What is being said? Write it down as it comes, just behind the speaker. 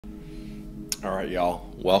Alright, y'all.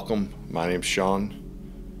 Welcome. My name's Sean.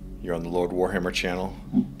 You're on the Lord Warhammer channel,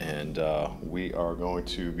 and we are going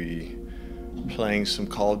to be playing some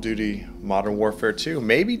Call of Duty Modern Warfare 2.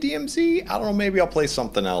 Maybe DMZ? I don't know. Maybe I'll play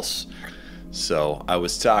something else. So I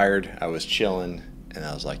was tired. I was chilling, and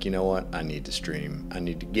I was like, you know what? I need to stream. I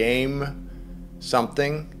need to game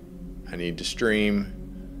something. I need to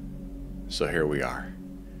stream. So here we are.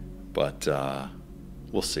 But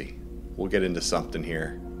we'll see. We'll get into something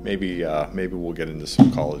here. Maybe we'll get into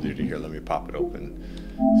some Call of Duty here. Let me pop it open.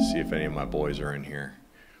 See if any of my boys are in here.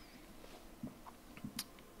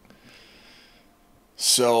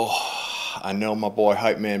 So, I know my boy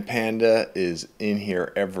Hype Man Panda is in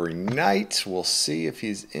here every night. We'll see if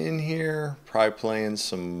he's in here. Probably playing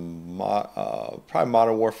some probably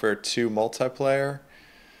Modern Warfare 2 multiplayer.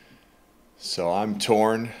 So I'm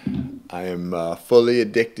torn. I am fully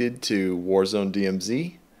addicted to Warzone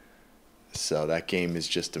DMZ. So that game is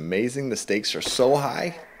just amazing. The stakes are so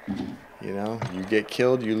high. You know, you get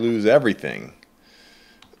killed, you lose everything.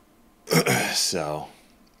 So,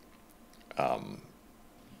 you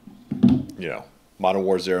know, Modern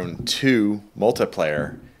Warzone 2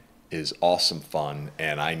 multiplayer is awesome fun,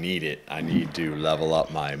 and I need it. I need to level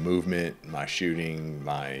up my movement, my shooting,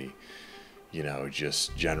 my, you know,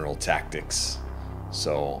 just general tactics.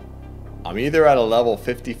 So I'm either at a level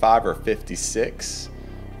 55 or 56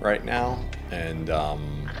 right now, and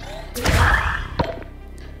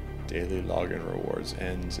daily login rewards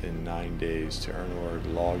ends in 9 days. To earn reward,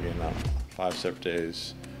 log in on 5 separate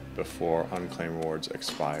days before unclaimed rewards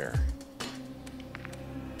expire.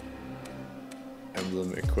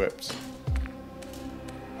 Emblem equipped.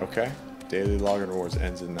 Okay, daily login rewards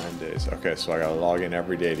ends in 9 days. Okay, so I gotta log in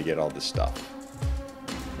every day to get all this stuff.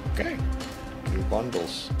 Okay, new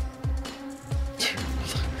bundles.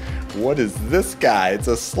 What is this guy? It's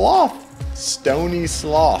a sloth. Stony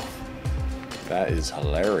sloth. That is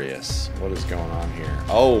hilarious. What is going on here?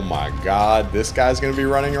 Oh my god, this guy's gonna be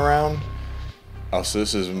running around? Oh, so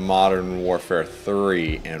this is Modern Warfare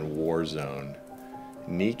 3 and Warzone.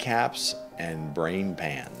 Kneecaps and brain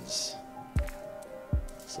pans.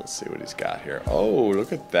 So let's see what he's got here. Oh,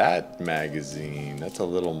 look at that magazine. That's a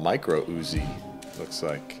little micro Uzi, looks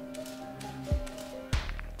like.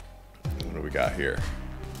 What do we got here?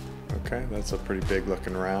 Okay, that's a pretty big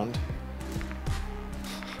looking round.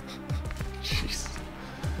 Jeez.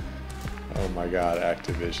 Oh my god,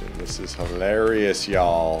 Activision. This is hilarious,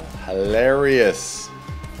 y'all. Hilarious.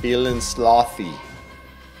 Feeling slothy.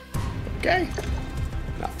 Okay.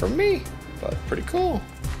 Not for me, but pretty cool.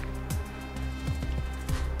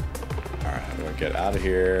 Alright, how do I get out of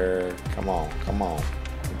here? Come on, come on.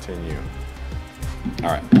 Continue.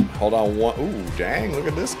 Alright, hold on one. Ooh, dang, look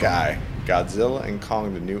at this guy. Godzilla and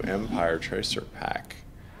Kong, the new Empire Tracer Pack.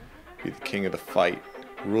 Be the king of the fight.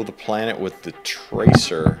 Rule the planet with the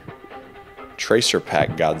Tracer Pack.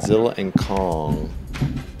 Godzilla and Kong,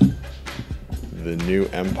 the new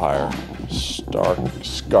Empire.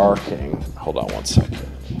 Scar King. Hold on one second.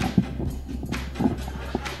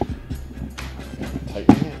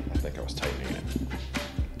 Tightening it? I think I was tightening it.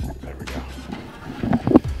 There we go.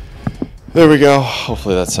 There we go.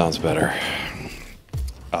 Hopefully that sounds better.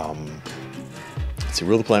 Let's see,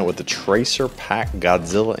 rule the planet with the Tracer Pack,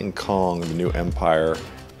 Godzilla and Kong, the new Empire,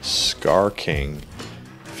 Scar King,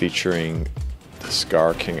 featuring the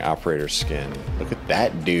Scar King operator skin. Look at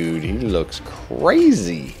that dude, he looks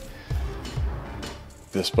crazy.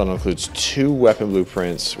 This bundle includes 2 weapon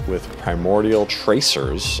blueprints with primordial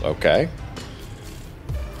tracers. Okay.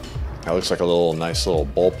 That looks like a little nice little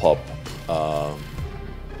bullpup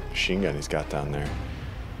machine gun he's got down there.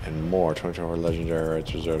 And more, 24 legendary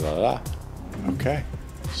rights reserved, blah, blah, blah. Okay.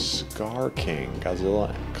 Scar King,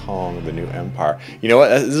 Godzilla and Kong, the new Empire. You know what?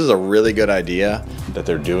 This is a really good idea that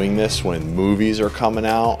they're doing this when movies are coming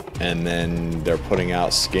out and then they're putting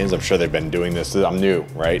out skins. I'm sure they've been doing this. I'm new,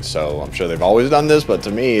 right? So I'm sure they've always done this, but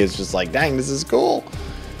to me, it's just like, dang, this is cool.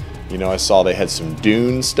 You know, I saw they had some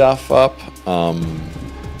Dune stuff up.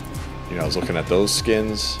 You know, I was looking at those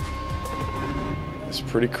skins. It's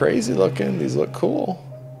pretty crazy looking. These look cool.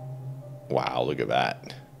 Wow, look at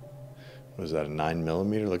that. Was that a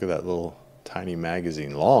 9mm? Look at that little tiny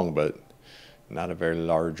magazine. Long, but not a very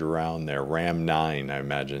large round there. Ram 9, I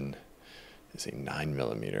imagine, is a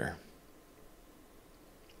 9mm.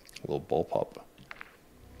 Little bullpup.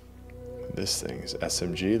 This thing is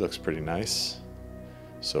SMG. Looks pretty nice.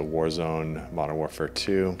 So Warzone, Modern Warfare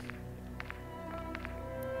 2.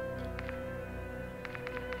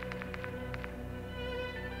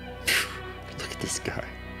 Look at this guy.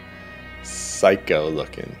 Psycho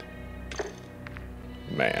looking.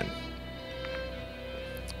 Man.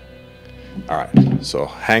 All right, so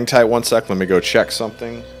hang tight 1 sec. Let me go check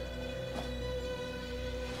something.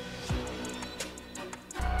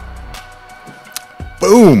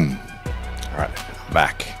 Boom! All right, I'm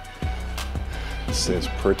back. This is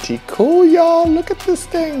pretty cool, y'all. Look at this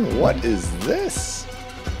thing. What is this?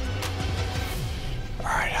 All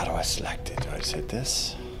right, how do I select it? Do I just hit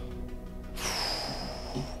this?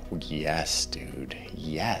 Yes, dude.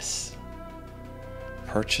 Yes.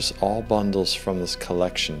 Purchase all bundles from this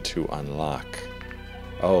collection to unlock.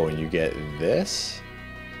 Oh, and you get this?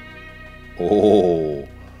 Oh.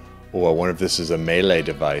 Oh, I wonder if this is a melee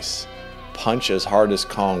device. Punch as hard as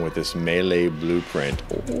Kong with this melee blueprint.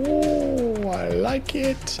 Oh, I like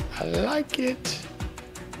it. I like it.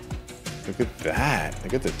 Look at that.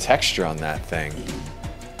 Look at the texture on that thing.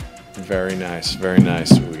 Very nice. Very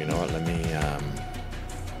nice. Ooh, you know what? Let me...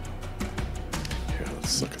 Here,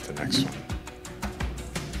 let's look at the next one.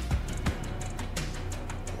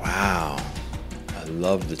 Wow. I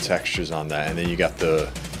love the textures on that. And then you got the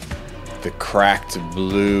cracked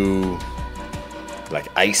blue... like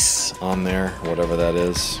ice on there, whatever that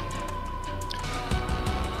is.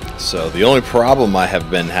 So the only problem I have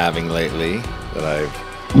been having lately that I've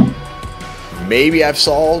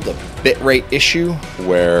solved a bitrate issue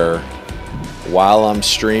where while I'm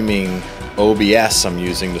streaming OBS, I'm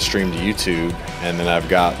using the stream to YouTube, and then I've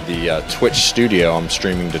got the Twitch Studio, I'm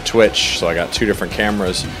streaming to Twitch, so I got 2 different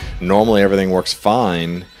cameras. Normally everything works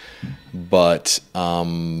fine, but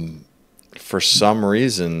for some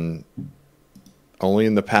reason, only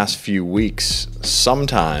in the past few weeks,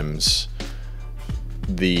 sometimes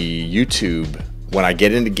the YouTube, when I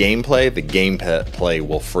get into gameplay, the gameplay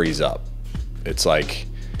will freeze up. It's like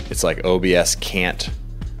OBS can't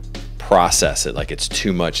process it, like it's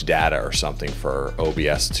too much data or something for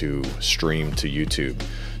OBS to stream to YouTube.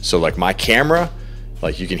 So like my camera,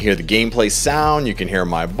 like you can hear the gameplay sound, you can hear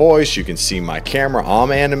my voice, you can see my camera,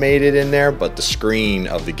 I'm animated in there, but the screen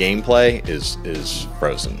of the gameplay is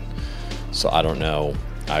frozen. So I don't know.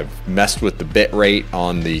 I've messed with the bit rate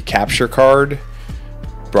on the capture card,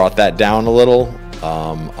 brought that down a little.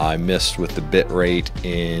 I messed with the bit rate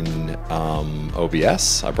in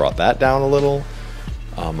OBS. I brought that down a little.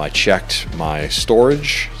 I checked my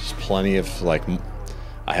storage. There's plenty of like,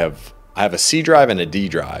 I have a C drive and a D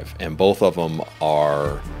drive, and both of them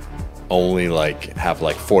are only have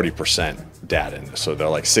 40% data in, so they're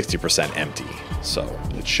like 60% empty. So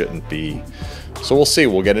it shouldn't be. So we'll see.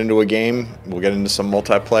 We'll get into a game. We'll get into some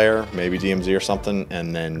multiplayer, maybe DMZ or something,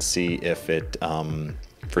 and then see if it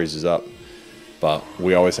freezes up. But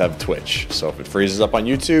we always have Twitch. So if it freezes up on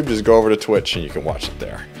YouTube, just go over to Twitch and you can watch it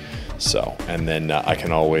there. So, and then I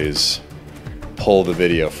can always pull the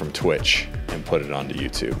video from Twitch and put it onto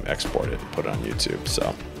YouTube, export it and put it on YouTube.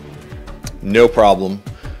 So no problem.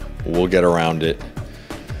 We'll get around it.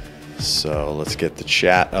 So let's get the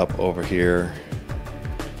chat up over here.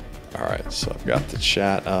 All right, so I've got the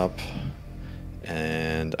chat up,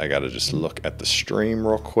 and I gotta just look at the stream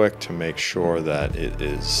real quick to make sure that it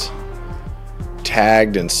is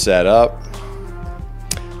tagged and set up.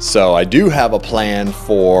 So I do have a plan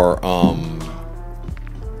for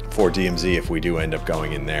DMZ if we do end up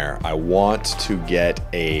going in there. I want to get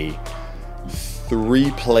a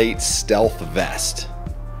 3-plate stealth vest.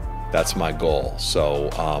 That's my goal. So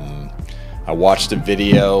I watched a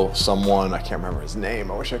video, someone, I can't remember his name.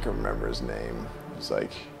 I wish I could remember his name. It was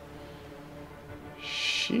like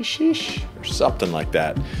Sheesh or something like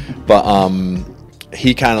that. But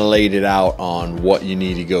he kind of laid it out on what you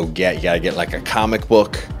need to go get. You got to get like a comic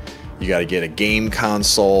book. You got to get a game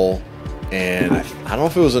console. And I don't know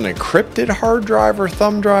if it was an encrypted hard drive or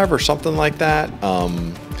thumb drive or something like that.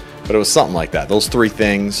 But it was something like that. Those 3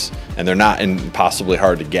 things, and they're not impossibly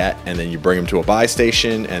hard to get. And then you bring them to a buy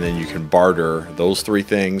station, and then you can barter those 3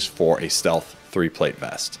 things for a stealth 3-plate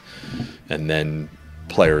vest. And then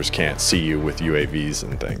players can't see you with UAVs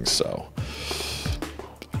and things. So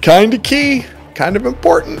kind of key, kind of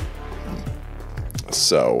important.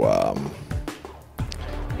 So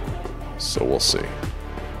so we'll see.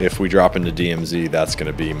 If we drop into DMZ, that's going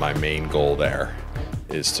to be my main goal there,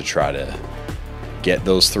 is to try to get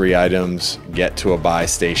those 3 items, get to a buy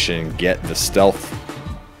station, get the stealth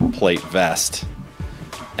plate vest,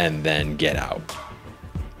 and then get out.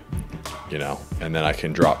 You know, and then I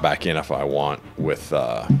can drop back in if I want with,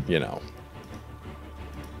 you know,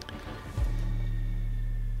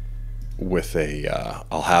 with a,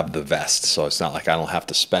 I'll have the vest. So it's not like I don't have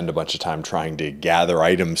to spend a bunch of time trying to gather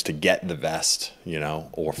items to get the vest, you know,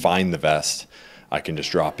 or find the vest. I can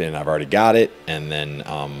just drop in, I've already got it, and then,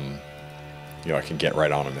 you know, I can get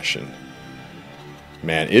right on a mission.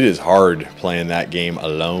 Man, it is hard playing that game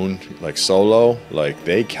alone, like solo. Like,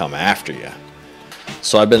 they come after you.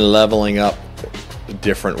 So I've been leveling up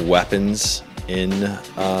different weapons in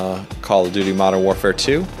Call of Duty Modern Warfare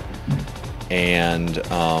 2, and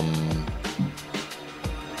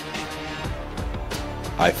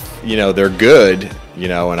they're good,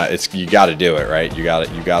 and it's, you got to do it, right? You got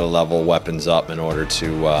to level weapons up in order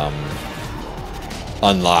to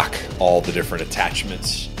unlock all the different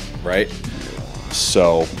attachments, right?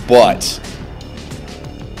 So, but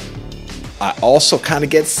I also kind of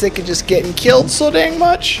get sick of just getting killed so dang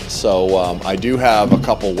much. So I do have a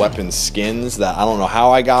couple weapon skins that I don't know how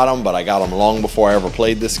I got them, but I got them long before I ever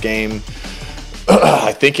played this game.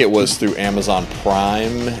 I think it was through Amazon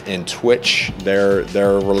Prime and Twitch, their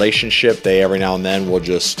relationship. They every now and then will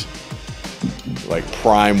just, like,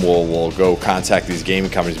 Prime will go contact these gaming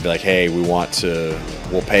companies and be like, hey,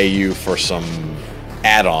 we'll pay you for some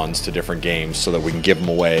add-ons to different games so that we can give them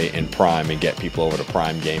away in Prime and get people over to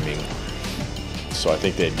Prime Gaming. So I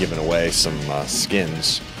think they had given away some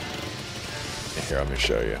skins. Here, let me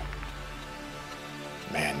show you.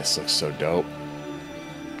 Man, this looks so dope.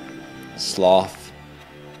 Sloth.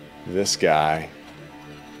 This guy.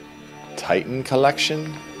 Titan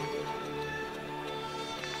Collection.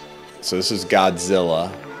 So this is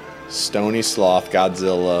Godzilla. Stony Sloth,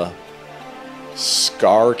 Godzilla.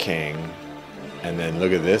 Scar King. And then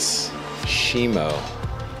look at this. Shimo.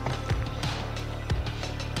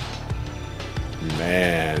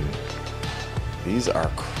 Man, these are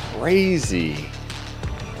crazy.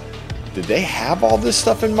 Did they have all this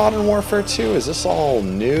stuff in Modern Warfare 2? Is this all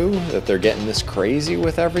new that they're getting this crazy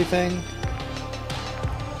with everything?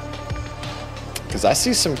 Because I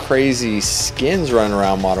see some crazy skins running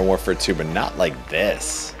around Modern Warfare 2, but not like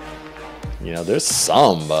this. There's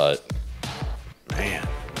some, but man,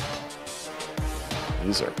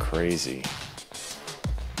 these are crazy.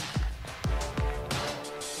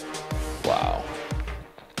 Wow.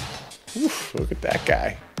 Oof, look at that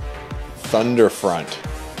guy. Thunderfront.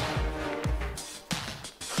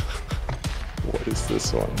 What is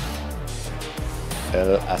this one?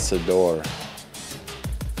 El Asador.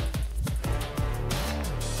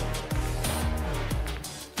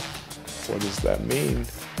 What does that mean?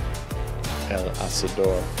 El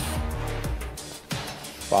Asador.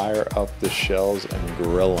 Fire up the shells and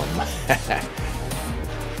grill them.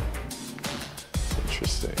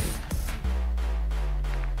 Interesting.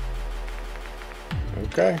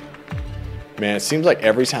 Okay. Man, it seems like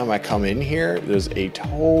every time I come in here, there's a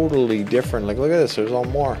totally different, like, look at this, there's all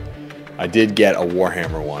more. I did get a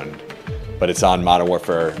Warhammer one, but it's on Modern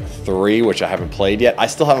Warfare 3, which I haven't played yet. I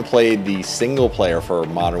still haven't played the single player for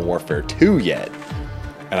Modern Warfare 2 yet.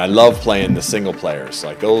 And I love playing the single players.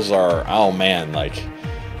 Like, those are, oh man, like,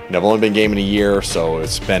 I've only been gaming a year, so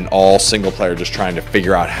it's been all single player, just trying to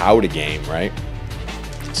figure out how to game, right?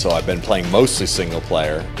 So I've been playing mostly single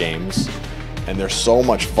player games. And they're so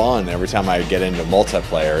much fun. Every time I get into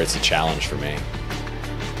multiplayer, it's a challenge for me.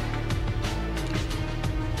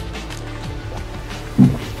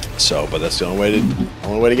 So, but that's the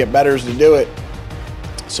only way to get better is to do it.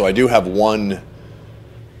 So I do have one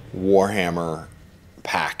Warhammer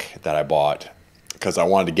pack that I bought because I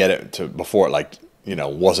wanted to get it to before it, like,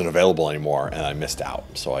 wasn't available anymore, and I missed out.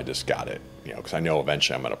 So I just got it, because I know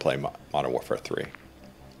eventually I'm going to play Modern Warfare 3.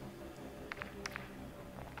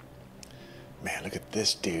 Man, look at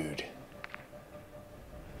this dude.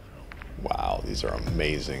 Wow, these are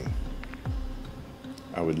amazing.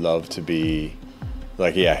 I would love to be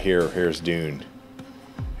like, yeah, here's Dune.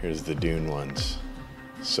 Here's the Dune ones.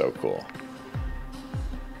 So cool.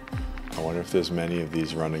 I wonder if there's many of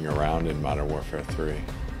these running around in Modern Warfare 3.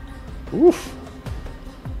 Oof.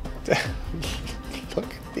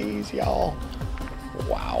 Look at these, y'all.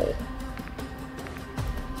 Wow.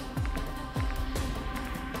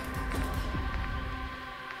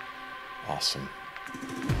 Awesome.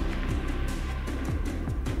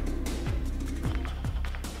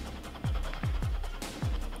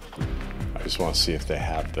 I just want to see if they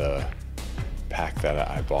have the pack that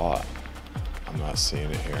I bought. I'm not seeing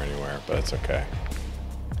it here anywhere, but it's okay.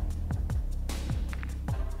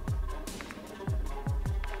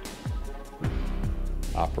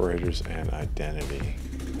 Operators and identity.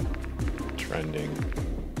 Trending.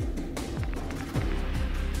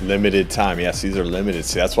 Limited time. Yes, these are limited.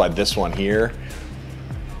 See, that's why this one here,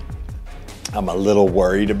 I'm a little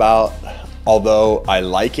worried about. Although I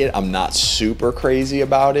like it, I'm not super crazy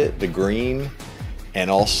about it, the green. And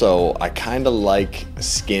also, I kind of like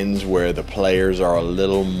skins where the players are a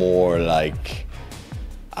little more like,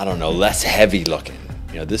 I don't know, less heavy looking.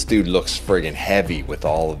 This dude looks friggin' heavy with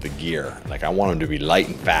all of the gear. Like, I want him to be light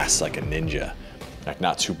and fast like a ninja. Like,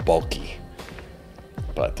 not too bulky.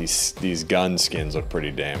 But these gun skins look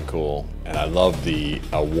pretty damn cool, and I love the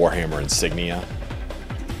Warhammer insignia.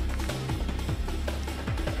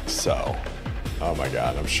 So, oh my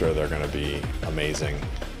god, I'm sure they're gonna be amazing.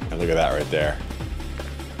 And look at that right there.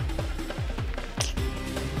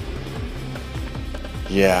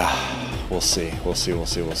 Yeah, we'll see. We'll see. We'll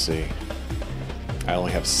see. We'll see. I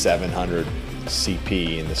only have 700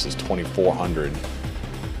 CP, and this is 2400.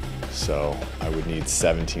 So I would need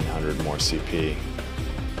 1700 more CP.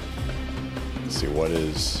 Let's see, what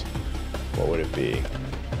would it be?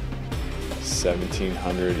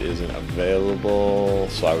 1700 isn't available,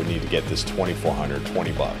 so I would need to get this 2400,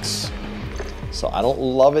 20 bucks. So I don't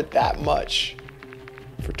love it that much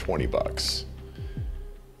for 20 bucks.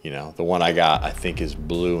 You know, the one I got, I think, is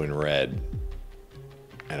blue and red,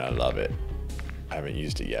 and I love it. I haven't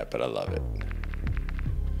used it yet, but I love it.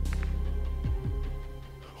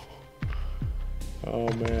 Oh,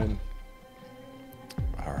 man.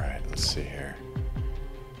 All right, let's see here.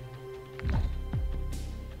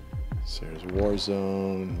 So here's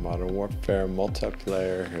Warzone, Modern Warfare,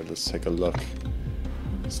 multiplayer. Here, let's take a look.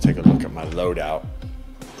 Let's take a look at my loadout.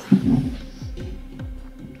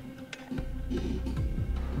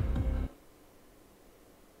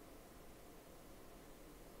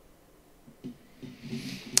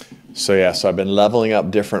 So yeah, so I've been leveling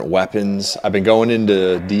up different weapons. I've been going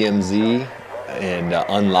into DMZ and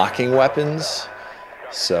unlocking weapons.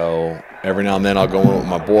 So every now and then I'll go in with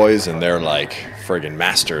my boys, and they're like friggin'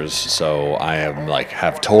 masters. So I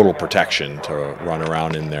have total protection to run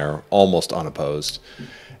around in there almost unopposed.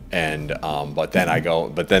 And but then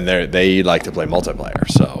they like to play multiplayer.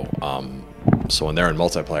 So so when they're in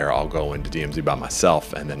multiplayer, I'll go into DMZ by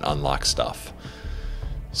myself and then unlock stuff.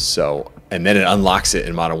 So, and then it unlocks it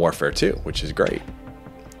in Modern Warfare 2, which is great.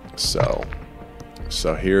 So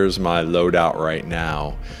here's my loadout right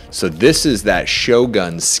now. So this is that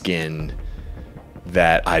Shogun skin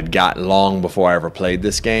that I'd got long before I ever played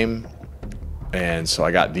this game. And so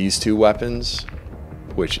I got these two weapons,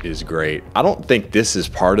 which is great. I don't think this is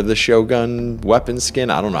part of the Shogun weapon skin.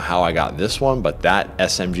 I don't know how I got this one, but that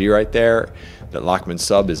SMG right there, that Lockman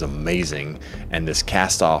sub, is amazing. And this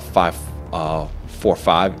cast-off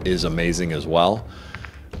 5.45 is amazing as well.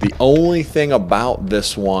 The only thing about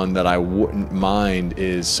this one that I wouldn't mind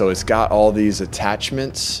is, so it's got all these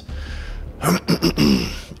attachments.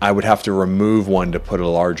 I would have to remove one to put a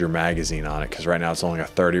larger magazine on it, because right now it's only a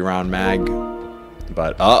 30-round mag.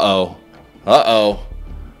 But uh-oh,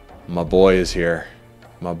 my boy is here.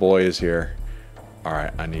 My boy is here. All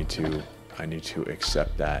right, I need to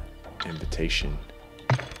accept that invitation.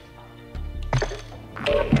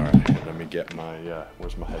 All right, let me get my,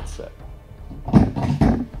 where's my headset?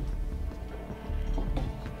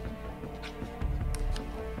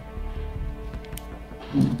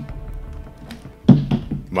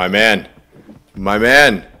 My man.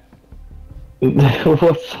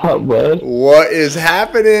 What's up, bud? What is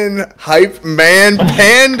happening, Hype Man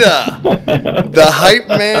Panda? The Hype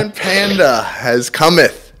Man Panda has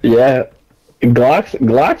cometh. Yeah.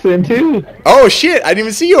 Glock's in too. Oh shit! I didn't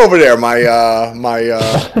even see you over there. My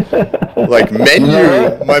like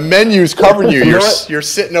menu. My menu's covering you. You're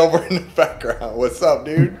sitting over in the background. What's up,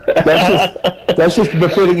 dude? That's just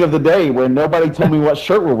befitting of the day when nobody told me what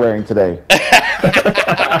shirt we're wearing today.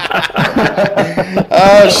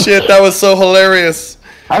 Oh shit! That was so hilarious.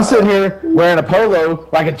 I'm sitting here wearing a polo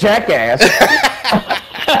like a jackass.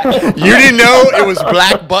 You didn't know it was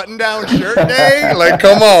Black Button-Down Shirt Day? Like,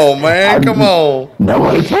 come on, man, come on.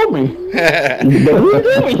 Nobody told me. Nobody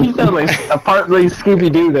told me. You sound like a partly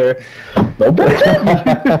Scooby-Doo there. Nobody told me.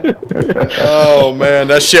 Oh, man,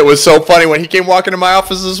 that shit was so funny. When he came walking to my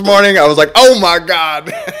office this morning, I was like, oh, my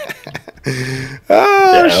God.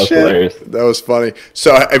 Oh, yeah, shit. Hilarious. That was funny.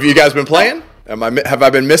 So, have you guys been playing? Have I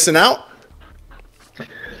been missing out?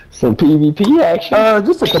 Some PvP action?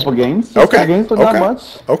 Just a couple games. Okay. Games, but not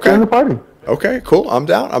much. Okay. Join the party. Okay, cool. I'm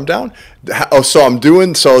down. Oh, so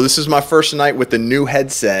this is my first night with the new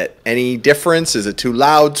headset. Any difference? Is it too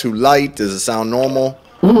loud, too light? Does it sound normal?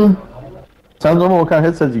 Mm-hmm. Sounds normal. What kind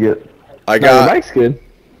of headset you get? The mic's good.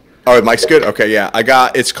 Oh, the mic's good? Okay, yeah.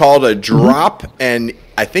 It's called a Drop, and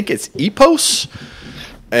I think it's Epos.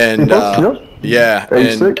 And, yeah.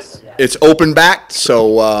 And it's open backed,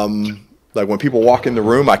 so, like when people walk in the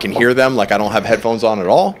room, I can hear them. Like I don't have headphones on at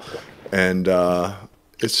all, and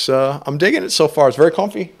I'm digging it so far. It's very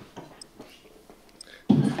comfy.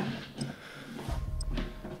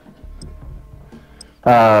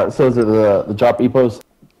 So is it the Drop Epos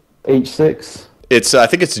H6? I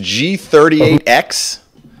think it's G38X.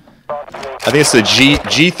 I think it's the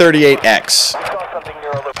G38X.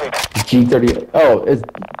 G38. Oh,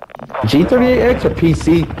 G38X or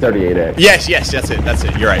PC38X? Yes, that's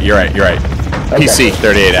it. You're right. Okay. PC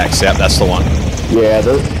 38X. Yep, that's the one. Yeah,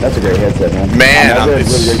 that's a great headset, man. Man, I've heard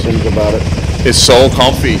really great things about it. It's so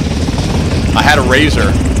comfy. I had a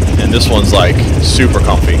Razer, and this one's like super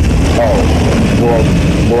comfy.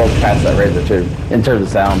 Oh, world past that Razer too, in terms of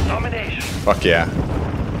sound. Fuck yeah.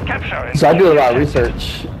 So I do a lot of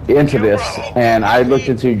research into this, and I looked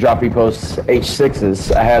into Drop Post's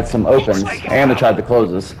H6s. I had some opens, and I tried the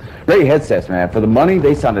closes. Great headsets, man. For the money,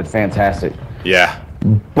 they sounded fantastic. Yeah.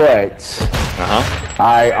 But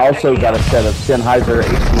I also got a set of Sennheiser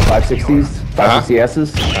HD 560s,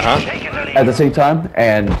 560Ss at the same time,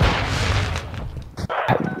 and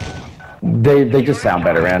they just sound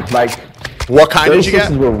better, man. Like, what kind did you get?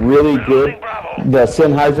 Those were really good. The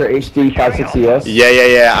Sennheiser HD 560S.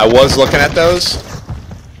 Yeah. I was looking at those.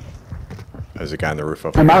 There's a guy on the roof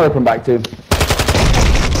up I might rip them back too.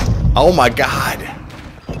 Oh my god.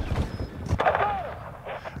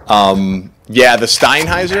 Yeah, the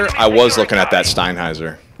Steinheiser. I was looking at that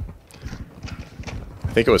Steinheiser. I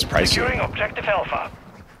think it was pricey. Objective Alpha.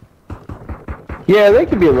 Yeah, they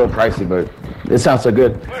could be a little pricey, but it sounds so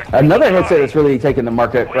good. Another headset that's really taking the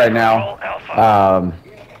market right now.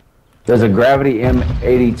 There's a Gravity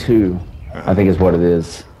M82, I think is what it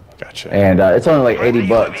is. Gotcha. And it's only like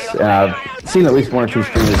 $80. And I've seen at least one or two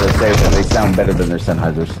streamers that say that they sound better than their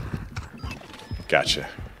Sennheisers. Gotcha.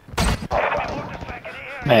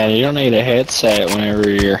 Man, you don't need a headset whenever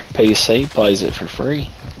your PC plays it for free.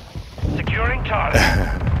 Securing target.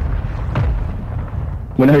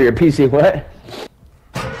 Whenever your PC what?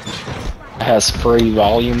 It has free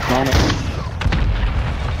volume on it.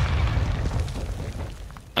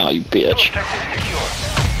 Oh, you bitch.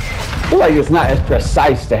 I feel like it's not as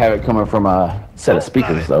precise to have it coming from a set of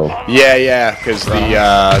speakers, though. Yeah, because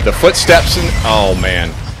the footsteps and oh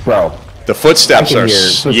man, bro, the footsteps are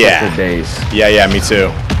for days. Yeah, me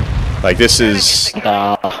too. Like this is.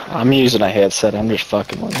 I'm using a headset. I'm just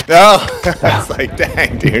fucking with it. Oh, it's like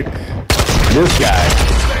dang, dude. This guy.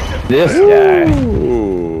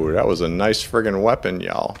 Ooh, that was a nice friggin' weapon,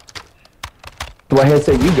 y'all. What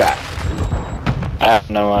headset you got? I have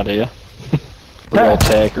no idea. Real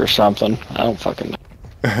tech or something. I don't fucking know.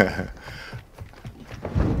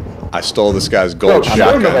 I stole this guy's gold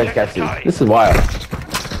shotgun. This is wild.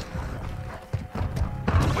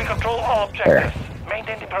 We control all objectives.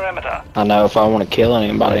 Maintain the perimeter. I know if I want to kill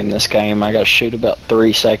anybody in this game, I gotta shoot about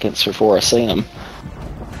 3 seconds before I see them.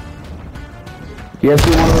 Yes,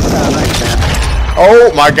 we want to sound nice, man.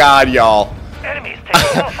 Oh my god, y'all. Enemies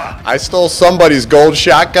taking Alpha. I stole somebody's gold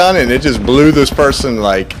shotgun and it just blew this person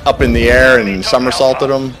like up in the air and somersaulted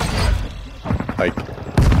them. Like,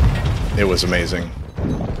 it was amazing.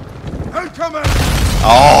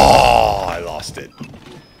 Oh, I lost it.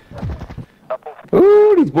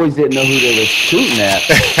 Ooh, these boys didn't know who they were shooting at.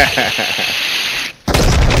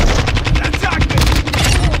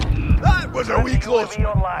 That was a weak loss.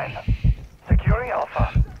 Online. Securing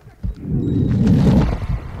Alpha.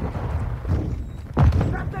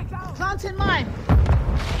 Planting mine.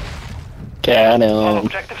 Got All him.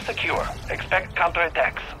 objectives secure. Expect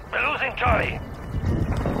counterattacks. We're losing Charlie.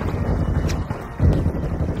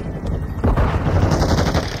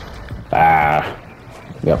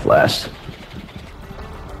 Got flashed.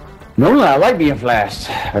 Normally I like being flashed,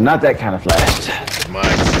 but not that kind of flashed.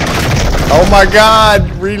 Oh my god,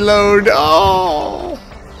 reload. Oh.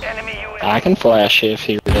 Enemy UAV. I can flash you if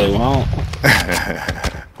you really want.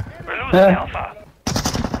 We're losing Alpha.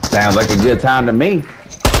 Sounds like a good time to me.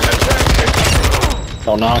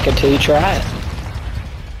 Don't knock it till you try it.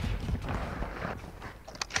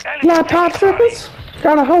 Yeah, popsicles.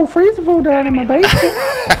 Got a whole freezer full down in my basement.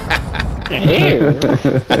 Ew.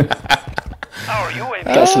 Our UAV.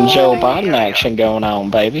 Got some Joe Biden action going on,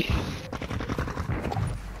 baby.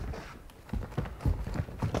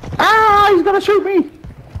 Ah, he's gonna shoot me.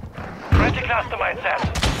 Friendly cluster mine set.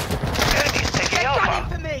 Enemies taking Alpha.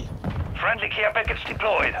 For me. Friendly care package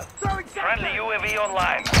deployed. Friendly UAV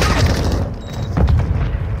online.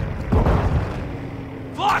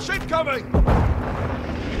 Flash incoming!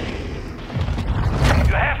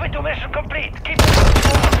 You halfway to mission complete. Keep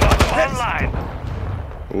online.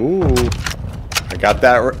 Ooh. I got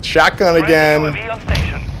that shotgun again. UAV on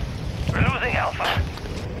station. We're losing Alpha.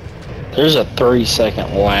 There's a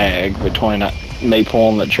 3-second lag between me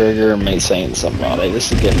pulling the trigger and me seeing somebody.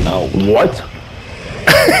 This is getting old. What?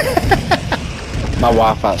 My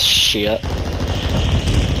Wi-Fi's shit.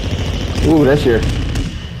 Ooh, that's your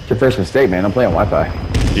first mistake, man. I'm playing Wi-Fi.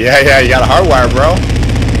 Yeah, you got a hardwire, bro.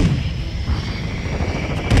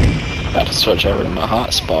 Got to switch over to my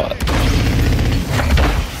hotspot.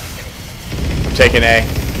 I'm taking A.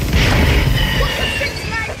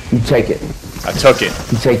 You take it. I took it.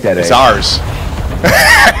 You take that A. It's ours.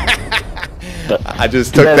 I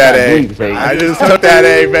just took that A. I just took that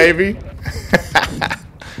A, baby.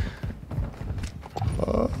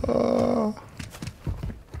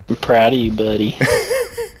 I'm proud of you, buddy.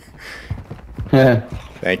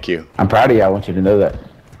 Thank you. I'm proud of you. I want you to know that.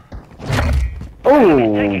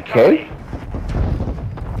 Oh, okay.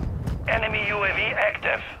 Enemy UAV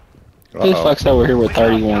active. Who the fuck's over here with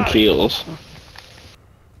 31 kills?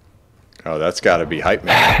 Oh, that's got to be Hype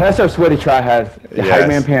Man. That's our sweaty tryhard. The Hype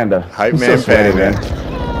Man Panda. Hype He's Man so sweaty, Panda.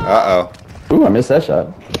 Uh-oh. Ooh, I missed that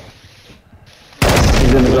shot.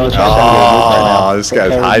 He's in the zone. Oh, this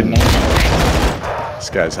guy's hiding. This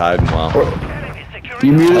guy's hiding well.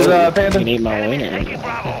 You muted Panda? You need my wiener.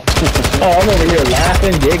 Oh, I'm over here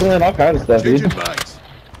laughing, giggling, all kinds of stuff, dude.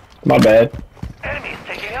 My bad. Enemies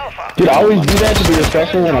taking Alpha. Dude, I always do that to be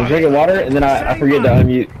respectful when I'm drinking water, and then I forget to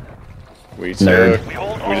unmute. We Nerd.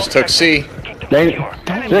 just took C. There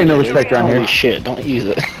ain't no respect around Holy here. shit, don't use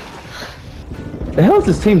it. The hell is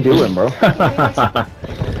this team doing, bro?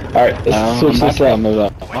 Alright, let's switch My this phone up. moved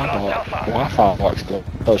up. Wi-Fi box go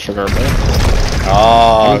closer to our bed.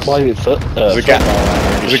 Oh, We play foot. there's a guy-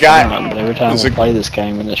 there's a guy- But every time there's we a- play this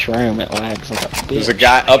game in this room, it lags like a bitch. there's a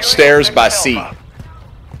guy upstairs by C.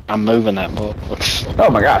 I'm moving that box. Oh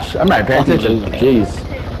my gosh, I'm not paying I'm attention. moving it. Jeez.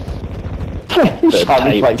 He shot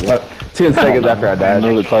me like 10 seconds after I died.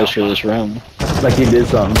 Move it closer to this room. Like he did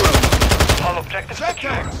something. All objectives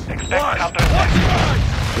secure. Expect counterattack.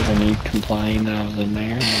 When you complain that I was in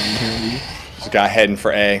there, and I didn't hear There's a guy heading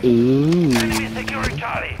for A. you. Enemy securing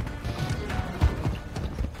Charlie.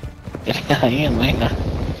 I am, man.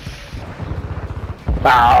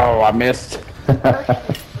 Oh, I missed.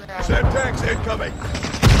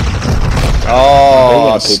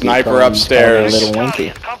 Oh, sniper upstairs. Little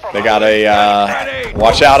winky. They got a,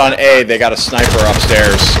 watch out on A. They got a sniper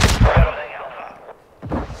upstairs.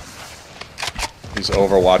 He's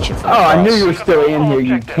overwatching from Oh, I knew across. you were still in here,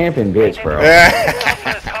 you camping bitch, bro.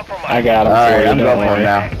 I got him. Alright, I'm don't going for worry. him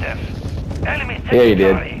now. Active. Enemies Yeah, you taking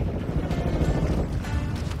did. Charlie.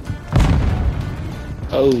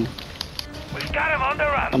 Oh, We've got him on the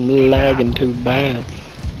run. I'm lagging too bad.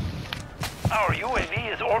 Our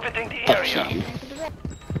UAV is orbiting the Fuck area. you.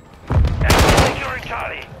 Enemy securing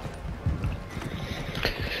Charlie.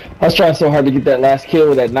 I was trying so hard to get that last kill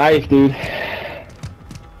with that knife, dude.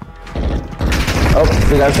 Oh,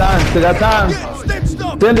 still got time, still got time.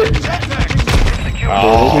 Send it. Dude,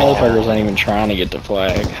 those motherfuckers ain't even trying to get the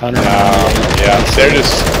flag. 100. Yeah, they're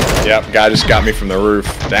just, yep, guy just got me from the roof.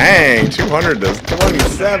 Dang, 200 to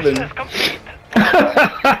 27. Is complete.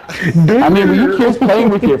 I mean, were you kids playing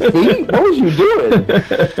with your feet? What was you doing?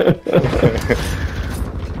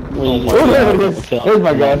 There's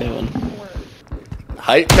my gun.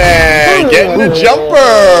 Hype Man, getting the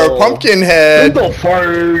jumper, Pumpkinhead. Go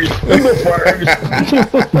first. Go first.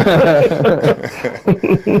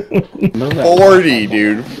 Move that 40,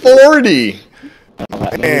 dude, 40.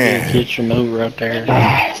 Man. Get your move right there.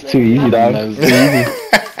 It's too easy, dog. Move. Too easy.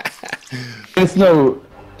 It's no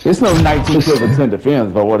 19 kills and 10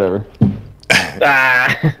 defense, but whatever.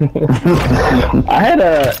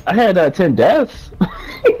 I had 10 deaths.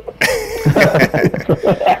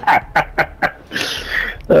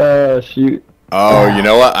 Shoot. Oh, you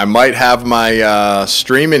know what? I might have my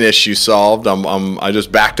streaming issue solved. I just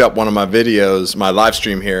backed up one of my videos, my live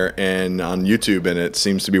stream here, and on YouTube, and it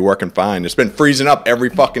seems to be working fine. It's been freezing up every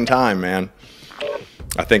fucking time, man.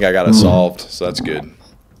 I think I got it solved, so that's good.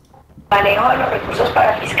 I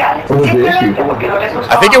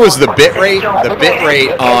think it was the bit rate. The bit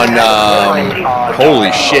rate on.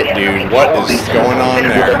 Holy shit, dude! What is going on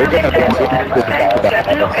there?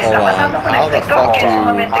 Hold on. How the fuck do you?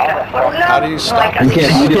 How do you stop? You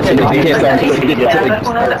can't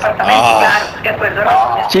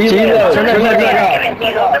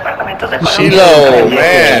Shiloh,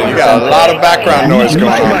 man, you got a lot of background noise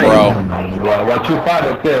going on, bro.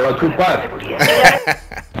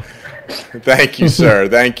 Thank you, sir.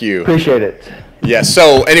 Thank you. Appreciate it. Yeah.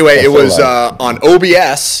 So anyway, it was on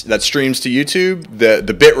OBS that streams to YouTube.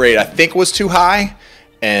 The bit rate I think was too high,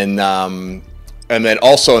 and then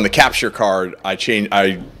also in the capture card I changed.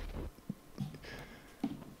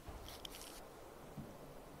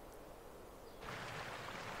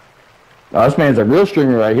 Oh, this man's a real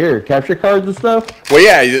streamer right here. Capture cards and stuff. Well,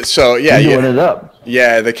 yeah. So yeah, He's doing it up.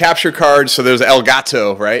 Yeah, the capture card. So there's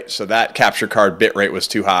Elgato, right? So that capture card bit rate was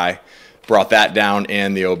too high. Brought that down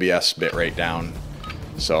and the OBS bit rate down.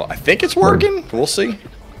 So I think it's working. We'll see.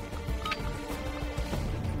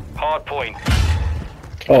 Hard point.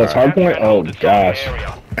 Oh, it's hard point? Oh, gosh.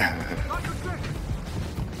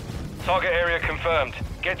 Target area confirmed.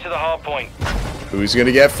 Get to the hard point. Who's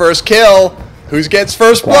gonna get first kill? Who gets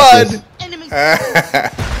first blood?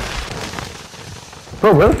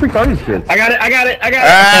 Bro, where the freak are these kids? I got it.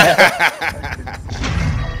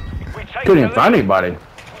 We take Couldn't even the find lead. anybody.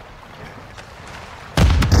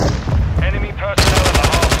 Enemy personnel at the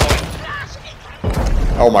hard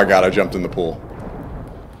point. Oh my god, I jumped in the pool.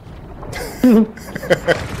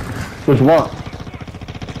 Which one?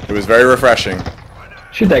 It was very refreshing.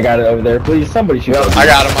 Shoot that guy over there, please. Somebody shoot him. I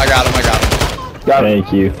got him. Got it.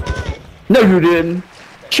 Thank you. No, you didn't.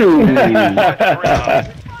 Shoot me.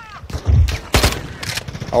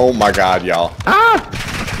 Oh my god, y'all. Ah!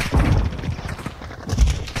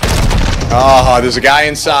 Oh, there's a guy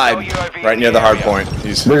inside, right near the hard point.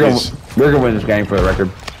 We're gonna win this game for the record.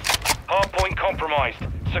 Hard point compromised.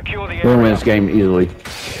 Secure the We're gonna win area. this game easily.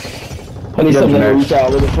 I need something to reach out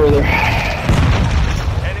a little bit further.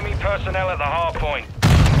 Enemy personnel at the hard point.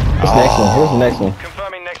 What's the next one? Where's the next one?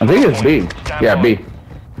 Confirming next I think hard it's B. point. Stand Yeah, by. B.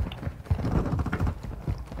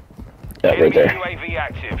 Yeah, right Enemy there. UAV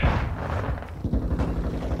active.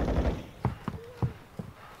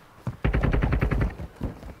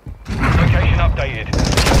 Location updated.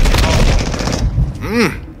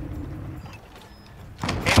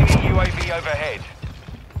 Enemy UAV overhead.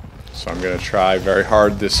 So I'm gonna try very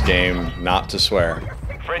hard this game not to swear.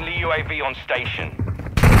 Friendly UAV on station.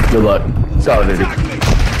 Good luck. Solidarity.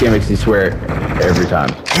 Game makes you swear every time.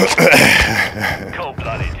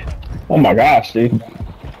 Cold-blooded. Oh my gosh, dude.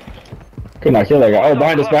 Could not kill that guy. Oh,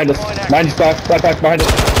 behind us. Behind us, back, behind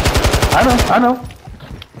us. I know.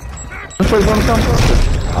 Which way's gonna come first?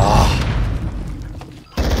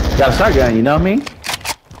 Got a shotgun, you know what I mean?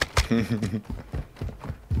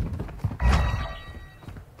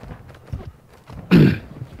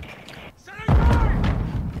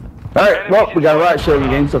 Alright, well, we got a riot shield in the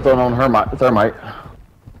game, so throwing on thermite.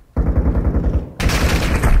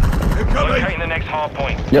 Locating the next hard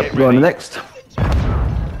point. Yep, going to next.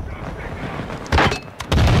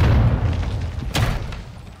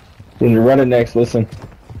 When you're running next, listen.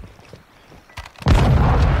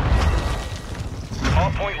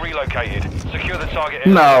 Hard point relocated. Secure the target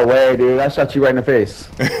area. No way, dude. I shot you right in the face.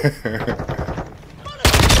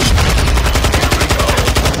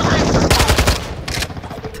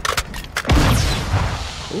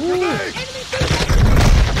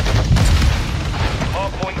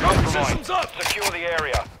 Hard point compromised. Secure the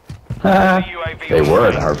area. UAV They were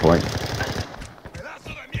at the online. hard point.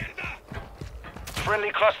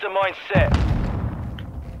 Friendly cluster mine set.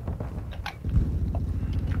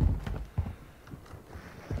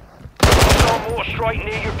 Hostile mortar strike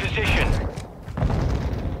near your position.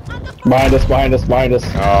 Behind us.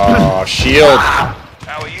 Oh, shield.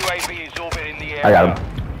 Our UAV is orbiting the area. I got him.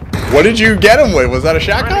 What did you get him with? Was that a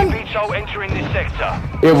Friendly shotgun? VTOL entering this sector.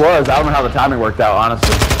 It was. I don't know how the timing worked out,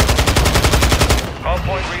 honestly. Hard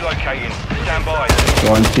point relocating. Stand by.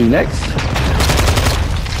 Going to next.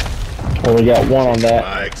 Only got one on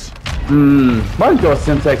that. Why don't you go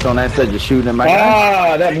Semtex on that instead of just shooting at my guy?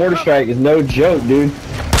 Ah, that mortar strike is no joke, dude.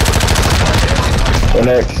 Go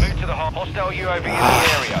next. Move to the hostile UAV in the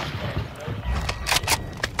area.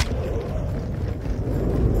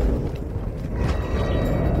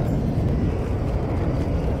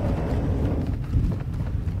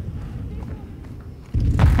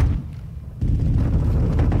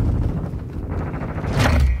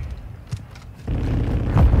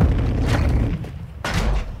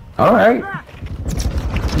 All right.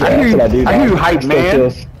 Yeah, I hear you, that's what I hear you, hype Still man.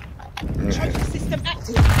 kills.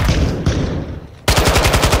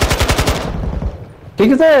 Kick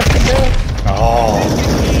his ass. Kick his ass.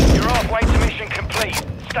 Oh, You're halfway to mission complete.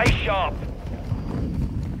 Stay sharp.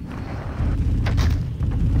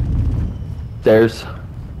 There's.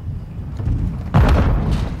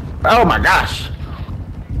 Oh my gosh.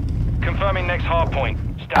 Confirming next hard point.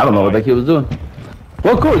 Stand I don't know what by. that kid was doing.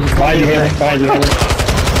 Well, cool. Just Behind you, Henry. Behind you, Henry.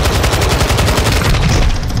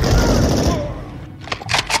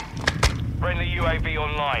 Friendly UAV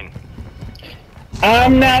online.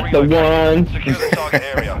 I'm not the one. Secure the target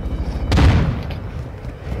area.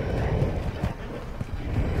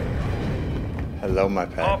 hello, my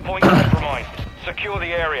pet. Hard point compromised. Secure the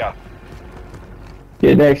area.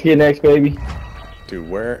 Get next, baby. Dude,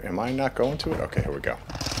 where am I not going to it? Okay, here we go.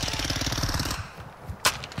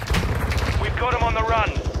 We've got him on the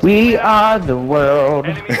run. We are the world.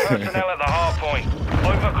 Enemy personnel at the hard point.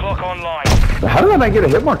 Overclock online. How did I not get a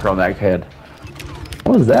hit marker on that head?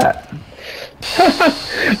 What was that?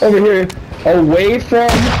 Over here, away from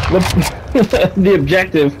the, the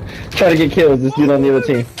objective, try to get kills. This dude on the other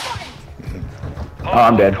team. Oh,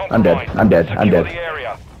 I'm dead. I'm dead. I'm dead. I'm Secure dead. the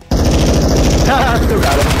area. Still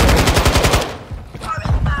got it.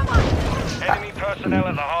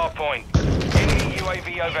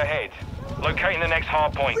 UAV overhead. Locating the next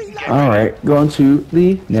hard point. Get All ready. right, going to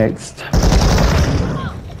the next.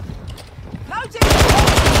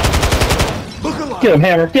 Get him,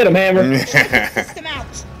 Hammer. Get him, Hammer. System out.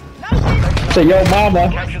 Say, yo, mama.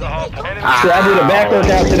 Capture the hard point. Enemy, See, I did a back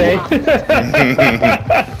workout today.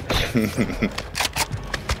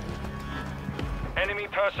 enemy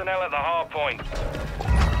personnel at the hard point.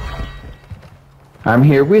 I'm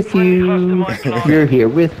here with you. You're here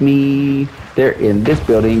with me. They're in this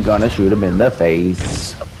building, gonna shoot them in the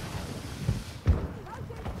face.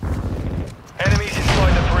 Enemies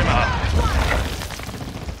inside the perimeter.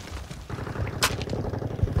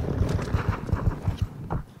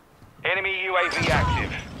 Enemy UAV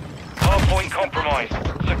active. Hard point compromised.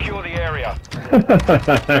 Secure the area.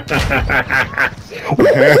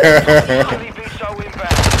 Only be so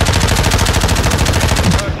inbound.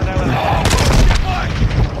 Personnel at the hard point.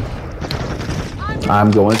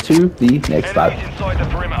 I'm going to the next spot. Enemies inside the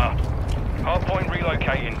perimeter. Hard point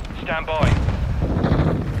relocating. Stand by.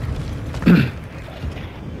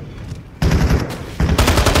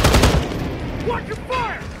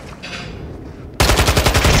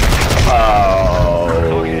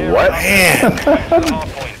 What? Man. Hard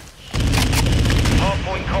point. Hard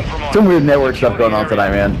point compromised. Some weird network stuff going on tonight,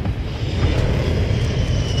 man.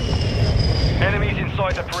 Enemies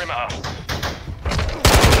inside the perimeter.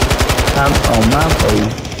 I'm on my way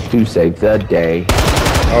to save the day.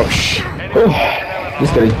 Oh, shit.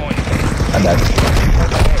 Just kidding. I'm back.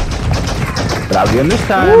 But I'll get him this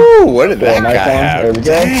time. Woo, what did that nice guy one. have? There we go.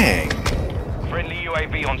 Dang. Friendly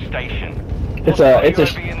UAV on station. It's a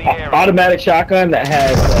automatic shotgun that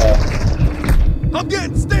has.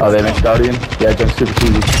 Oh, they mixed Guardian? Yeah, jump super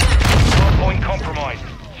cheesy. Hard point compromised.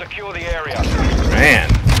 Secure the area. Man.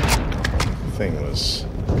 The thing was...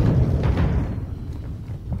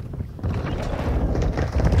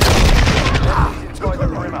 Inside the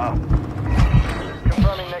perimeter.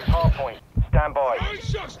 Confirming next hard point. Stand by.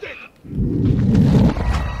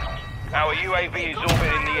 Our UAV is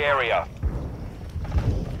orbiting the area.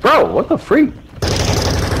 Bro, what the freak?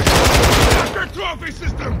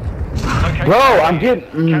 Locate Bro, the I'm area.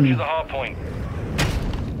 getting- Capture the hard point.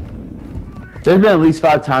 There's been at least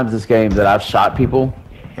 5 times this game that I've shot people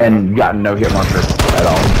and gotten no hit marker at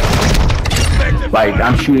all. Like,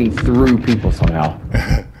 I'm shooting through people somehow.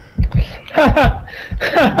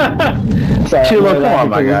 Sorry, Chill, come on,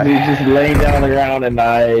 my guy. He's just laying down on the ground, and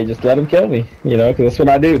I just let him kill me. You know, because that's what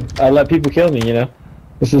I do. I let people kill me. You know,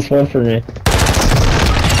 this is fun for me.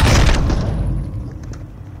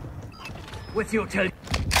 With your tail.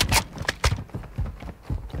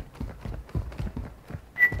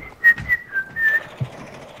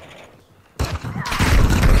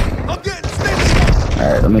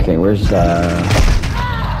 Alright, let me think. Where's, Enemy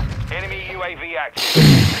UAV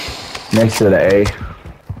active. next to the A?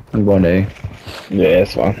 I'm going to A. Yeah,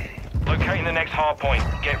 that's fine. Locating the next hard point.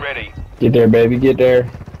 Get ready. Get there, baby. Get there.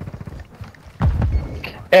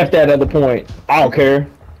 F that other point. I don't care.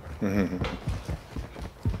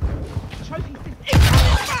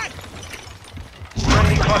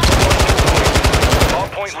 Friendly cluster point.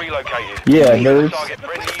 Hard point relocated. Yeah, nerds. Target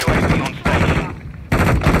friendly UAV on station.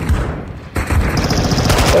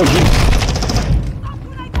 Oh, jeez.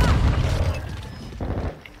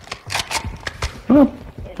 Oh,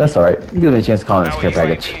 that's alright. Give me a chance to call in this Our care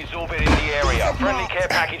package. UAV is orbiting the area. Friendly care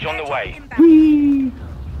package on the way. Whee!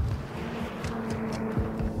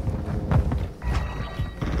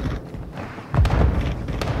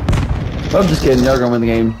 Oh, just kidding. Y'all gonna win the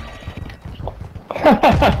game.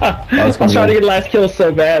 I'm trying to get the last kill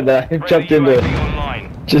so bad that I Friendly jumped into, UAV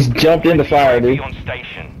online. just jumped into fire, UAV dude. on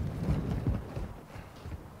station.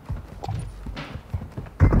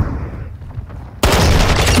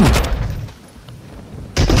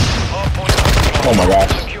 Hard point compromised. Oh my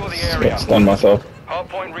gosh. Secure the area. Stunned myself. Hard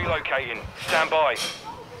point relocating. Stand by.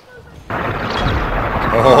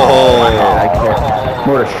 Oh.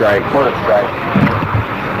 Mortar strike. Mortar strike.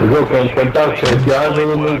 That's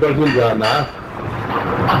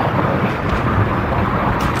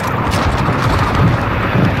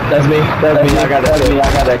me. That's me. I got that. That's me.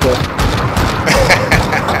 I got that kill.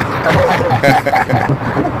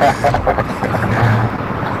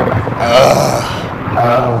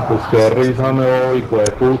 Pues qué risa me voy, hijo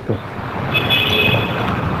de puta.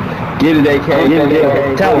 Get it, AK. Get it,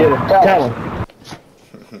 AK. Tell him. Tell him.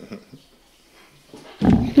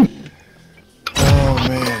 Oh,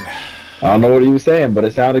 man. I don't know what he was saying, but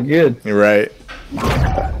it sounded good. You're right.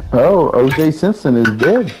 Oh, OJ Simpson is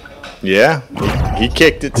dead. Yeah. He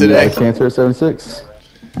kicked it He today. had cancer at 76.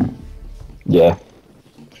 Yeah.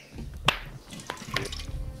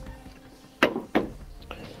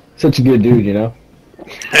 Such a good dude, you know.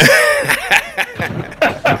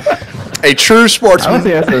 A true I don't sportsman.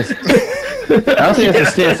 think that's a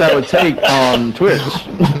stance I would take on Twitch.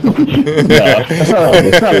 It's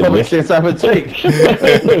not a public stance I would take.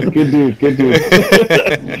 Good dude, good dude.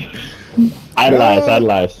 I'd lie.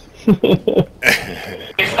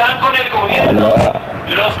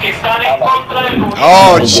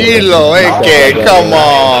 Oh, Chilo, okay, come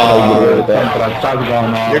on.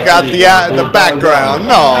 You got the background.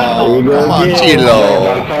 No, come on, Chilo.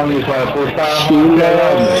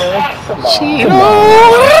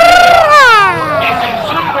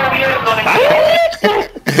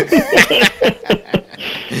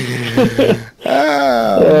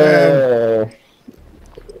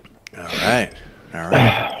 Oh, man. All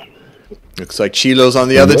right. Looks like Chilo's on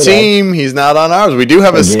the other team. He's not on ours. We do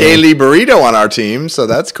have a scaly burrito on our team, so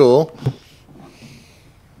that's cool.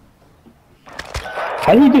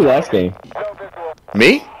 How did you do last game?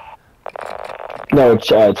 Me? No,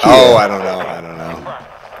 Chilo. Oh, I don't know.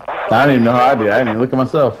 I don't even know how I did. I didn't even look at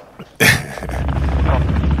myself.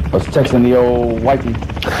 I was texting the old wifey.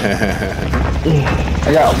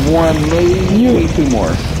 I got one, maybe two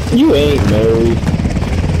more. You ain't married.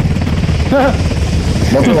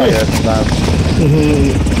 Don't feel like that sometimes.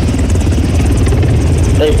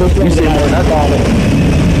 Hey, first one with a knife. That's all.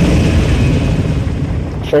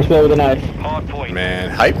 First one with a knife. Hard point. Man,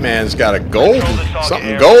 Hype Man's got a gold,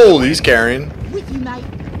 something gold he's carrying.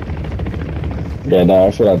 Yeah, no,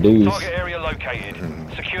 that's what I do. Target area located.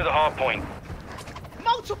 Secure the hard point.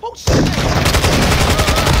 Multiple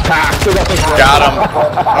Got him.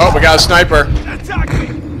 Oh, we got a sniper.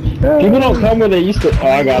 People don't come where they used to. Oh,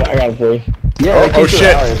 I got it for you. Yeah. Oh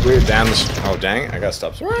shit. Damn this. Oh dang, I gotta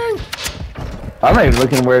stop. I'm not even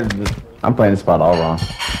looking where I'm playing the spot all wrong.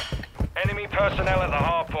 Enemy personnel at the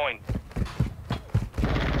hard point.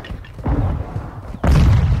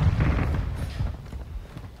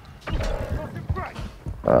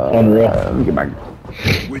 Unreal. Let me get my.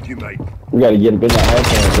 with you, mate. We gotta get him in that hard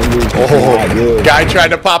point. Oh, guy tried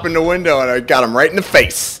to pop in the window and I got him right in the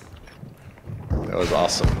face. That was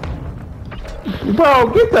awesome.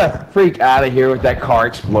 Bro, get the freak out of here with that car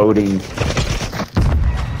exploding.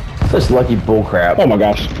 Such lucky bullcrap. Oh my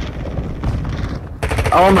gosh.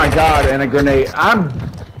 Oh my god, and a grenade. I'm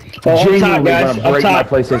genuinely gonna break my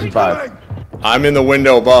PlayStation 5. I'm in the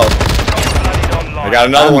window above. I got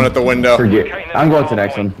another one at the window. Forget. I'm going to the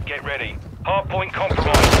next one. Get ready. Hard point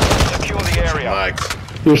compromised. Secure the area.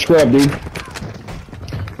 You're scrub, dude.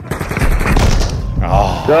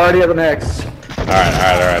 Oh. They're already at the next.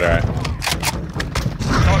 Alright.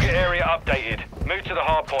 Target area updated. Move to the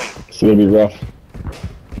hard point. It's gonna be rough.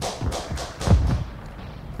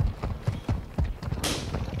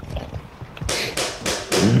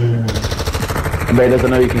 Everybody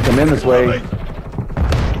doesn't know you can come in this way.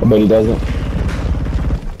 I bet he doesn't.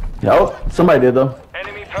 Oh, somebody did though.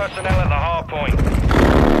 Enemy personnel at the hard point.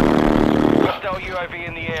 Hostile UAV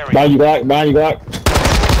in the area. Behind you, Glock.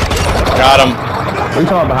 Got him. What are you talking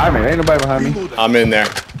about behind me? There ain't nobody behind me. I'm in there.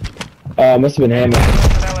 Must have been Hammond.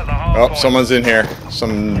 Personnel at the hard Oh, point. someone's in here.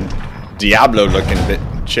 Some Diablo looking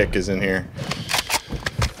chick is in here.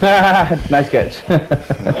 Nice catch. You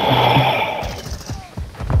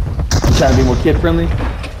trying to be more kid friendly?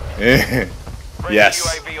 Friendly Yes.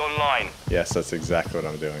 UAV online. Yes, that's exactly what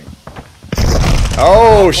I'm doing.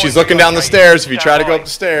 Oh, she's looking down the stairs. If you try to go up the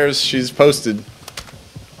stairs, she's posted.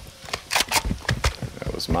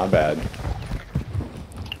 That was my bad.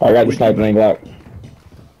 I got the sniper and Glock.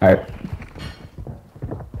 Alright.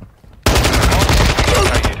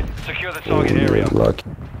 Secure the target area. Look.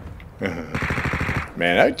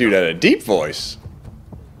 Man, that dude had a deep voice.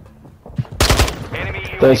 Enemy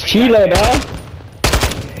UAV There's Chilo, dog.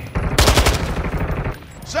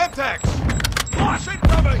 Semtex! Flash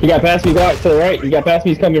incoming! He got past me, Glock, to the right. He got past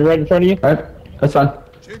me, he's coming right in front of you. Alright, that's fine.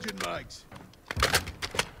 Changing mags.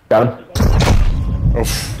 Got him.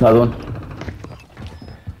 Oof. Another one.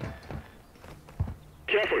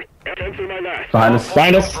 Careful, cancel my last. Behind us.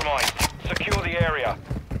 Behind us. compromised. Secure the area.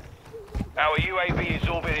 Our UAV is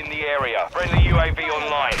orbiting the area. Friendly UAV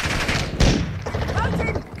online.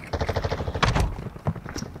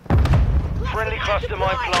 Friendly cluster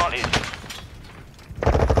mine planted.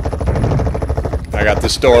 I got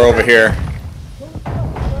this door over here.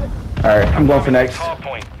 Alright, I'm going for next. Hard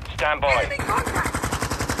point. Stand by.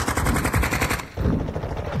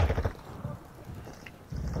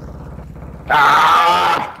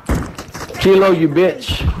 Ah! Kilo, you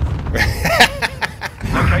bitch.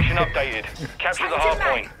 Location updated. Capture the hard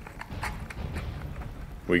point.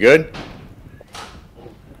 We good?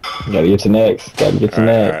 Gotta get to next.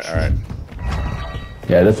 Alright.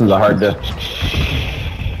 Yeah, this one's a hard to.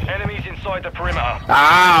 Enemies inside inside the perimeter.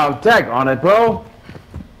 Ow, tag on it, bro.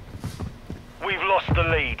 We've lost the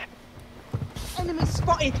lead. Enemy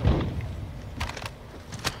spotted.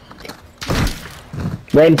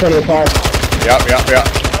 Right in front of the car. Yep.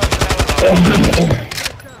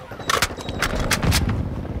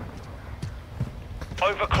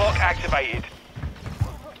 Overclock activated.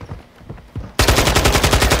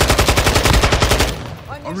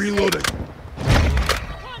 I'm reloading.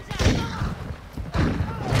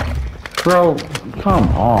 Bro, come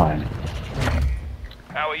on.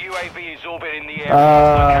 Our UAV is orbiting the area.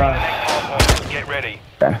 Locating the next hardpoint. Get ready.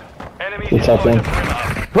 Okay. Enemies It's up inside the there.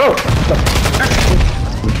 perimeter. Bro!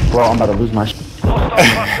 Bro, I'm about to lose my Hostile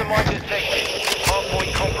cluster mine detected.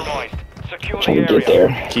 Hardpoint compromised. Secure the Trying to area. get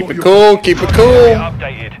there. Keep it cool. Keep it cool. Area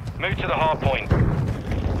updated. Move to the hardpoint.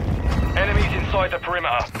 Enemies inside the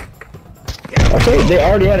perimeter. Okay, they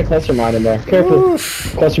already had a cluster mine in there. Careful.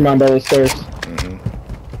 Cluster mine by the stairs.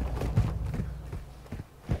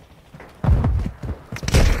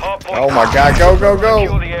 Hardpoint Oh my God! Go! secure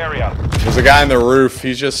the area. There's a guy on the roof.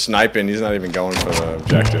 He's just sniping. He's not even going for the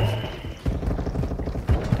objective.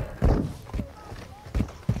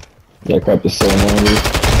 Yeah, crap is so annoying.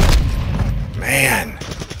 Man.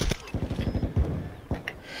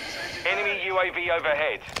 Enemy UAV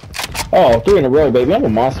overhead. Oh, 3 in a row, baby. I'm a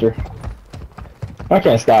monster. Y'all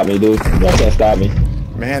can't stop me, dude. Y'all can't stop me.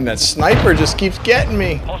 Man, that sniper just keeps getting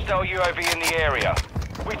me. Hostile UAV in the area.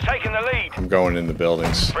 We've taken the lead. I'm going in the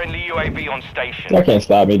buildings. Friendly UAV on station. Y'all can't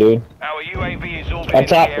stop me, dude. Our UAV is orbiting Up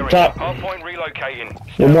top, the area. up top. Hardpoint relocating.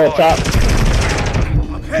 One more up top.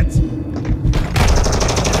 I'm hit.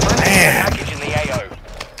 Man. Package in the AO.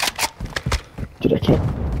 Dude, I can't.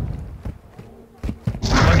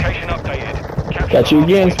 Location updated. Capture Got the you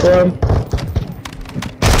again, hardpoint. scrub.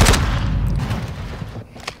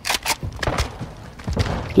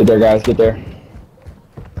 Get there, guys. Get there.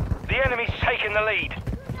 The enemy's taken the lead.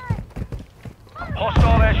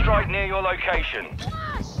 Hostile airstrike near your location.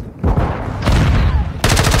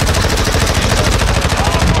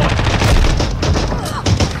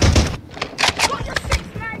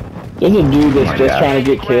 There's a dude that's just trying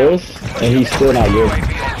to get kills, and he's still not good.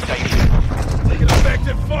 UAV on station. Taking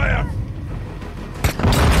effective fire.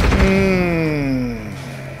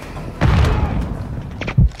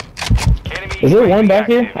 Enemy Is there UAV one back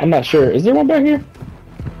here? active. I'm not sure. Is there one back here?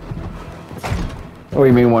 What do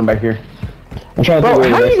you mean one back here? I'm trying to Bro,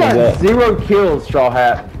 think how where you the next got one's at. 0 kills, Straw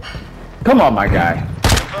Hat? Come on, my guy.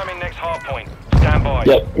 Confirming next hardpoint. Stand by.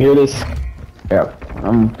 Yep, here it is. Yep,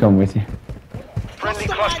 I'm coming with you. Friendly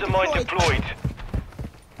cluster mine deployed.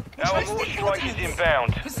 Our mortar strike is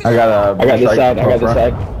inbound. I got I got this side. I got this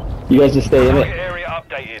side. You guys just stay in Target it. area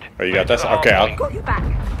updated. Oh, you got Move to this? the Okay, hardpoint. Got your back.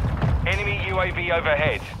 Enemy UAV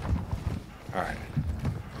overhead. All right.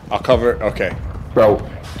 I'll cover it. Okay. Bro,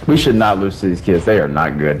 we should not lose to these kids. They are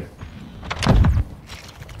not good.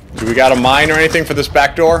 Do we got a mine or anything for this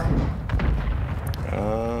back door?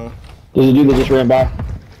 There's a dude that just ran by.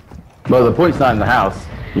 Well, the point's not in the house,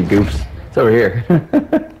 you goofs. It's over here.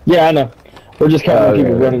 Yeah, I know. We're just counting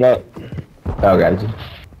people Okay. running up. Oh, gotcha.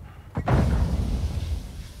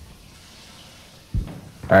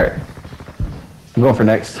 Alright. I'm going for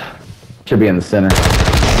next. Should be in the center.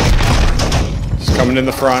 It's coming in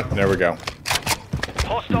the front. There we go.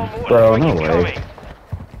 Hostile mortar Bro, strike no way. incoming.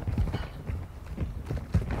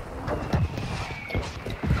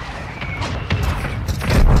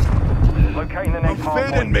 Locating the next I'm hardpoint.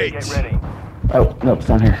 fanning, mates. Get ready. Oh, no, it's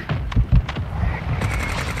down here.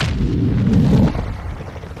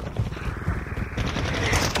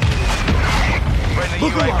 Friendly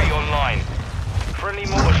UAV online. Friendly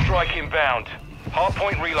mortar strike inbound.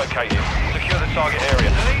 Hardpoint relocated. Secure the target area.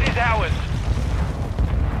 The lead is ours.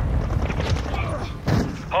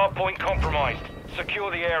 Hardpoint compromised.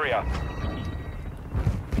 Secure the area.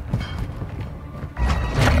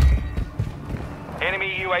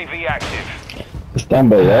 Enemy UAV active. It's down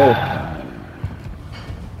below.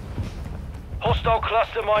 Hostile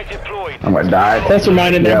cluster mine deployed. I'm gonna die. Cluster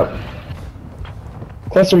mine in there. Yep.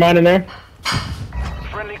 Cluster mine in there.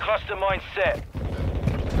 Friendly cluster mine set.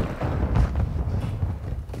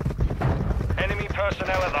 Enemy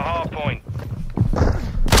personnel at the hardpoint.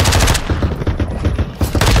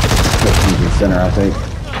 Let's use the center, I think.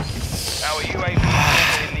 Our UAV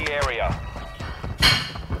is in the area.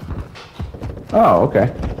 Oh, okay.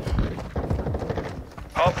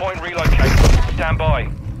 Hardpoint relocated. Stand by.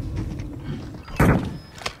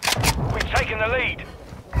 We've taken the lead.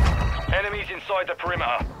 Enemies inside the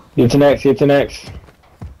perimeter. Get to next. Get to next.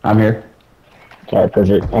 I'm here. Alright,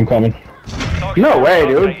 perfect. I'm coming. Target No way,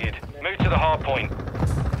 dude. updated. Move to the hardpoint.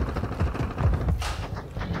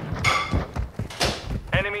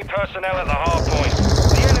 Enemy personnel at the hard point.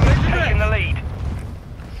 The enemy's taking the lead.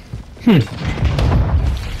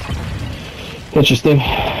 Interesting.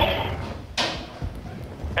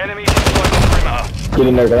 Enemies inside the perimeter. Get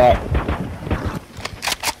in there, Glock.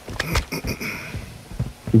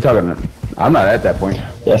 You talking? I'm not at that point.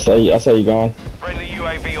 Yeah, I saw you going. Friendly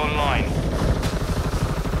UAV online.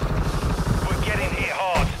 We're getting hit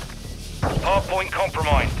hard. Hard point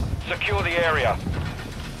compromised. Secure the area.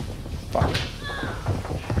 Fuck.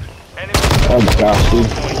 Oh my gosh,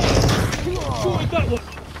 dude.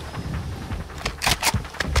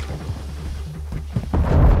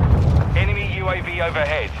 Enemy UAV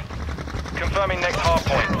overhead. Confirming next hard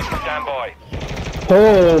point. Stand by.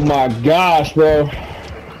 Oh my gosh, bro.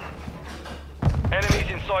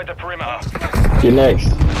 Enemies inside the perimeter. Get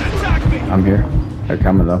next. I'm here. They're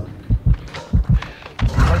coming though.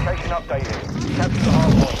 Location updated. Capture the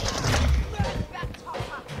hard point.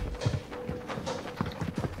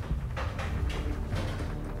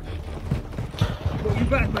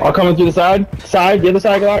 All coming through the side. The other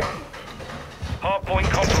side, Glock. Hard point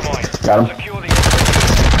compromised. Got him. Secure the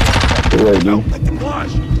Good way, dude.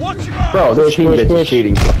 Flash! Watch your eyes! Bro, this team push, bitch is push.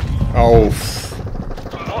 cheating. Oh.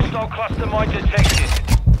 hostile cluster mine detected.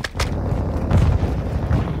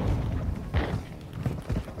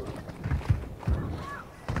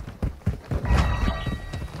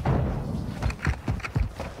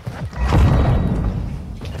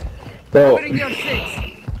 Bro,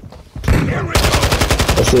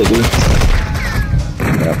 that's it, dude.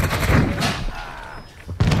 Yep.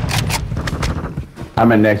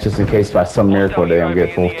 I'm in next just in case by some miracle they don't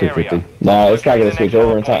get full 250. Nah, it's not gonna switch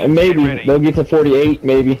over in time. And maybe they'll get to 48,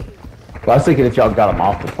 maybe. Well, I was thinking if y'all got them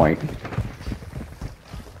off the point.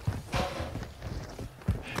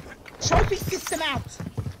 Trophy system out.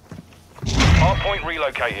 Hard point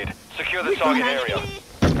relocated. Secure the target area.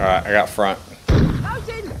 Alright, I got front.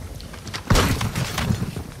 Loading.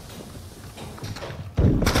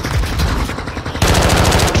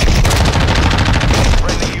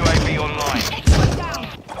 Friendly UAV online.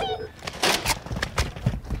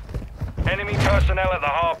 Enemy personnel at the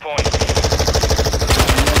hard point.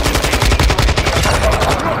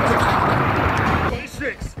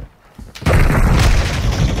 26.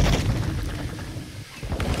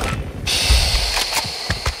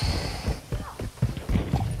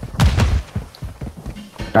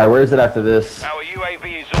 Alright, where is it after this? Our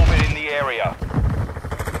UAV is orbiting the area.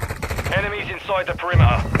 Enemies inside the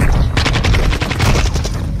perimeter.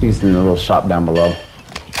 He's in the little shop down below.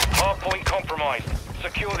 Hard point compromised.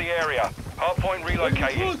 Secure the area. Hard point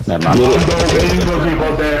relocated. Never mind.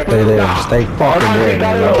 Stay there. Stay fucking there,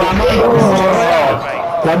 man.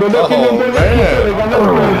 Survey.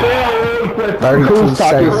 32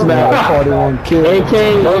 seconds now. 41 kills. AK,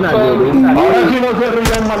 you're not good, dude. You're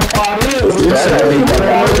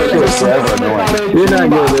not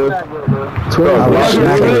good, dude. I was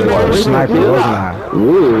sniping with a sniper, wasn't I?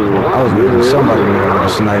 Ooh. I was getting somebody with a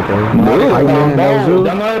sniper. I win those, dude.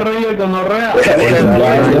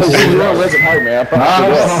 Wasn't hard, man. I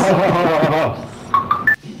promise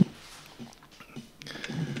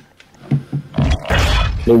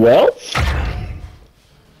you. Well,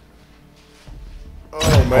 Oh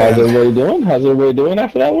how's man. everybody doing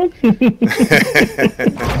after that one?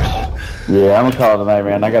 Yeah, I'm gonna call it tonight,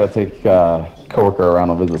 man. I gotta take coworker around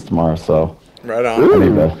on visits tomorrow, so Right I on.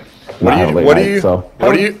 need to not have a late night, so.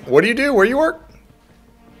 What do you do? Where you work?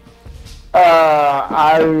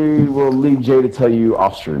 I will leave Jay to tell you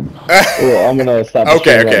off stream. Well, I'm gonna stop. the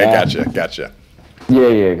Okay, stream right now. gotcha.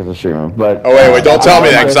 Yeah, because I'm streaming. But Oh wait, don't tell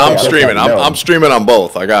me that because I'm Okay, streaming. no. I'm streaming on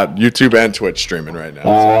both. I got YouTube and Twitch streaming right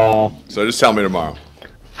now. So just tell me tomorrow.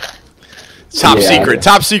 Top secret,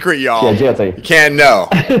 y'all. Yeah, Jay, I'll tell you. You can't know.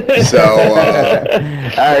 So, All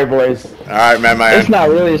right, boys. all right, man. It's not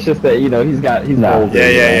really. It's just that he's old.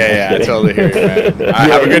 Yeah. I totally hear you, man. All right,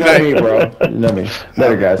 have a good You know me, night. bro. You know me.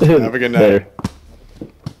 Later, guys. Have a good night.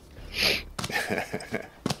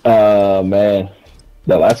 Man,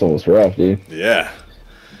 that last one was rough, dude. Yeah.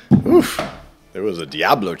 Oof. There was a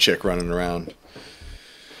Diablo chick running around.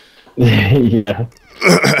 Yeah,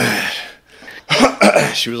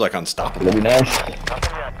 She was like unstoppable. that'd be nice.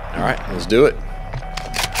 All right, let's do it.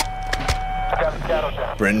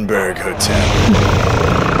 Brynberg Hotel.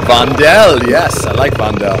 Vondel, yes, I like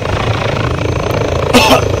Vondel.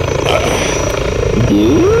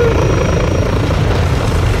 Dude.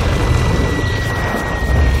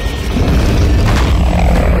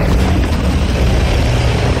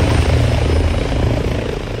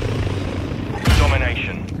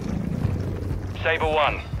 Domination. Saber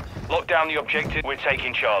 1. Lock down the objective. We're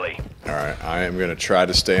taking Charlie. All right, I am going to try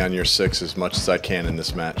to stay on your 6 as much as I can in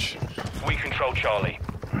this match. We control Charlie.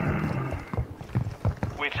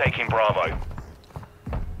 We're taking Bravo.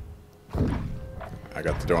 I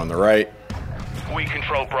got the door on the right. We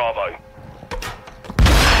control Bravo.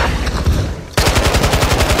 This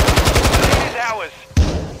is ours.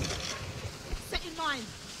 Setting mine.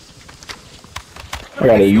 I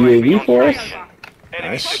got a UAV for us. Enemy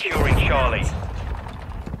Nice. securing Charlie.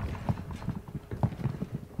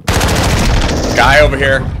 Guy over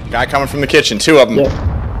here. Guy coming from the kitchen. 2 of them. Yep.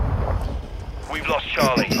 We've lost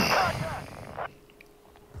Charlie.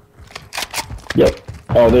 Yep.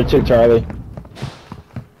 Oh, they took Charlie.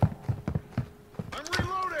 I'm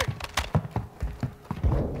reloading.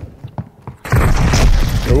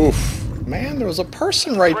 Oof. Man, there was a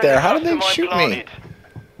person right there. How did they shoot me?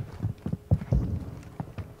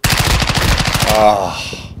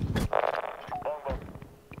 Oh.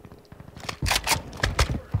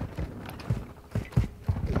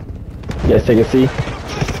 You guys take a C.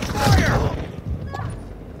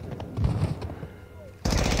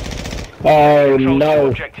 Oh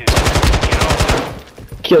no.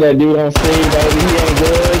 Kill that dude on C, baby. He ain't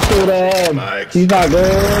good. Kill that. Nice. He's not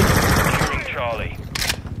good. Securing Charlie.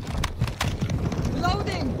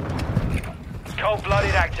 Loading.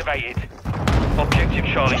 Cold-blooded activated. Objective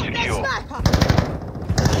Charlie secure. Sniper.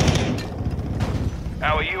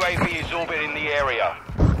 Our UAV is orbiting the area.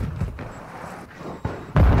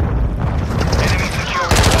 Enemy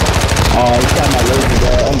securing. Oh, he got my laser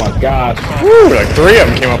there. Oh my gosh. Woo, like 3 of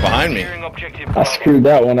them came up behind me. Securing objective I Bravo. screwed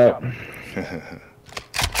that one up.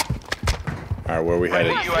 Alright, where are we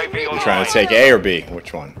headed? UAV You trying to take A or B?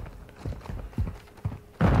 Which one?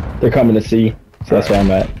 They're coming to C. So that's where I'm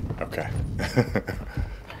at. Okay.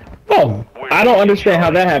 Oh, I don't understand how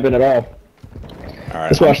that happened at all.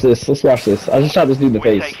 Alright. Let's watch this. Let's watch this. I just shot this dude in the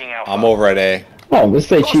We're face. taking Alpha. I'm over at A. Oh, let's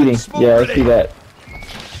say cheating. Yeah, let's do that.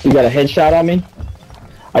 You got a headshot on me?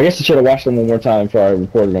 I guess you should have watched them one more time before I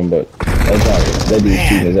reported them, but that's not it. That dude's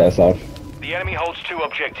shooting his ass off. The enemy holds 2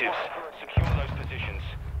 objectives. Secure those positions.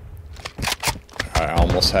 Alright, I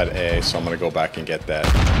almost had A, so I'm gonna go back and get that.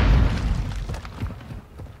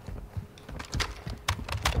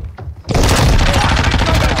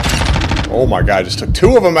 Oh my god, I just took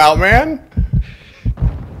 2 of them out, man!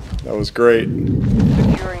 That was great.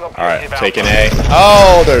 Securing Alright, objective taking Alpha. A.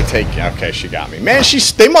 Oh, they're taking... Okay, she got me. Man,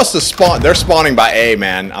 they must have spawned... They're spawning by A,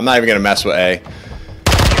 man. I'm not even gonna mess with A.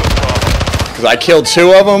 Because I killed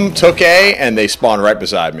 2 of them, took A, and they spawned right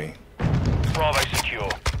beside me. Bravo secure.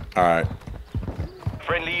 Alright,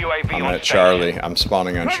 Friendly UAV I'm on at station. Charlie. I'm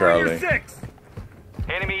spawning on Cover your Charlie. 6.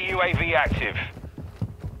 Enemy UAV active.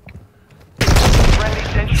 Friendly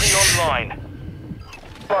sentry online.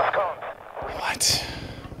 What?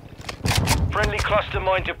 Friendly cluster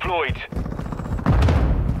mine deployed.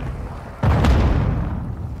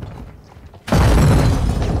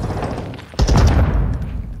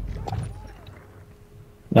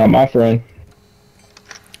 Not my friend.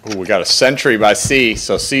 Ooh, we got a sentry by C,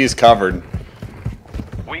 so C is covered.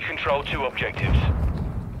 We control 2 objectives.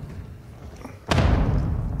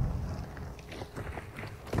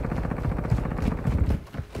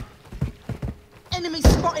 Enemy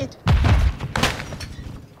spotted.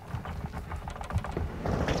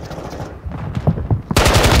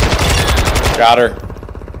 Got her.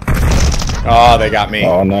 Oh, they got me.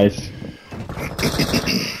 Oh, nice.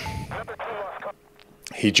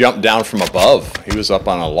 He jumped down from above. He was up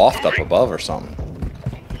on a loft up above or something.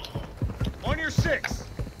 On your 6.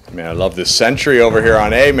 Man, I love this sentry over here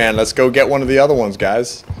on A, man. Let's go get one of the other ones,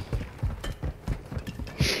 guys.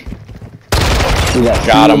 We got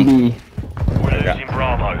Got C him. and B. We're losing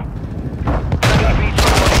Bravo.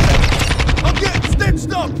 I'm getting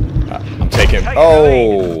stitched up. I'm taking...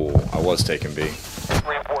 Oh, I was taking B.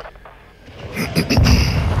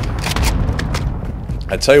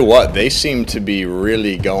 I tell you what, they seem to be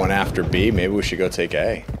really going after B. Maybe we should go take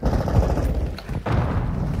A.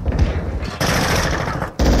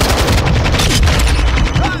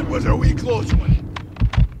 That was a wee close one.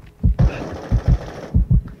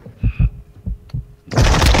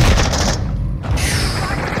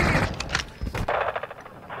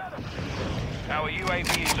 Our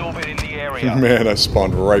UAV is orbiting the area. Man, I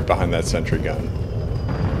spawned right behind that sentry gun.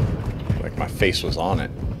 Like my face was on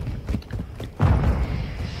it.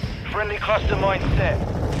 Friendly cluster mine set.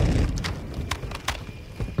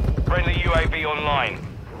 Friendly UAV online.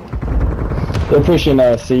 They're pushing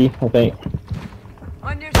C, I think.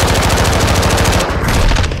 On your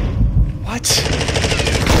What?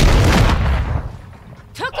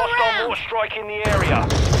 took Hostile around. mortar strike in the area.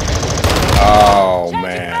 Oh, Changing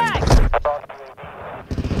man. back.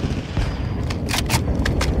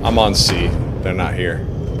 I'm on C. They're not here.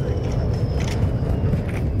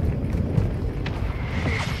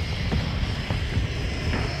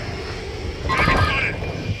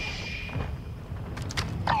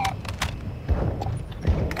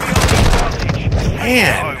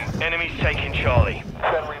 Man. Home. Enemies taking Charlie.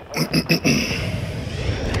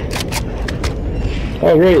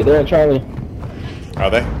 Oh, great. They're at Charlie. Are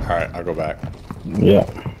they? Alright, I'll go back. Yeah.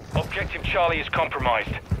 Objective Charlie is compromised.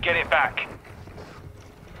 Get it back.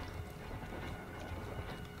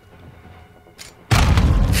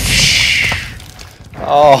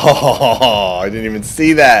 Oh, I didn't even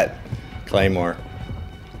see that. Claymore.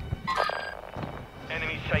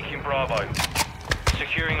 Enemies taking Bravo.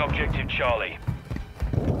 Securing objective Charlie.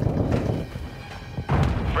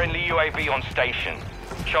 Friendly UAV on station.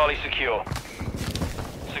 Charlie secure.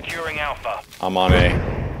 Securing Alpha. I'm on A.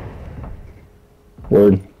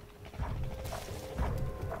 Word.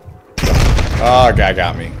 Oh, guy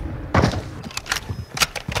got me.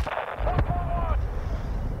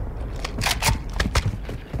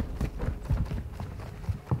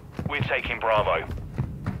 We're taking Bravo.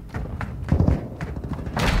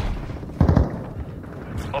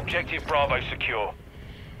 Objective Bravo secure.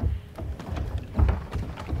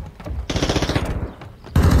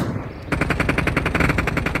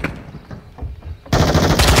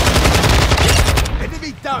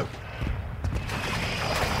 Enemy down.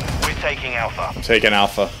 We're taking Alpha. I'm taking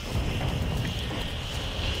Alpha.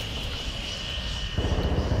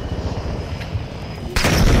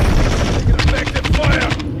 Taking effective fire.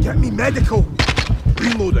 Get me medical.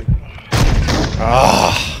 Reloading.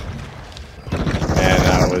 Ah. Man,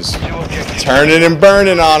 I was turning and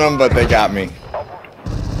burning on them, but they got me.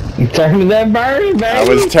 Turning that burning, baby. I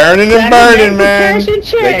was turning and burning, man.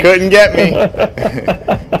 They couldn't get me.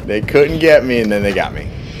 They couldn't get me, and then they got me.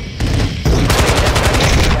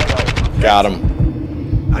 Got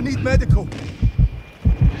him. I need medical.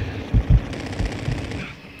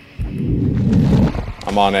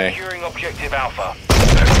 I'm on A. Securing objective Alpha.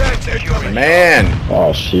 Man.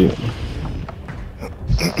 Oh, shoot.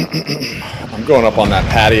 I'm going up on that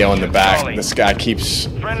patio in the back. This guy keeps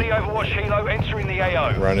Friendly Overwatch Helo entering the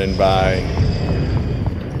AO. running by.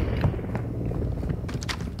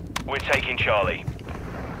 We're taking Charlie.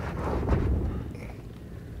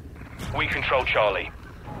 We control Charlie.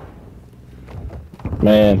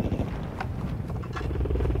 Man.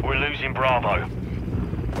 We're losing Bravo.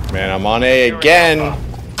 Man, I'm on A again.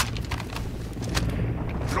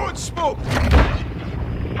 Throwing smoke.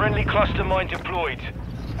 Friendly cluster mine deployed.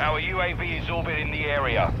 Our UAV is orbiting the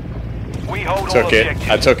area. We hold all Took it. objectives.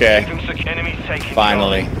 I took A. Enemies taking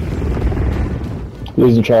Finally. Charlie.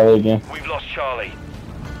 Losing Charlie again. We've lost Charlie.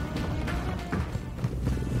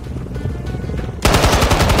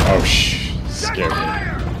 Oh, scared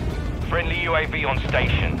me. Friendly UAV on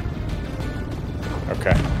station.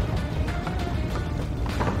 Okay.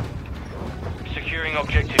 Securing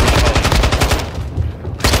objective Charlie.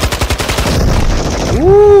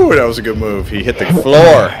 Woo, that was a good move. He hit the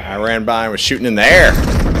floor. I ran by and was shooting in the air.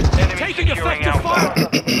 Enemy securing Alpha.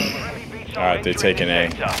 Alright, they're taking A.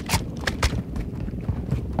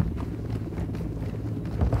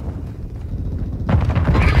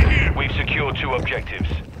 We've secured 2 objectives.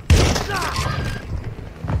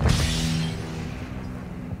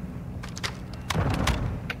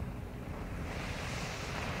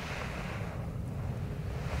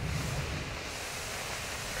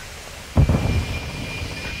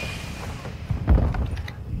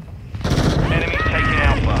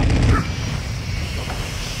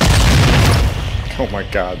 Oh my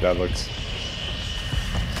god, that looks...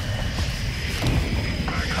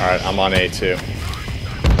 Alright, I'm on A too.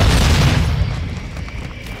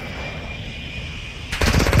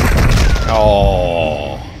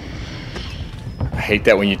 Oh. I hate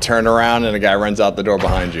that when you turn around and a guy runs out the door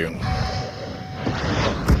behind you.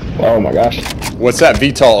 Oh my gosh. What's that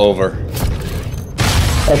VTOL over?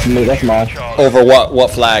 That's me, that's mine. Over what?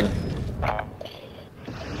 What flag?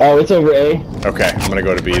 Oh, it's over A. Okay, I'm gonna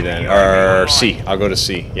go to B then. Or C. I'll go to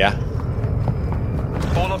C, yeah?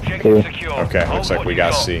 All objectives secure. Okay, looks like we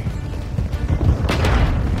got C.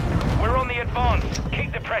 We're on the advance.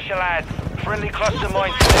 Keep the pressure, lads. Friendly cluster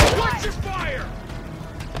mine. Watch your fire.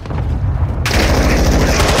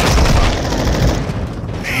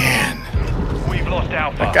 Man. We've lost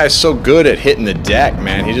Alpha. That guy's so good at hitting the deck,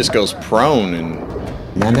 man. He just goes prone and...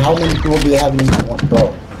 Man, how many people do you have in this one,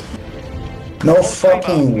 bro? No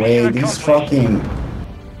fucking way, these fucking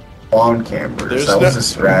lawn campers.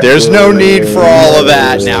 There's no need for all of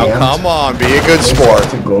that. Now, come on, be a good sport.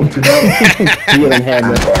 To go to them. Get him,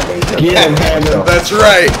 Hammer. Get him, Hammer. That's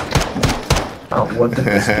right. What did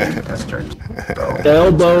this game has turned to, bro?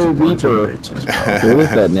 Elbow Reaper. What is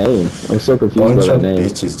that name? I'm so confused by that name.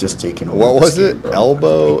 Bitches just taking over. What was it?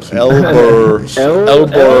 Elbow Reaper.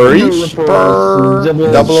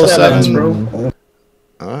 007.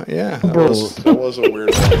 Yeah, that was a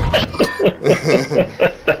weird one.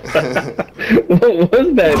 What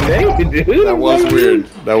was that name, dude? That was weird.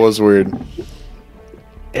 That was weird.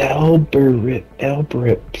 Elbrips.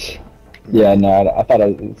 Yeah, no, I thought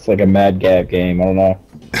it's like a Mad Gab game. I don't know.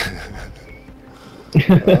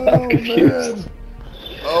 I'm confused.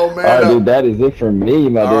 Oh man! All right, dude, that is it for me,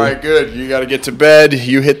 my dude. All right, good. You got to get to bed.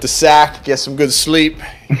 You hit the sack, get some good sleep,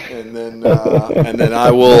 and then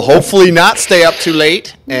I will hopefully not stay up too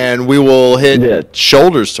late, and we will hit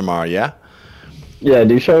shoulders tomorrow. Yeah. Yeah,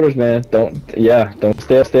 do shoulders, man. Don't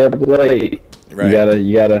stay up late. Right.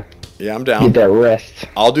 You gotta. Yeah, I'm down. Get that rest.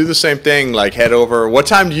 I'll do the same thing. Like head over. What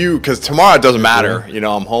time do you? Because tomorrow it doesn't matter. You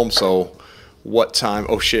know, I'm home. So, what time?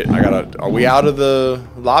 Oh shit! Are we out of the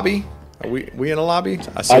lobby? Are we in a lobby?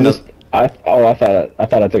 I thought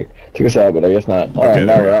I took us out, but I guess not. All right,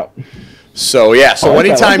 now we're out. So yeah. So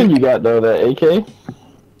anytime you got though that AK.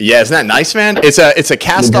 Yeah, isn't that nice, man? It's a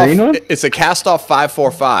cast off. It's a cast off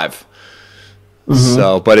 545.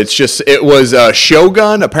 So, but it was a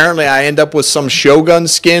Shogun. Apparently, I end up with some Shogun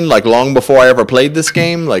skin like long before I ever played this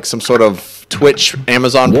game, like some sort of Twitch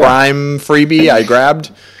Amazon Prime freebie I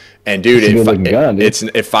grabbed. And dude,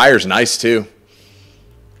 it fires nice too.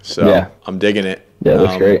 So I'm digging it. Yeah,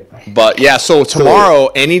 that's great. But yeah, so tomorrow,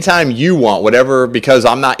 anytime you want, whatever, because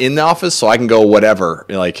I'm not in the office, so I can go whatever.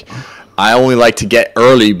 Like, I only like to get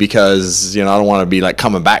early because I don't want to be like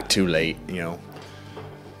coming back too late.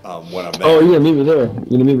 When I'm there. Oh, yeah, meet me there. You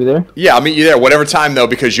gonna meet me there? Yeah, I'll meet you there. Whatever time, though,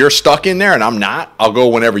 because you're stuck in there and I'm not. I'll go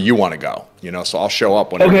whenever you want to go. So I'll show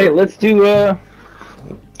up whenever. Okay, let's do,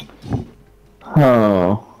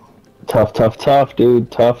 tough,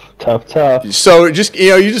 dude. Tough. So just,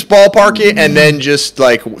 you just ballpark it, and then just,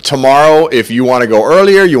 like, tomorrow, if you want to go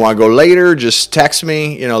earlier, you want to go later, just text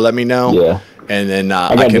me, let me know. Yeah. And then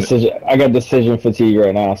I got decision fatigue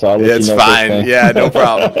right now, so I'll let it's you know. It's fine. Yeah, no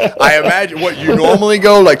problem. I imagine what you normally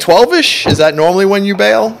go like 12ish. Is that normally when you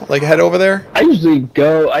bail? Like head over there? I usually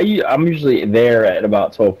go. I'm usually there at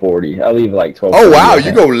about 12:40. I leave like 12:40. Oh wow,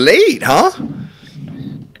 you go late, huh?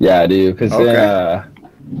 Yeah, I do. Because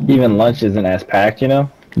even lunch isn't as packed,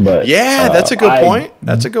 But yeah, that's a good point.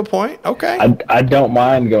 That's a good point. Okay. I don't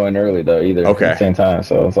mind going early though either. Okay. At the same time,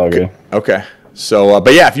 so it's all good. Okay. So,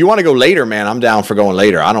 but yeah, if you want to go later, man, I'm down for going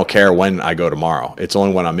later. I don't care when I go tomorrow. It's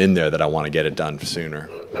only when I'm in there that I want to get it done sooner.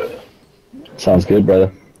 Sounds good,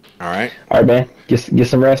 brother. All right. All right, man. Get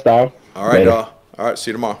some rest, dog. All right, all right.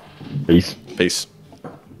 See you tomorrow. Peace.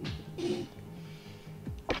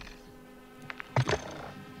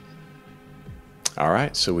 All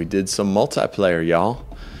right, so we did some multiplayer, y'all.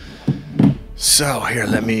 So here,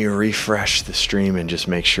 let me refresh the stream and just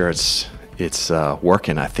make sure it's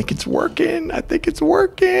working. I think it's working.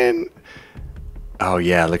 Oh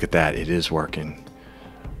yeah, look at that. It is working.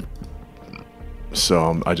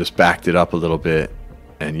 So I just backed it up a little bit,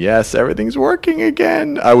 and yes, everything's working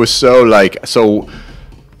again. I was so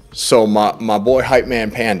my boy Hype Man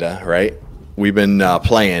Panda, right? We've been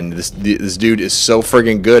playing. This dude is so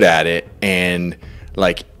friggin' good at it, and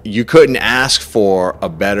like you couldn't ask for a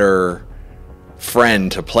better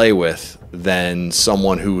friend to play with than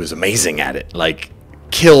someone who is amazing at it. Like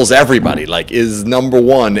kills everybody. Like is number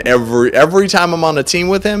one every time I'm on a team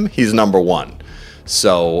with him. He's number one.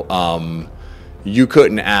 So you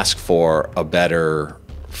couldn't ask for a better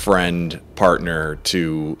friend partner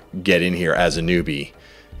to get in here as a newbie.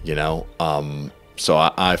 So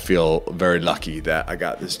I feel very lucky that I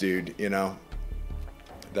got this dude,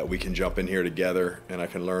 that we can jump in here together and I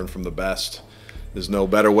can learn from the best. There's no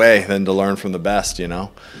better way than to learn from the best,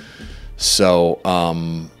 So,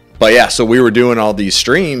 but yeah, so we were doing all these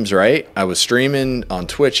streams, right? I was streaming on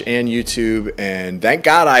Twitch and YouTube, and thank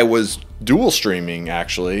God I was dual streaming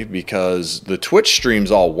actually, because the Twitch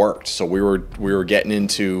streams all worked. So we were getting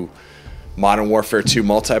into Modern Warfare 2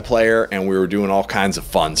 multiplayer, and we were doing all kinds of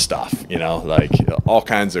fun stuff, like all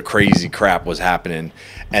kinds of crazy crap was happening.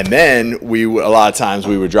 And then a lot of times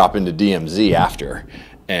we would drop into DMZ after,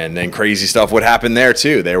 and then crazy stuff would happen there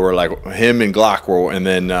too. They were like him and Glock were, and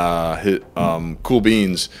then Cool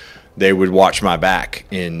Beans, they would watch my back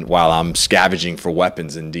while I'm scavenging for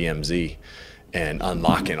weapons in DMZ and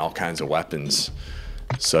unlocking all kinds of weapons.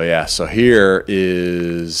 So yeah, so here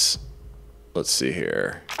is, let's see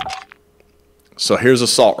here. So here's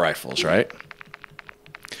assault rifles, right?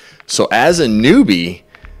 So as a newbie,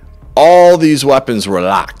 all these weapons were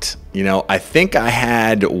locked. I think I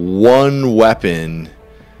had one weapon.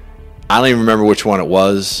 I don't even remember which one it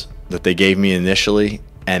was that they gave me initially.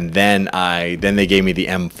 And then they gave me the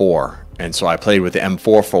M4. And so I played with the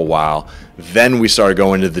M4 for a while. Then we started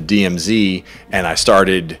going to the DMZ, and I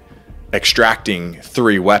started extracting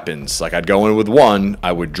 3 weapons. Like I'd go in with 1,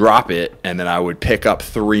 I would drop it, and then I would pick up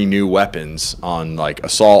 3 new weapons on like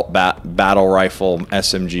assault, battle rifle,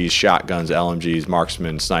 SMGs, shotguns, LMGs,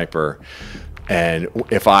 marksman, sniper. And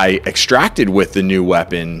if I extracted with the new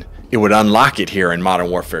weapon, it would unlock it here in Modern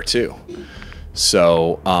Warfare 2.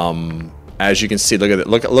 So as you can see, look at it.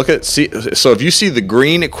 Look at see. So if you see the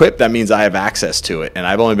green equipped, that means I have access to it, and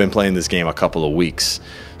I've only been playing this game a couple of weeks.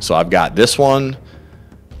 So I've got this one.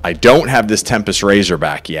 I don't have this Tempest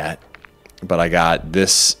Razorback yet, but I got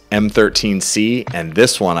this M13C, and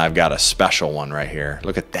this one I've got a special one right here.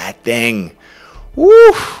 Look at that thing.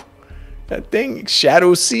 Woo! That thing,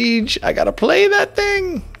 Shadow Siege. I gotta play that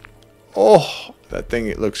thing. Oh, that thing,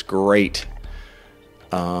 it looks great.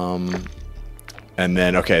 And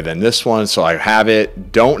then, okay, then this one. So I have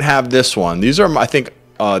it. Don't have this one. These are, I think,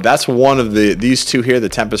 that's one of these 2 here, the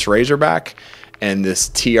Tempest Razorback and this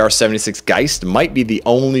TR-76 Geist might be the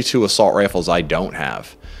only 2 assault rifles I don't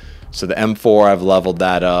have. So the M4, I've leveled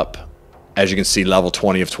that up. As you can see, level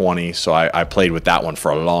 20 of 20. So I played with that one for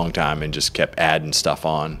a long time and just kept adding stuff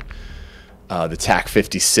on. The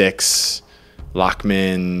TAC-56,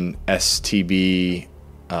 Lockman, STB,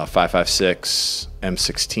 5.56,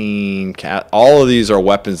 M16, all of these are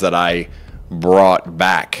weapons that I brought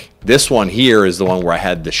back. This one here is the one where I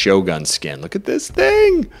had the Shogun skin. Look at this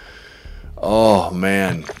thing. Oh,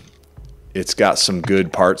 man. It's got some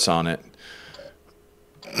good parts on it.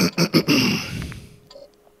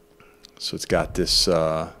 So it's got this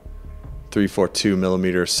 342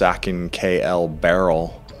 millimeter Sakin KL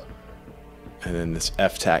barrel. And then this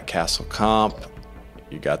FTAC Castle Comp.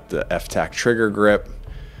 You got the FTAC trigger grip.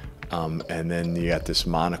 And then you got this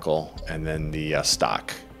monocle. And then the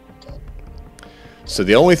stock. So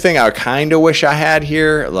the only thing I kind of wish I had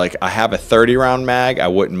here, like I have a 30 round mag. I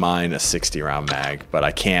wouldn't mind a 60 round mag, but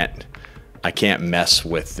I can't mess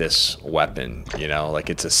with this weapon, you know, like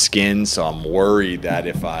it's a skin. So I'm worried that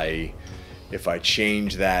if I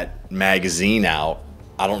change that magazine out,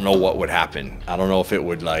 I don't know what would happen. I don't know if it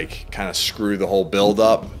would like kind of screw the whole build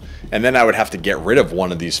up, and then I would have to get rid of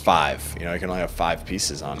one of these 5. You know, I can only have 5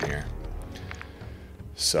 pieces on here.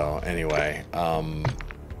 So anyway,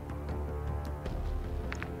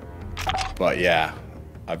 but yeah,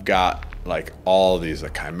 I've got like all of these, the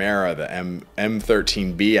Chimera, the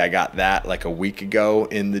M13B. I got that like a week ago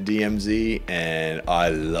in the DMZ, and I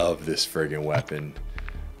love this friggin' weapon.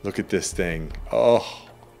 Look at this thing. Oh.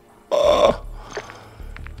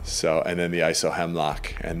 So, and then the ISO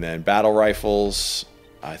Hemlock, and then battle rifles.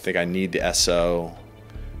 I think I need the SO.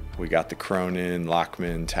 We got the Cronin,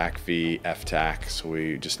 Lockman, TAC-V, FTAC. So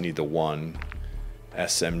we just need the 1.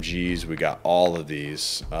 SMGs, we got all of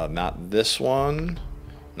these. Not this one,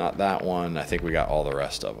 not that one. I think we got all the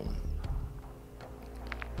rest of them.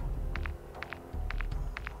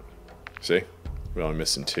 See, we're only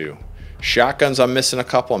missing 2. Shotguns, I'm missing a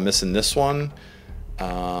couple. I'm missing this one,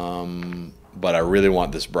 but I really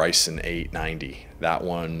want this Bryson 890. That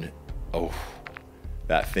one, oh,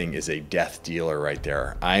 that thing is a death dealer right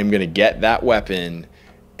there. I'm gonna get that weapon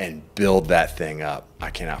and build that thing up. I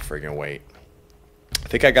cannot friggin' wait. I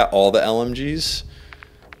think I got all the LMGs,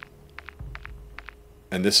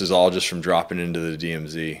 and this is all just from dropping into the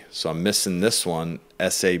DMZ. So I'm missing this one,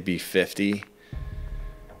 SAB-50.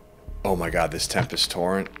 Oh my God, this Tempest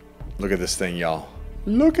Torrent. Look at this thing, y'all.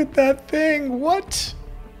 Look at that thing. What?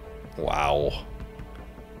 Wow.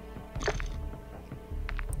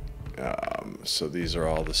 So these are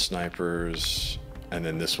all the snipers, and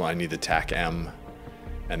then this one I need the TAC-M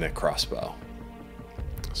and the crossbow.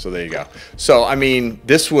 So there you go. So I mean,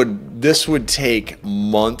 this would take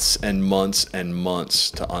months and months and months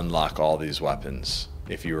to unlock all these weapons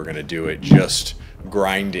if you were going to do it just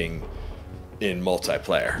grinding in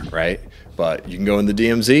multiplayer, right? But you can go in the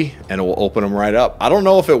DMZ and it will open them right up. I don't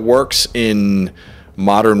know if it works in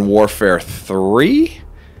Modern Warfare 3,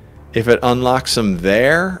 if it unlocks them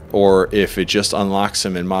there, or if it just unlocks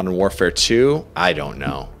them in Modern Warfare 2. I don't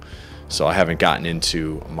know. So I haven't gotten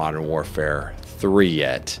into Modern Warfare 3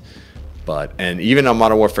 yet, and even on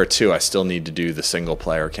Modern Warfare 2 I still need to do the single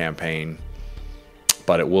player campaign,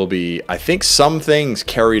 but it will be, I think some things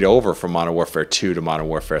carried over from Modern Warfare 2 to Modern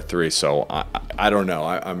Warfare 3, so I don't know.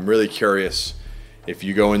 I'm really curious if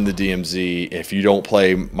you go in the DMZ, if you don't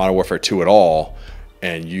play Modern Warfare 2 at all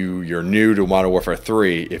and you're new to Modern Warfare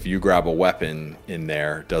 3, if you grab a weapon in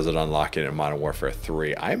there, does it unlock it in Modern Warfare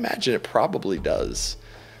 3? I imagine it probably does,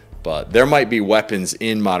 but there might be weapons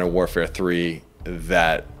in Modern Warfare 3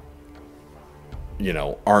 that, you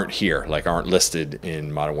know, aren't here, like aren't listed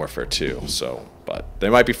in Modern Warfare 2. So, but they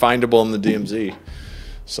might be findable in the DMZ.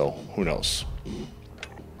 So who knows?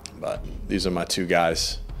 But these are my 2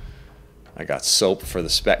 guys. I got Soap for the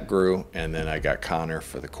Spec Grew, and then I got Connor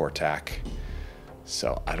for the Cortac.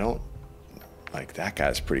 So I don't like that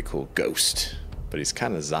guy's pretty cool. Ghost, but he's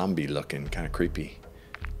kind of zombie looking, kind of creepy.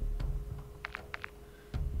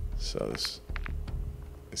 So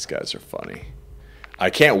these guys are funny. I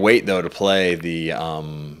can't wait though to play the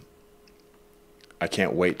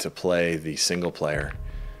single player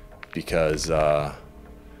because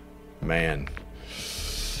man,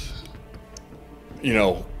 you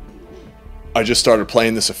know, I just started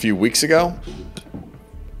playing this a few weeks ago,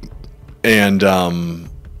 and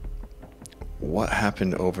what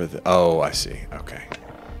happened over the? Oh, I see. Okay,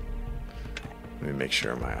 let me make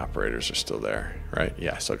sure my operators are still there. Right?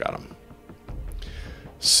 Yeah, I still got them.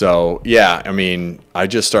 So yeah, I mean, I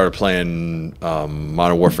just started playing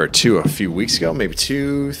Modern Warfare 2 a few weeks ago, maybe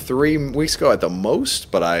 2-3 weeks ago at the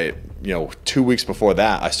most. But 2 weeks before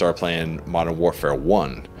that, I started playing Modern Warfare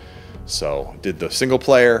 1. So did the single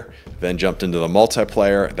player, then jumped into the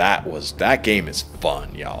multiplayer. That game is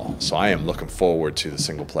fun, y'all. So I am looking forward to the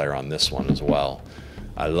single player on this one as well.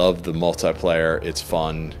 I love the multiplayer; it's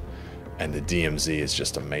fun, and the DMZ is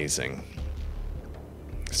just amazing.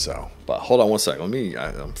 So, but hold on one second.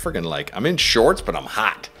 I'm freaking like, I'm in shorts, but I'm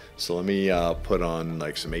hot. So let me put on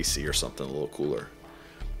like some AC or something a little cooler.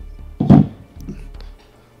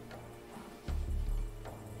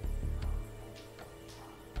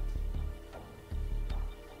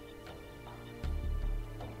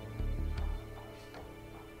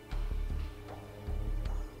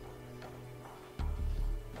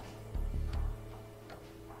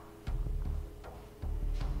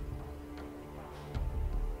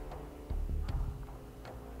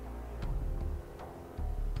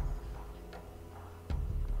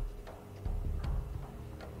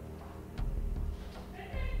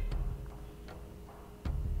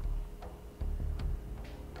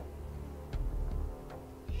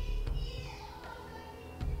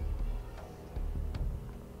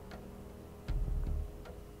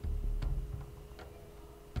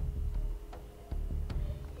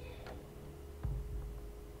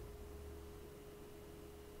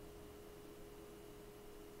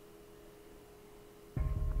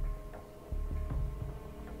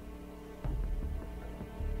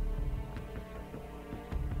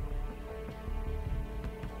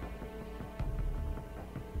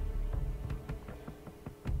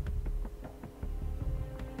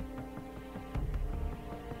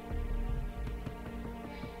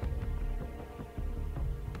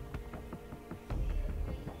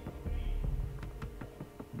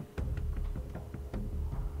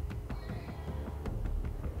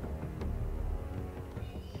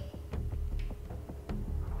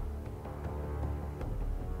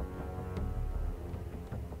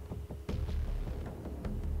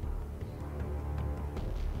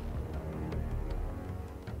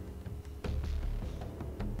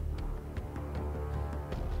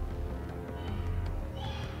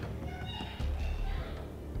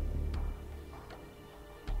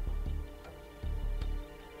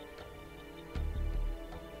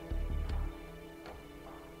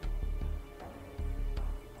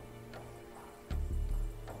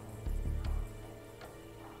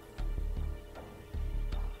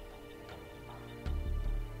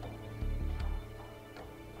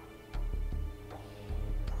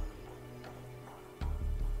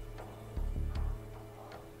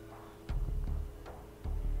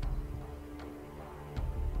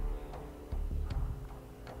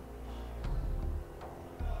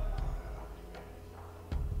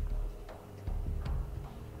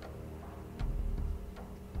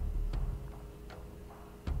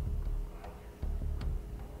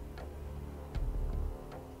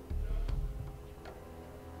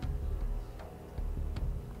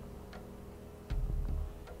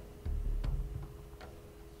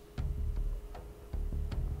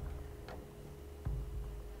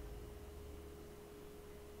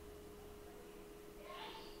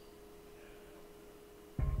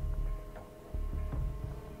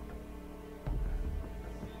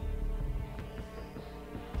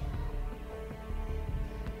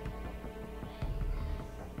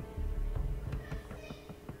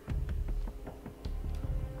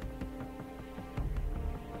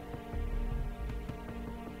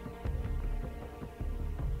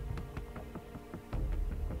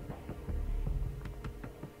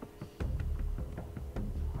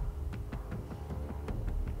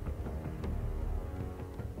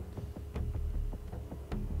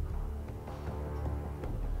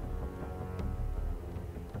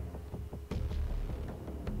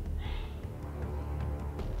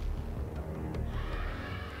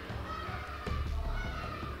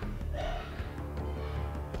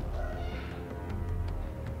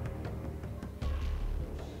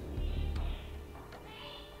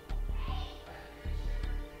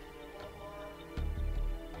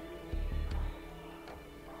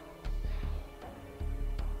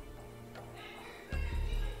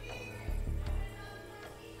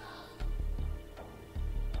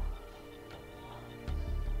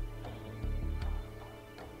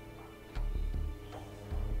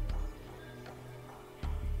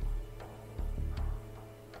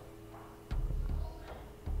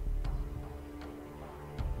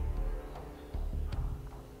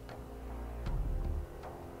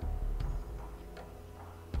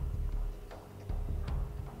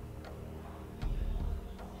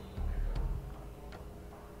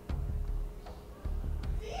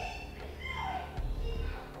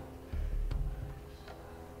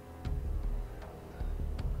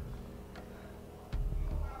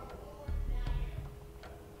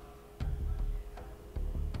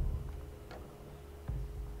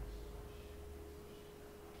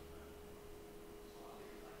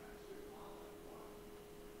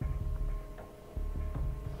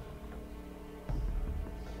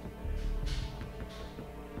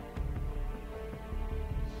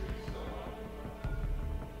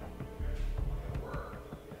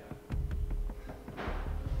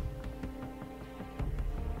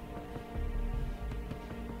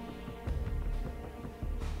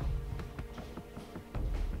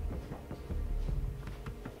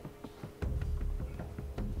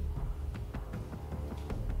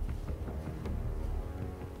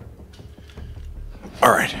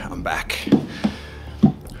 right, I'm back.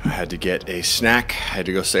 I had to get a snack. I had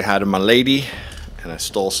to go say hi to my lady, and I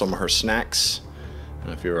stole some of her snacks. I don't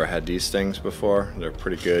know if you ever had these things before. They're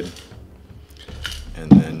pretty good.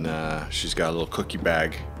 And then she's got a little cookie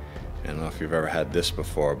bag. I don't know if you've ever had this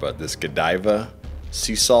before, but this Godiva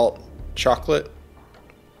sea salt chocolate.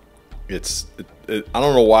 I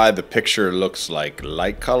don't know why the picture looks like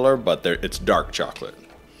light color, but it's dark chocolate.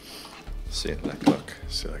 See, like, look.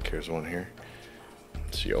 See, like, here's one here.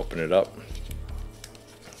 So you open it up.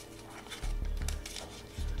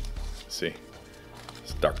 See,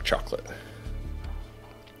 it's dark chocolate.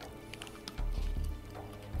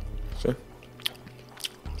 See?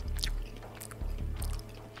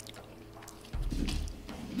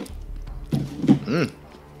 Mmm.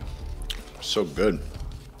 So good.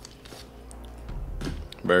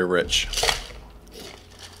 Very rich.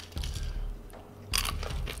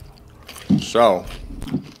 So,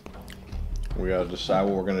 we gotta decide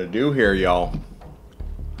what we're gonna do here, y'all.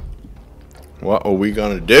 What are we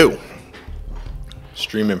gonna do?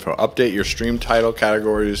 Stream info. Update your stream title,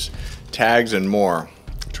 categories, tags, and more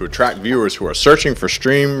to attract viewers who are searching for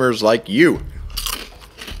streamers like you.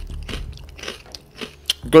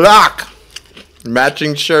 Glock!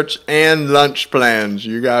 Matching shirts and lunch plans.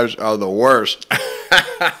 You guys are the worst.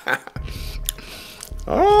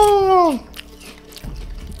 Oh.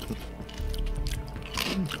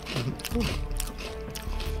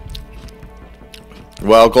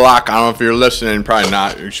 Well, Glock, I don't know if you're listening. Probably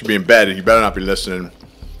not. You should be in bed. You better not be listening.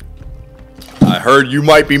 I heard you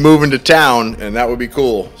might be moving to town, and that would be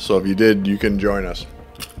cool. So if you did, you can join us.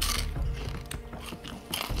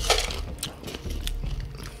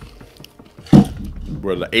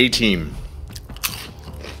 We're the A-team.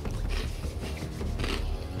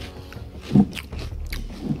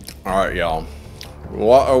 Alright, y'all.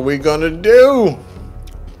 What are we gonna do?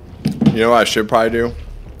 You know what I should probably do?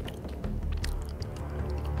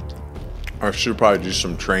 I should probably do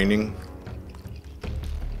some training.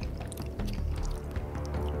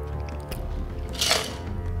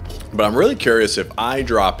 But I'm really curious if I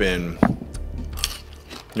drop in.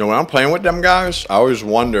 You know, when I'm playing with them guys, I always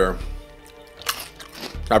wonder.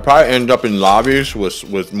 I probably end up in lobbies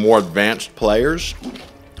with more advanced players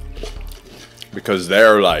because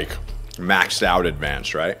they're like maxed out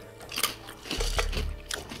advanced, right?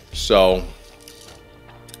 So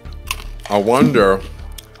I wonder.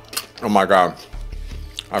 Oh my god!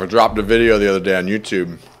 I dropped a video the other day on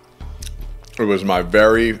YouTube. It was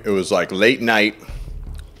it was like late night,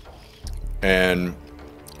 and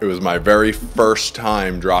it was my very first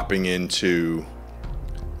time dropping into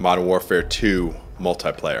Modern Warfare 2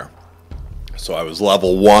 multiplayer. So I was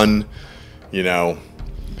level 1, you know,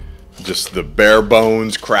 just the bare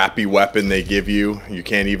bones crappy weapon they give you. You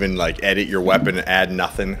can't even like edit your weapon and add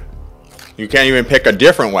nothing. You can't even pick a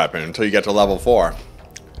different weapon until you get to level 4.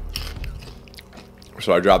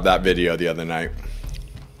 So I dropped that video the other night.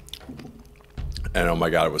 And oh my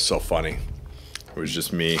god, it was so funny. It was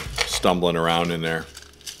just me stumbling around in there.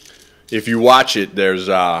 If you watch it, there was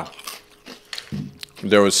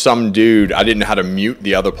some dude, I didn't know how to mute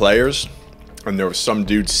the other players, and there was some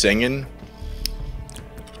dude singing.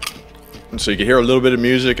 And so you could hear a little bit of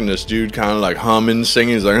music, and this dude kind of like humming,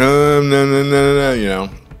 singing. He's like, no, no, no, no, you know.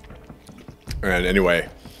 And anyway,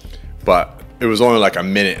 but it was only like a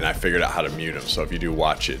minute, and I figured out how to mute him. So if you do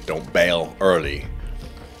watch it, don't bail early.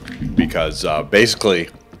 Because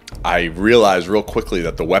basically, I realized real quickly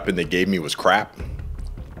that the weapon they gave me was crap.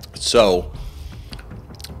 So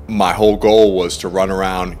my whole goal was to run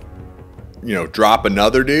around, you know, drop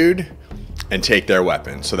another dude and take their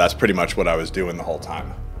weapon. So that's pretty much what I was doing the whole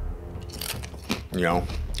time. You know,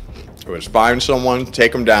 it was find someone,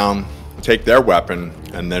 take them down, take their weapon,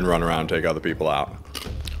 and then run around and take other people out.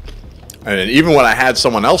 And even when I had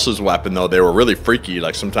someone else's weapon, though, they were really freaky.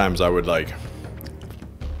 Like sometimes I would like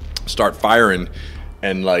start firing,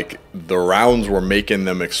 and like the rounds were making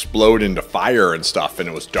them explode into fire and stuff, and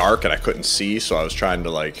it was dark and I couldn't see, so I was trying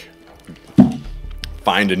to like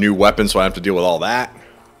find a new weapon so I have to deal with all that.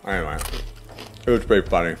 Anyway, it was pretty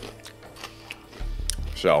funny.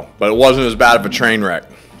 So, but it wasn't as bad of a train wreck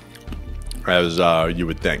as you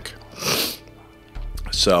would think.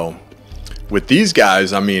 So with these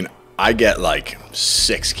guys, I mean, I get like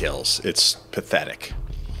 6 kills. It's pathetic.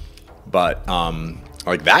 But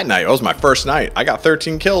like that night, it was my first night. I got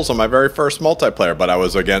 13 kills on my very first multiplayer, but I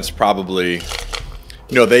was against probably,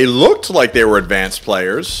 you know, they looked like they were advanced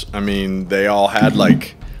players. I mean, they all had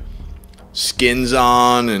like skins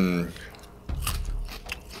on, and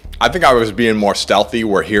I think I was being more stealthy,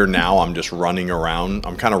 where here now I'm just running around.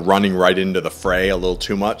 I'm kind of running right into the fray a little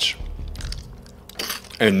too much.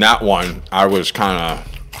 In that one, I was kind of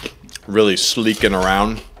really sleeking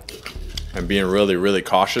around and being really, really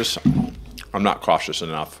cautious. I'm not cautious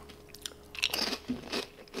enough.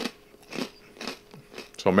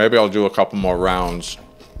 So maybe I'll do a couple more rounds,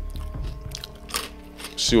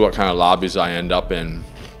 see what kind of lobbies I end up in,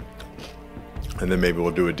 and then maybe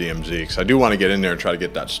we'll do a DMZ, because I do want to get in there and try to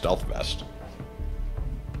get that stealth vest.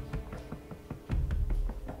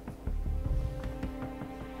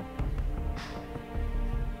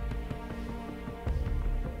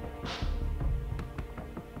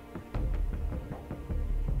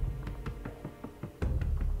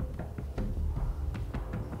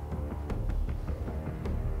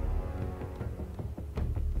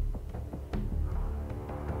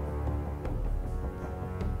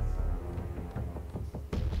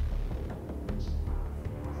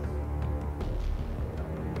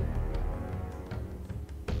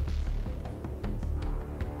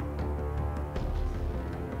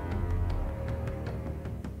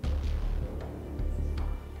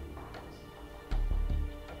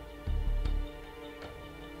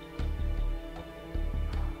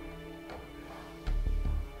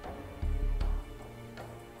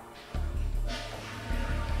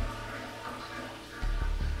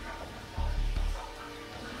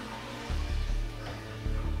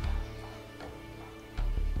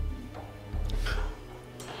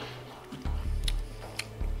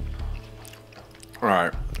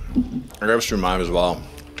 Alright, I gotta stream mine as well.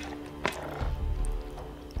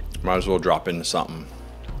 Might as well drop into something.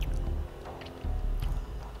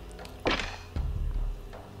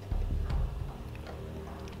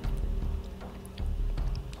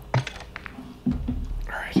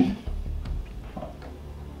 Alright.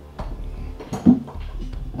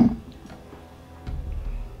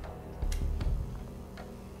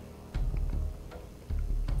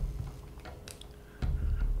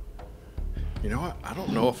 You know what? I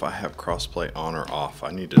don't know if I have crossplay on or off.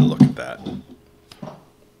 I need to look at that.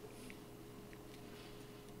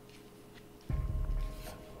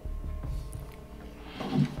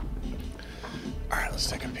 Alright, let's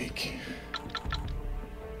take a peek.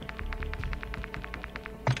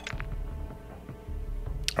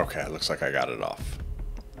 Okay, it looks like I got it off.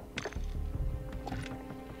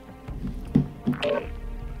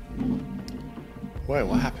 Wait,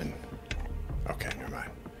 what happened? Okay, never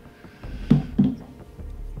mind.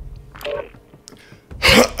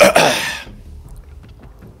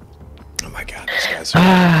 Oh my god, these guys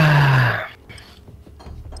are...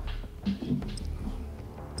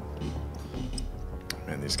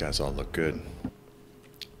 Man, these guys all look good.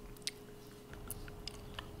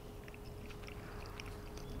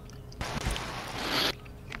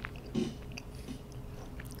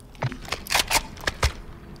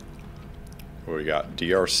 What we got?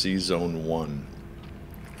 DRC Zone 1.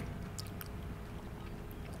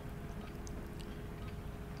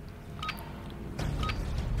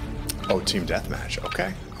 Oh, team deathmatch.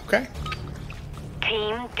 Okay, okay.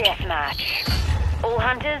 Team deathmatch. All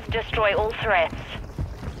hunters destroy all threats.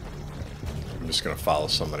 I'm just gonna follow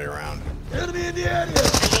somebody around. Enemy in the area!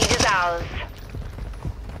 The lead is ours.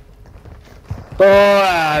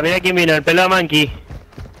 Oh, mira quién vino, el pelado monkey.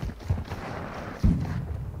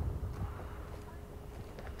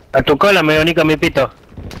 A tu cola me uní con mi pito.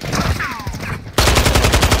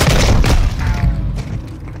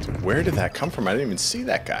 Where did that come from? I didn't even see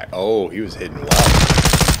that guy. Oh, he was hidden well.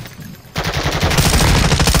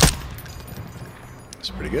 That's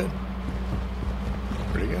pretty good.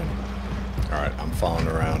 Pretty good. Alright, I'm following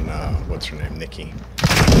around, what's her name? Nikki.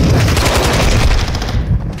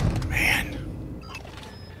 Man.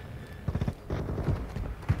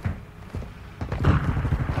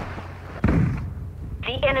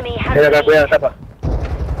 The enemy has Mira acá, cuidado, tapa.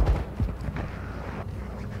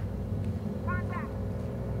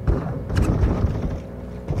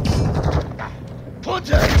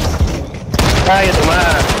 Ay, a tu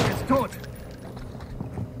madre. It's good.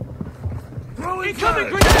 Throw Incoming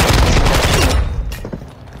grenade!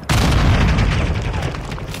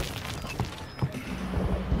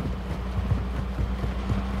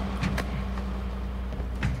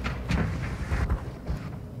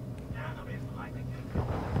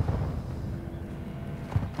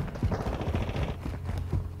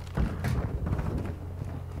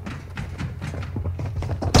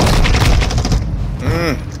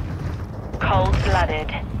 Cold-blooded.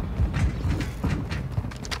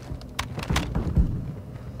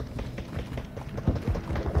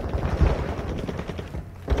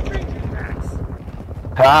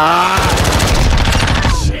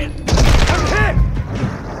 Shit! I'm hit!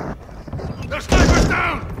 The sniper's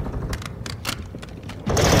down!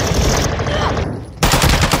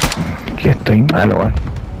 Que estoy malo,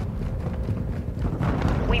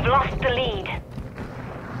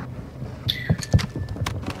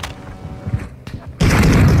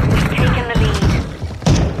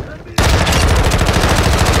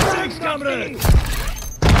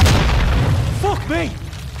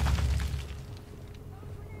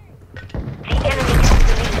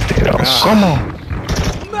 ¿Cómo?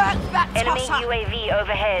 Enemy UAV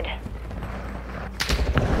overhead.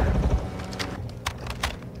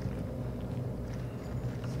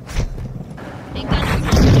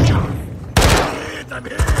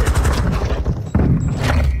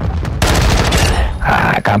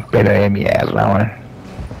 Ah, campero de mierda, weón.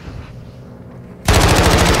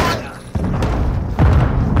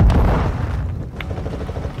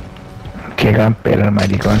 Qué campero el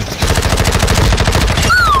maricón.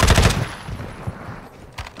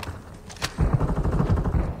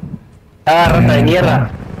 Ah, rata de mierda.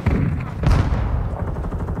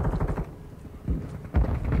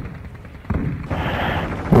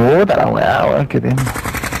 Puta la weá, weón, que tengo.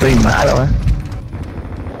 Estoy malo, weón.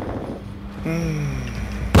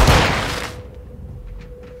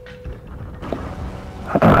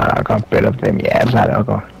 Ah, camperos de mierda,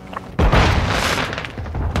 loco.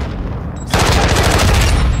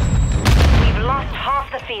 We've lost half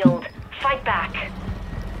the field. Fight back.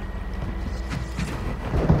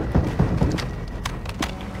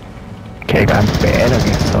 Qué camperos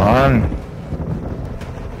que son.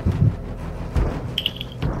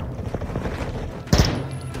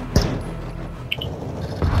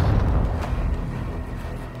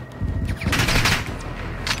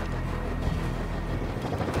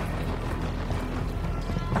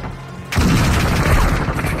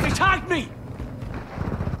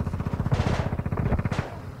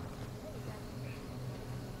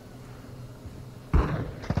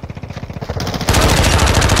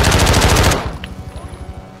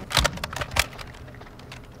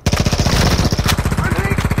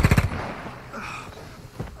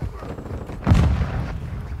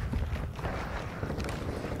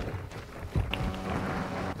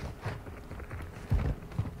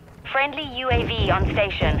 Friendly UAV on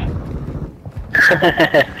station.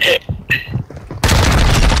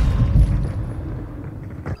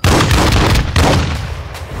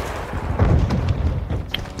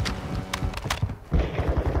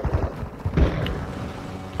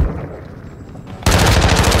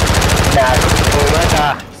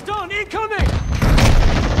 Stone incoming!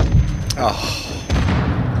 Oh.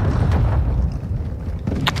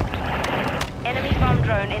 Enemy bomb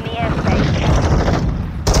drone in the airspace.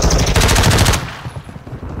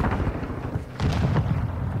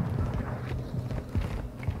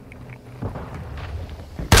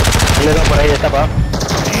 Por ahí está, pa.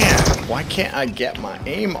 Man, why can't I get my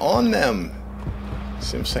aim on them?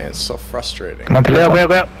 See what I'm saying? It's so frustrating. Cuidado, cuidado,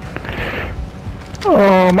 cuidado.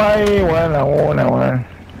 Oh, my, buena, weón.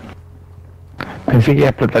 Pensé que iba a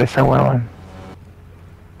explotar esa weón.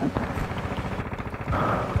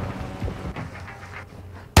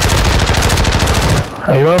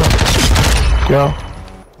 Ahí va. Cuidado.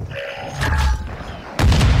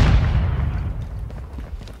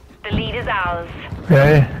 The lead is ours.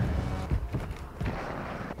 Ahí.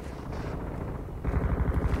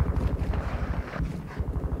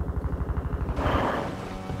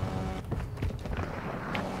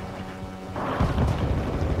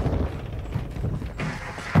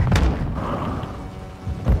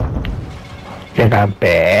 Qué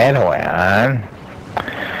campero, weón.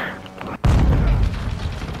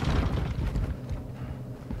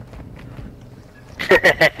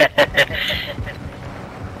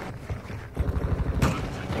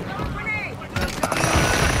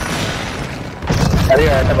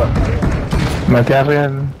 Arriba, está, pa. Maté arriba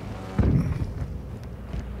el...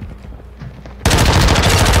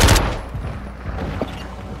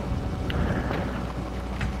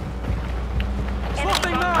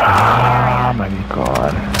 Ah,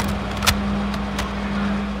 maricón.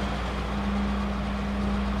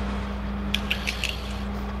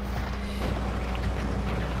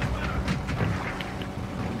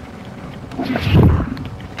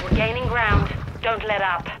 We're gaining ground. Don't let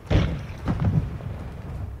up.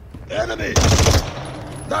 Enemy!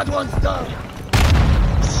 That one's down!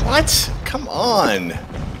 What? Come on.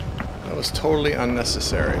 That was totally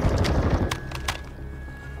unnecessary.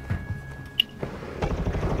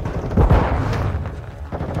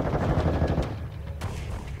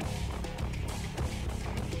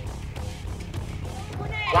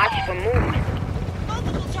 Watch for movement.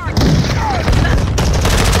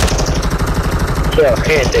 Qué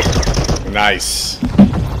ojete. Nice.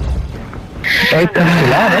 Ahí está el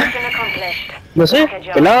pelado, ¿no? Mission accomplished. No sé, Good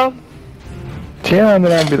job. pelado. Sí, dame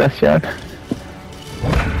la invitación.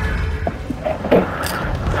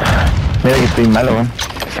 Mira que estoy malo, weón.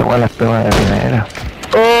 Esa weón las pego de primera.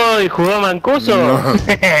 ¡Oh! ¿Jugó Mancuso? No.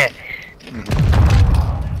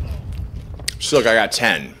 So look, I got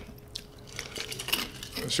 10.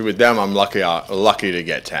 So with them, I'm lucky to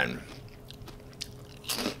get 10.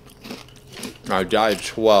 I died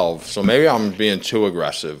 12, so maybe I'm being too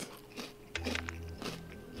aggressive.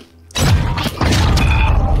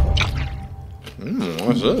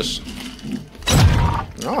 What's this?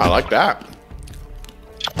 Oh, I like that.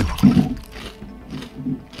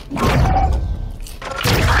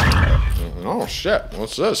 Oh shit,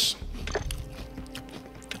 what's this?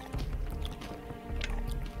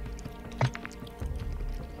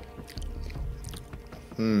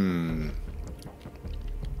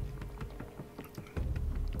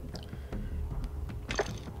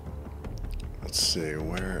 Let's see,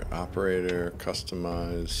 where operator,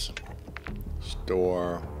 customize,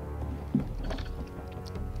 store.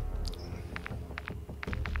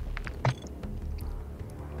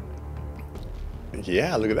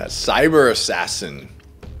 Yeah, look at that. Cyber assassin.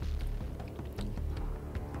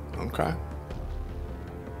 Okay.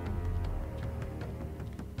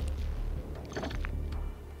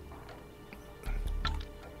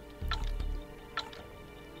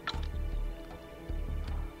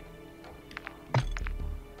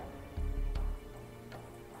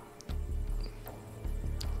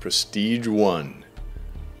 Prestige 1.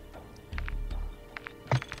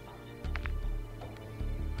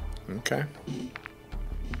 Okay.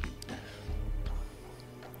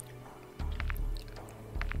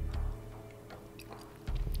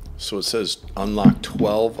 So it says unlock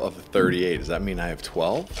 12 of the 38. Does that mean I have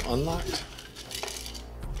 12 unlocked?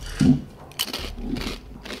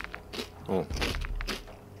 Oh.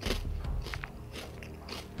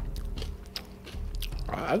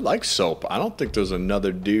 I like soap. I don't think there's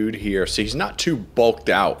another dude here. See, he's not too bulked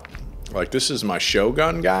out. Like, this is my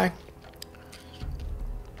Shogun guy.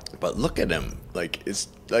 But look at him. Like, it's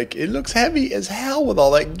like, it looks heavy as hell with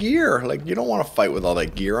all that gear. Like, you don't want to fight with all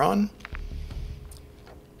that gear on.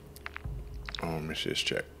 Oh, let me see this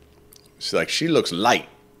chick. It's like, she looks light.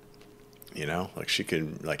 You know? Like, she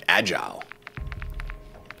can, like, agile.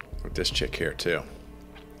 With this chick here, too.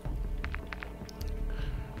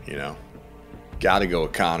 You know? Gotta go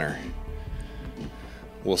with Connor.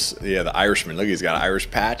 We'll see. Yeah, the Irishman. Look, he's got an Irish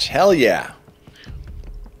patch. Hell yeah.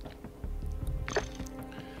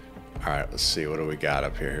 All right, let's see. What do we got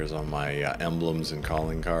up here? Here's all my emblems and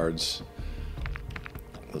calling cards.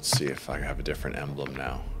 Let's see if I have a different emblem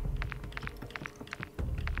now.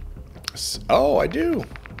 Oh, I do.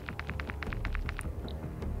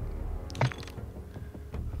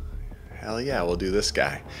 Hell yeah, we'll do this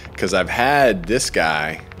guy. Because I've had this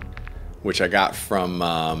guy, which I got from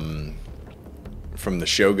the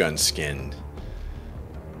Shogun skin,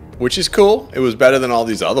 which is cool. It was better than all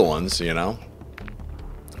these other ones, you know.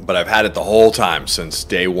 But I've had it the whole time since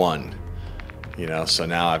day one, you know. So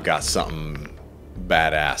now I've got something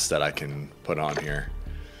badass that I can put on here.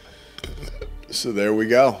 So there we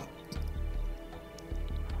go.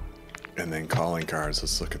 And then calling cards.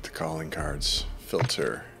 Let's look at the calling cards.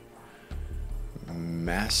 Filter.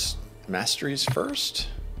 Masteries first.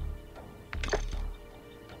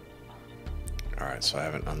 Alright, so I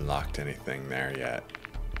haven't unlocked anything there yet.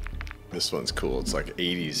 This one's cool. It's like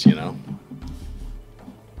 80s, you know?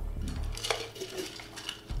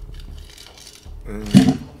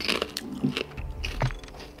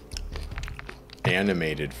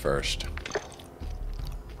 Animated first.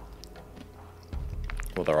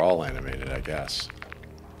 Well, they're all animated, I guess.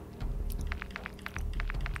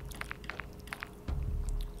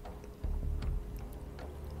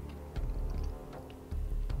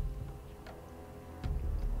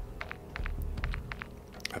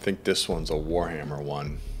 I think this one's a Warhammer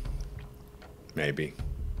one. Maybe.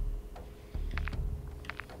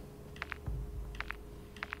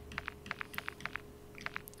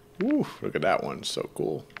 Ooh, look at that one. So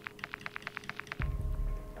cool.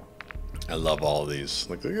 I love all of these.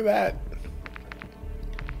 Look at that.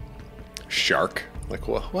 Shark. Like,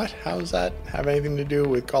 what? How does that have anything to do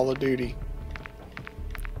with Call of Duty?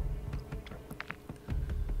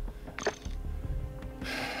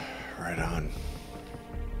 Right on.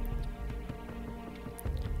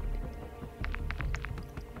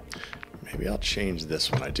 Maybe I'll change this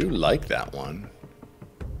one. I do like that one.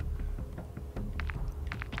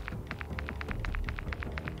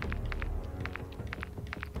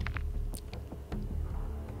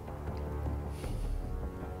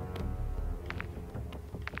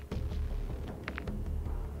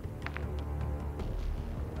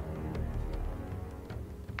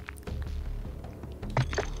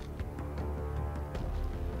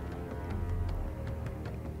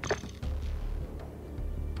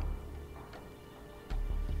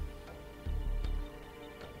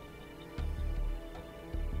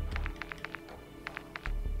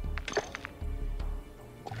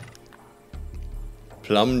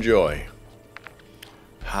 Plum Joy.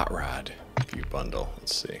 Hot Rod. If you bundle.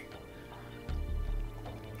 Let's see.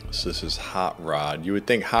 So this is Hot Rod. You would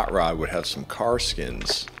think Hot Rod would have some car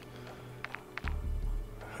skins.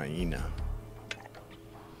 Hyena.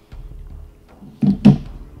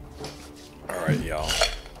 Alright, y'all.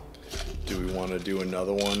 Do we want to do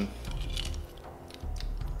another one?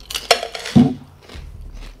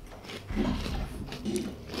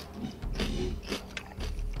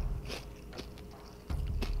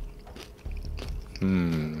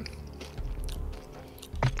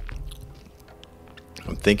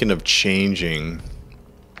 I'm thinking of changing.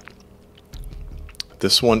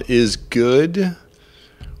 This one is good,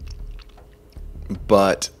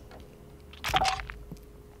 but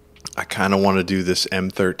I kind of want to do this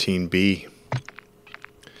M13B.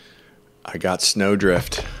 I got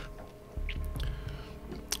Snowdrift.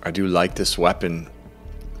 I do like this weapon.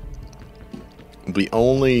 The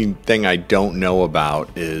only thing I don't know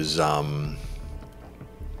about is,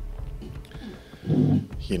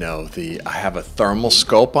 you know, I have a thermal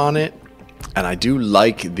scope on it, and I do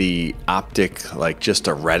like the optic, like just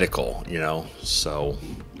a reticle, you know, so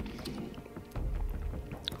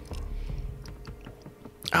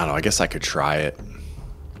I don't know, I guess I could try it.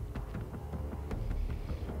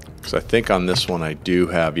 Because I think on this one I do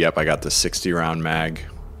have, yep, I got the 60 round mag.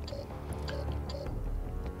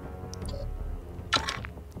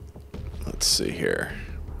 Let's see here.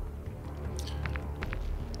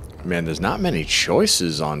 Man, there's not many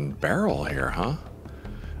choices on barrel here, huh?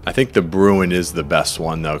 I think the Bruin is the best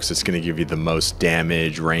one, though, because it's going to give you the most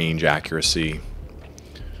damage, range, accuracy.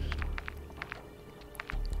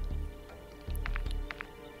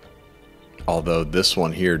 Although this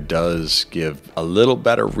one here does give a little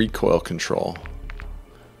better recoil control.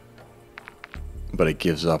 But it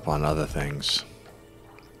gives up on other things.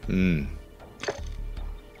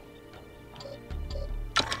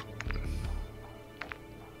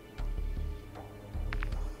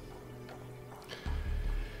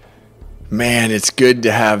 Man, it's good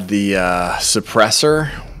to have the suppressor,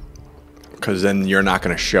 because then you're not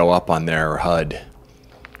going to show up on their HUD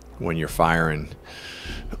when you're firing.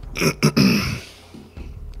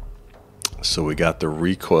 So we got the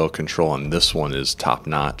recoil control, and this one is top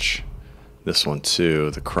notch. This one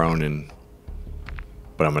too, the Cronin.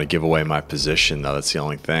 But I'm going to give away my position, though. That's the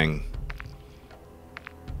only thing.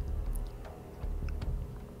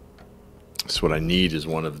 So what I need is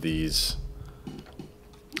one of these.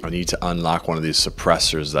 I need to unlock one of these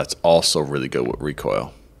suppressors that's also really good with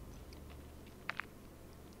recoil.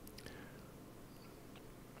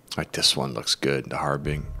 Like this one looks good, the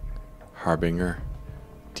Harbinger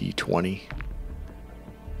D20.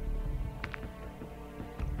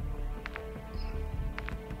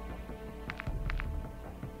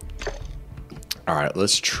 All right,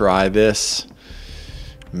 let's try this.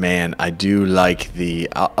 Man, I do like the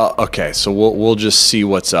okay, so we'll just see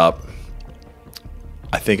what's up.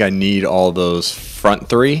 I think I need all those front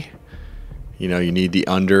three. You know, you need the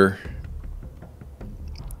under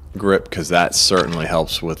grip, because that certainly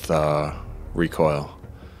helps with recoil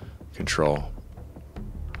control.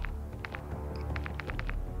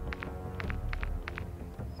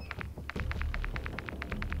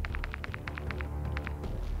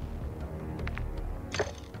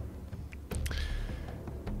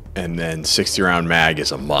 And then 60 round mag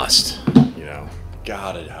is a must. You know,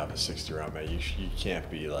 gotta have a 60 round mag. You can't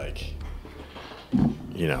be like,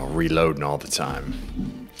 you know, reloading all the time.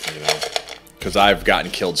 You know, because I've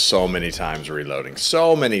gotten killed so many times reloading.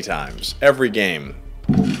 So many times. Every game.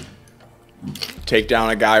 Take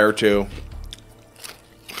down a guy or two.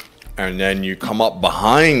 And then you come up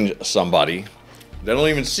behind somebody. They don't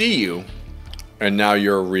even see you. And now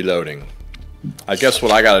you're reloading. I guess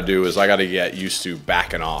what I gotta do is I gotta get used to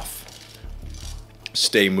backing off.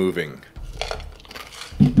 Stay moving.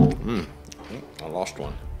 I lost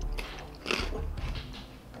one.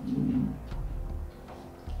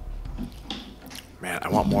 Man, I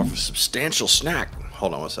want more of a substantial snack.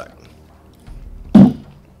 Hold on one sec.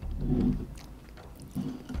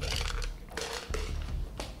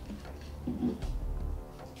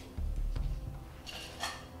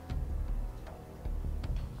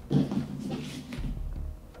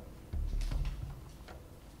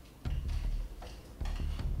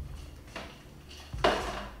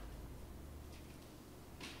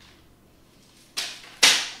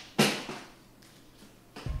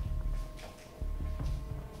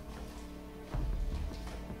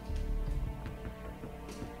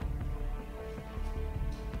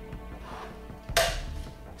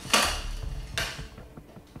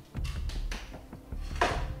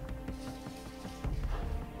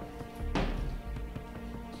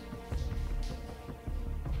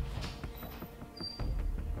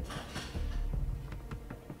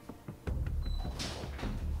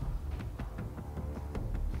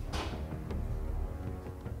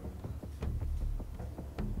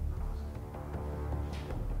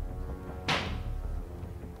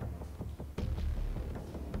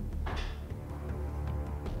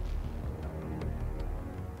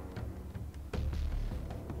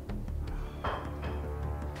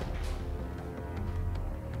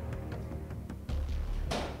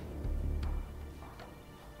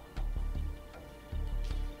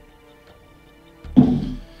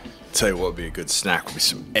 tell you what would be a good snack would be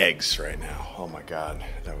some eggs right now. Oh my god,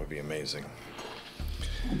 that would be amazing.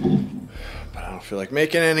 But I don't feel like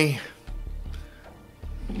making any.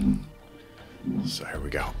 So here we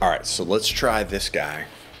go. Alright, so let's try this guy.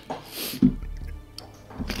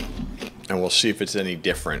 And we'll see if it's any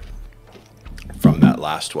different from that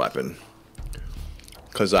last weapon.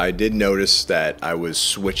 Because I did notice that I was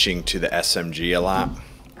switching to the SMG a lot.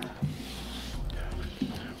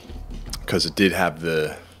 Because it did have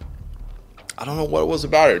the... I don't know what it was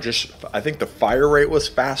about it. Just, I think the fire rate was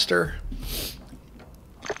faster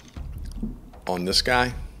on this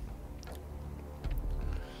guy.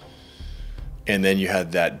 And then you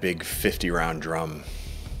had that big 50-round drum.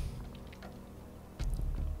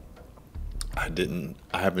 I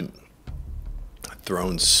haven't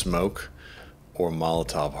thrown smoke or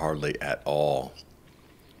Molotov hardly at all.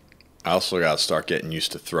 I also got to start getting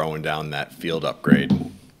used to throwing down that field upgrade.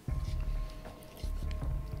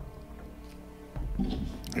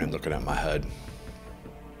 And looking at my HUD.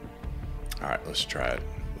 Alright, let's try it.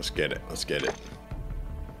 Let's get it. Let's get it.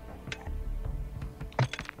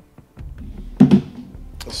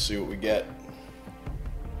 Let's see what we get.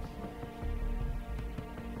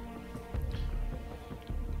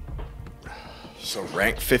 So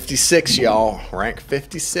rank 56, y'all. Rank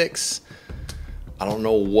 56. I don't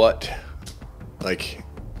know what, like,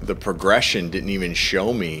 the progression didn't even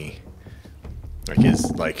show me. Like, it's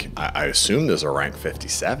like, I assume there's a rank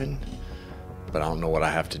 57, but I don't know what I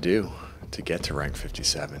have to do to get to rank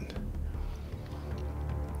 57.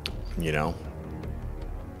 You know?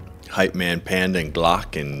 Hype Man, Panda, and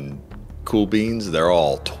Glock, and Cool Beans, they're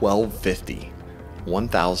all 1250.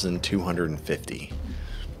 1,250.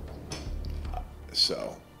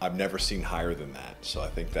 So, I've never seen higher than that. So, I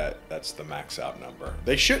think that's the max out number.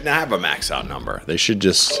 They shouldn't have a max out number. They should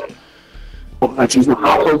just... Oh my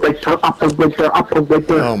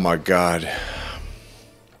god.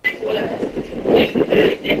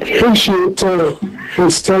 Appreciate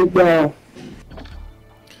his takedown.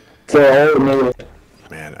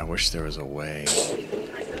 Man, I wish there was a way.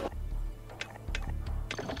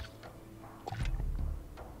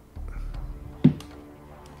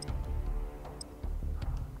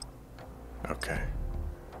 Okay.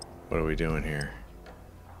 What are we doing here?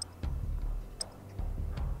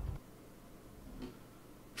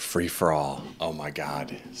 Free for all. Oh my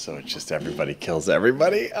god. So it's just everybody kills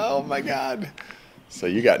everybody? Oh my god. So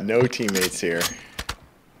you got no teammates here.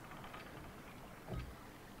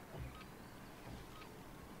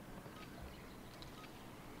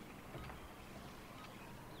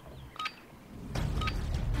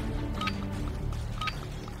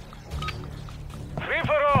 Free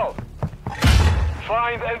for all.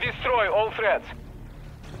 Find and destroy all threats.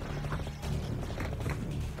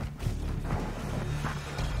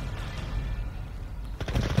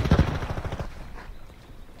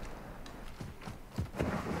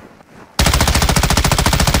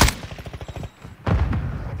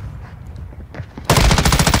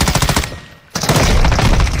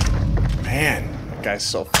 Man, that guy's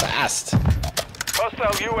so fast.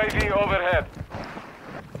 Hostile UAV overhead.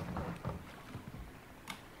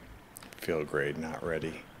 Field grade not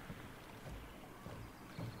ready.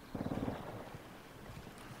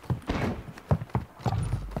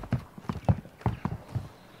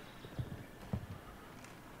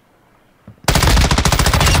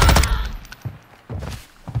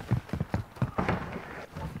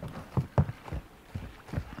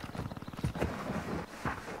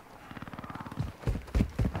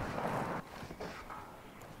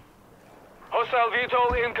 Hostile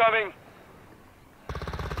VTOL incoming.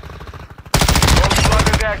 Bomb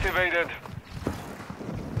slug activated.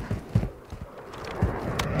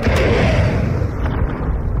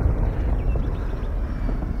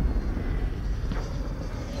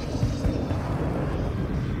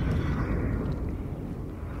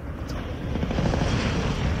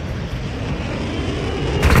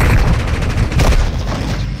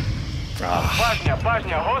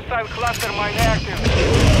 Bajnia, hostile cluster mine active.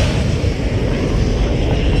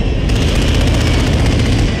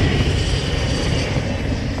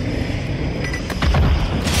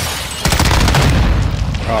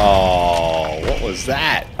 Oh, what was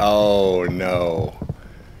that? Oh no.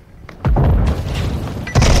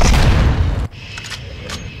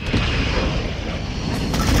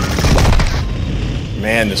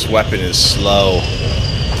 Man, this weapon is slow.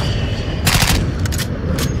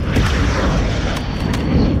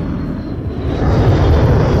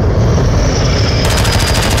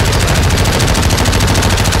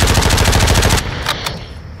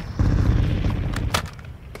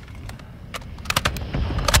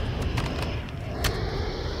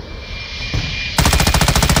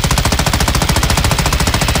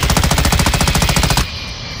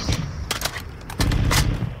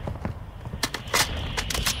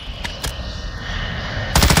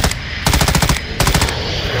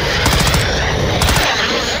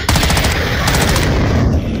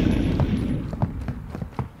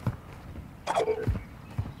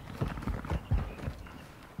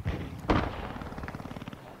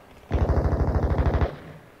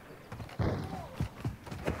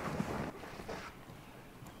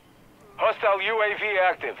 Hostile UAV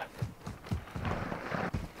active.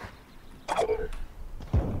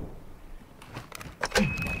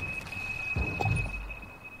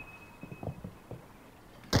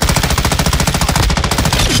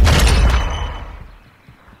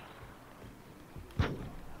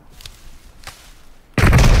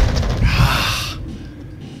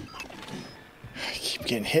 Keep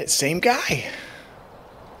getting hit. Same guy.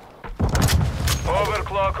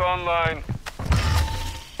 Overclock online.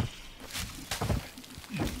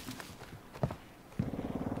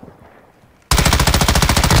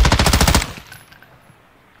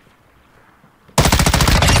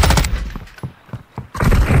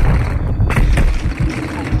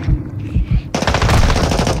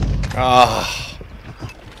 Ah.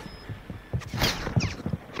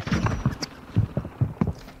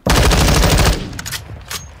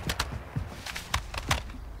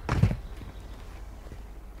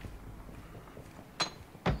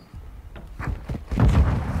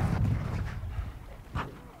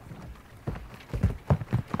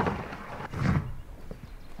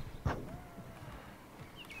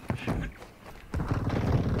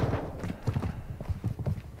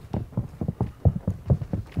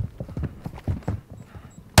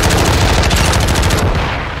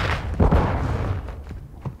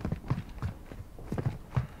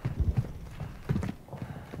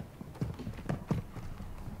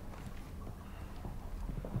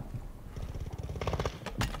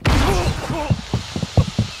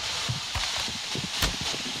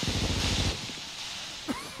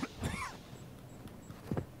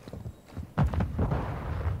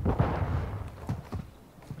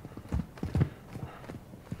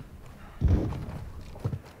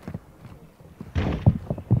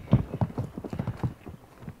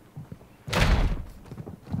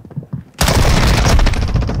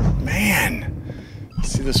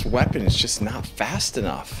 See, this weapon is just not fast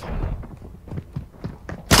enough.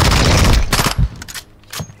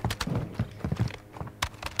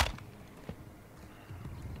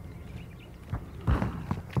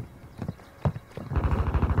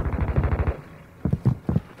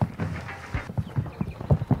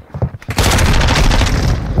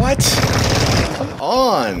 What? Come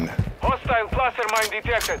on. Hostile cluster mine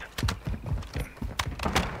detected.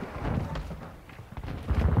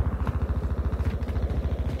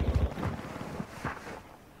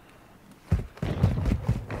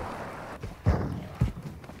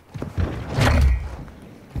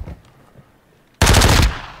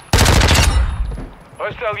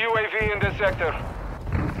 Hostile UAV in this sector.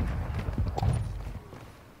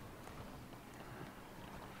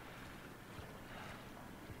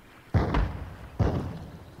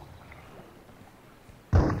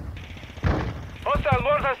 Hostile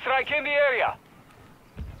mortar strike in the area.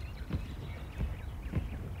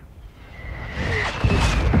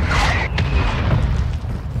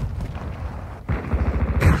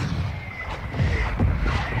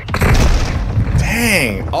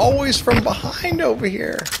 Dang, always from behind over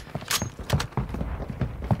here.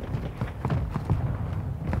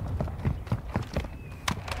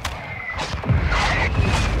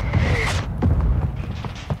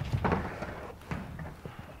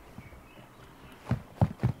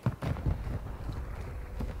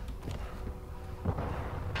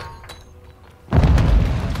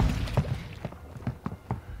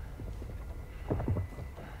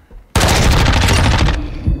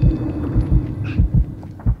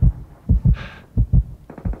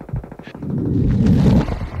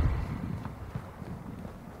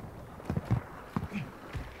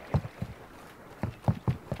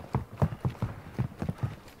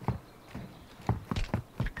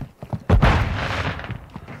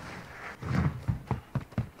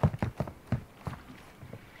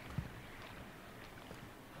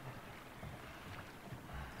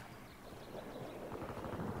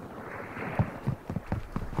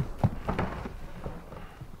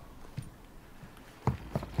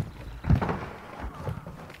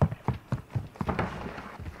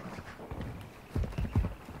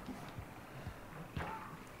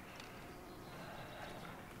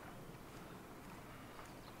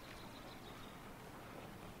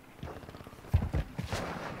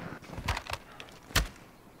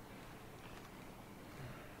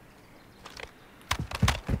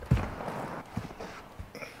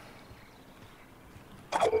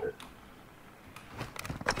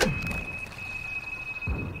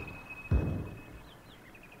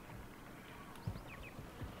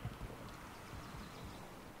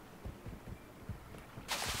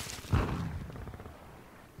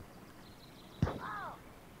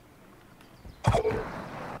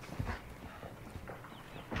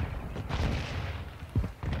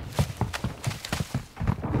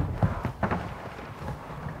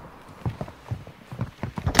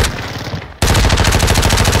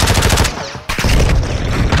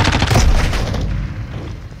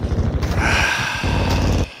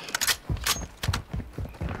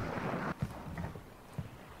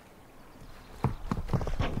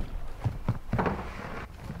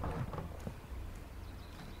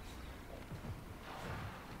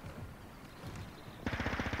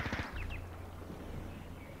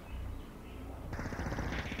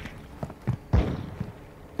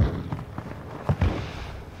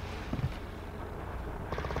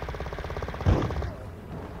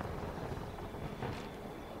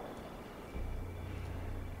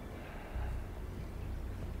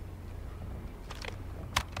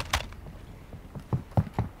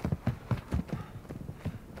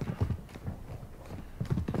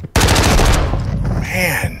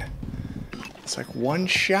 It's like one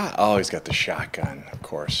shot. Oh, he's got the shotgun, of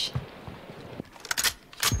course.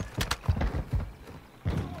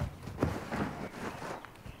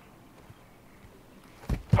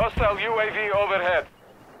 Hostile UAV overhead.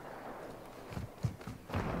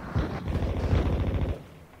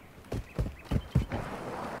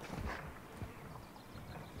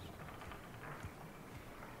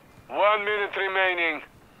 One minute remaining.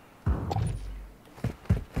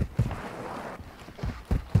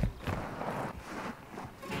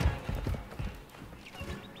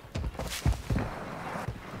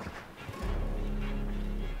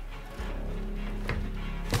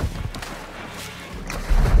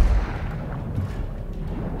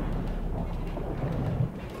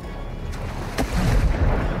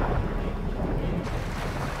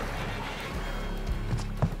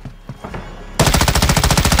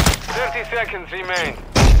 Seconds remain.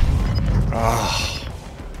 Oh.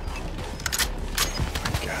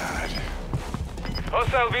 My God.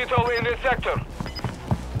 Hostile VTOL in this sector.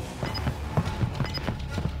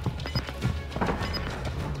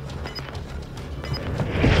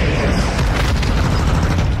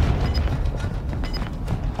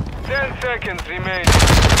 Ten seconds remain.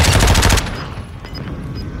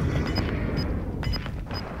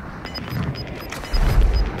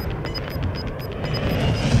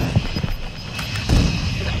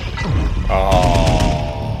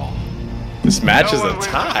 Oh. This match is a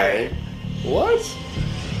tie? What?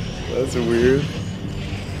 That's weird.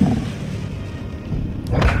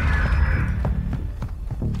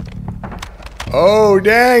 Oh,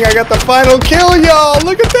 dang, I got the final kill, y'all.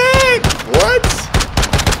 Look at that. What?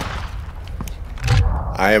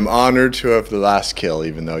 I am honored to have the last kill,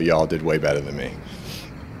 even though y'all did way better than me.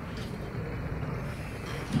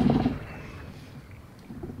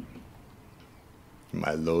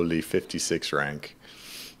 My lowly 56 rank.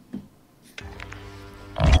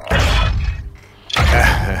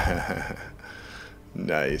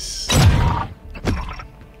 Nice.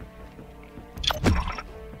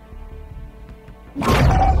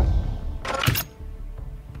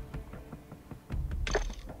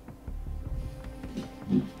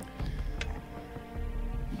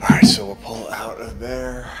 Alright, so we'll pull out of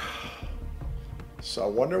there. So I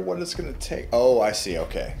wonder what it's going to take. Oh, I see.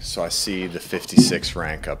 Okay. So I see the 56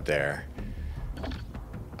 rank up there.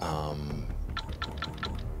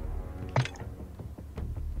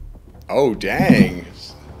 Oh, dang.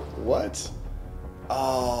 What?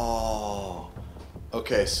 Oh.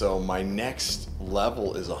 Okay, so my next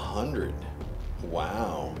level is 100.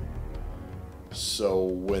 Wow. So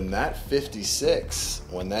when that 56,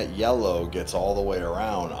 when that yellow gets all the way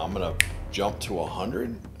around, I'm going to jump to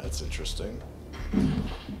 100? That's interesting.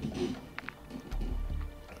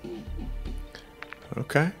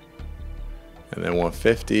 Okay. And then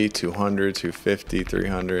 150, 200, 250,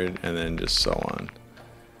 300, and then just so on.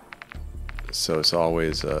 So it's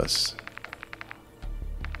always us.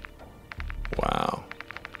 Wow.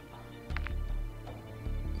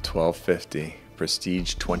 1250.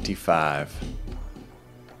 Prestige 25.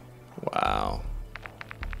 Wow.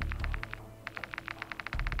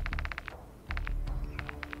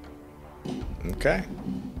 Okay.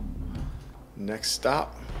 Next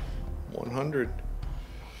stop, 100.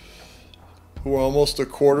 We're almost a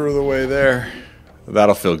quarter of the way there.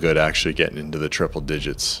 That'll feel good, actually, getting into the triple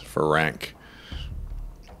digits for rank.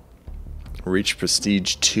 Reach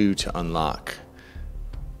Prestige 2 to unlock.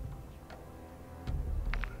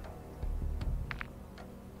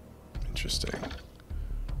 Interesting.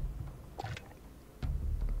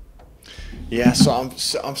 Yeah, so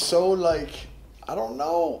I'm so like, I don't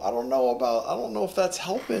know if that's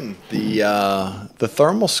helping the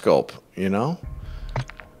thermal scope, you know?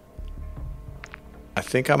 I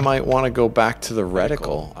think I might want to go back to the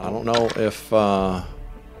reticle. I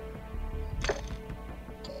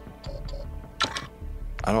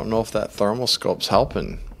don't know if that thermal scope's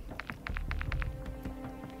helping.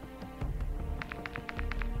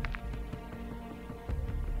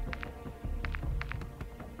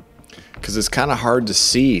 Because it's kind of hard to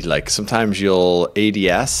see. Like sometimes you'll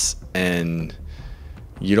ADS and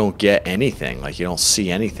you don't get anything. Like you don't see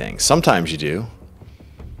anything. Sometimes you do.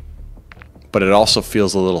 But it also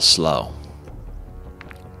feels a little slow.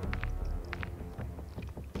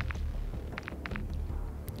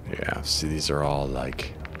 Yeah, see, these are all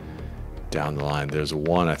like down the line. There's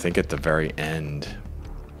one, I think, at the very end.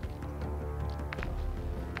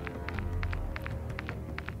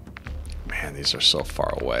 Man, these are so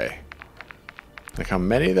far away. Like how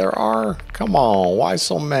many there are? Come on, why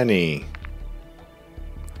so many?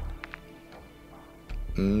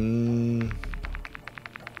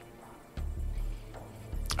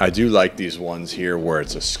 I do like these ones here where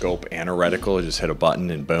it's a scope and a reticle. You just hit a button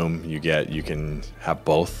and boom, you can have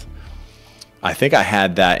both. I think I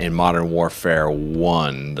had that in Modern Warfare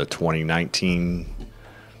 1, the 2019,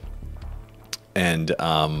 and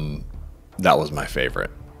that was my favorite.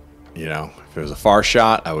 You know, if it was a far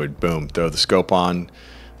shot, I would boom, throw the scope on.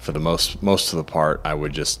 For the most of the part, I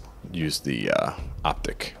would just use the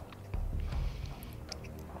optic.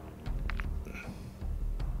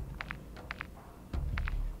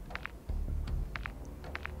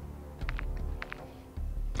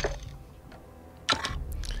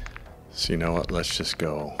 So you know what? Let's just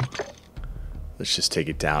go. Let's just take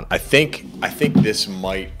it down. I think this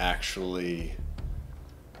might actually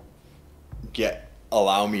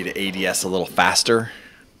allow me to ADS a little faster.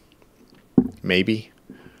 Maybe.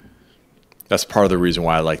 That's part of the reason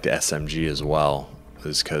why I like the SMG as well,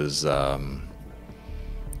 is because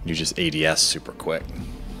you just ADS super quick,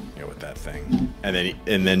 you know, with that thing. And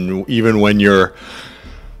then even when you're,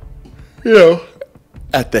 you know,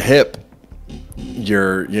 at the hip,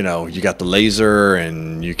 you know, you got the laser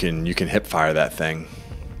and you can hip fire that thing.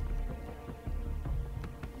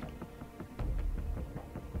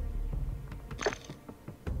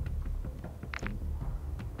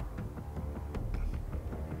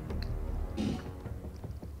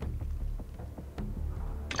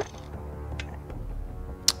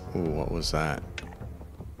 Ooh, what was that?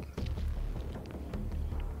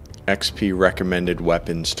 XP recommended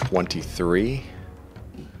weapons 23.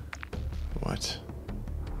 What?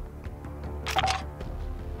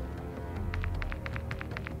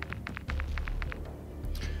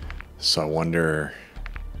 So I wonder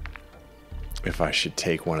if I should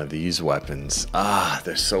take one of these weapons. Ah,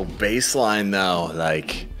 they're so baseline though,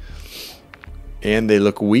 like, and they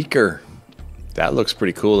look weaker. That looks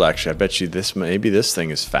pretty cool actually. I bet you maybe this thing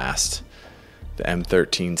is fast. The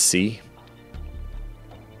M13C.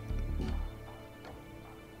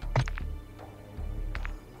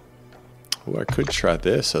 Oh, I could try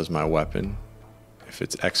this as my weapon if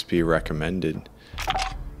it's XP recommended.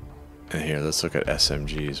 And here, let's look at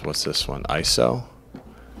SMGs. What's this one? ISO?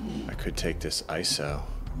 I could take this ISO.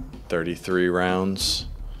 33 rounds.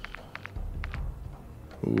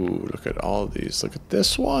 Ooh, look at all of these. Look at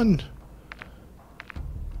this one.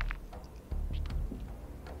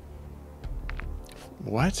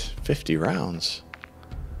 What? 50 rounds.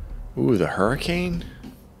 Ooh, the Hurricane?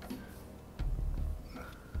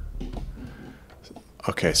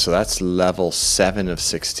 Okay, so that's level 7 of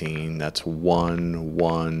 16. That's 1,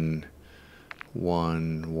 1,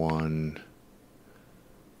 1, 1.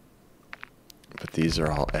 But these are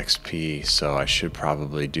all XP, so I should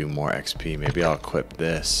probably do more XP. Maybe I'll equip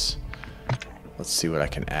this. Let's see what I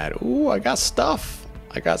can add. Ooh, I got stuff.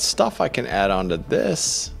 I got stuff I can add onto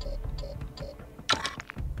this.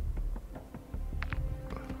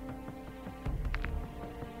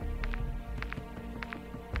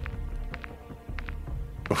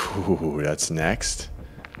 Ooh, that's next.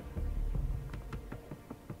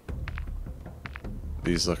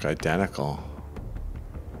 These look identical.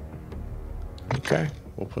 Okay,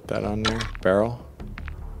 we'll put that on there. Barrel.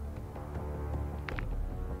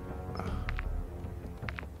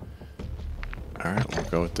 Alright, we'll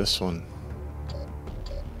go with this one.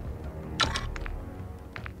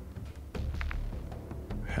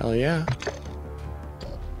 Hell yeah.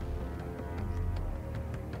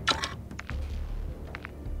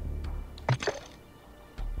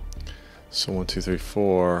 So 1, 2, 3,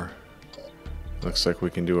 4. Looks like we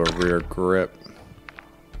can do a rear grip.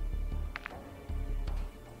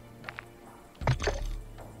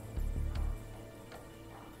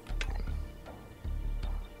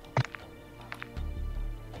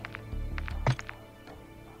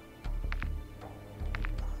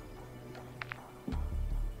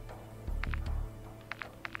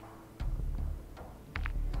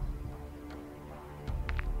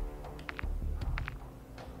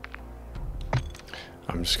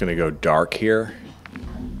 I'm just gonna go dark here.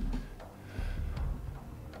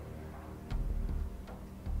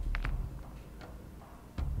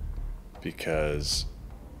 Because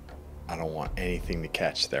I don't want anything to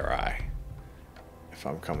catch their eye if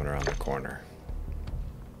I'm coming around the corner.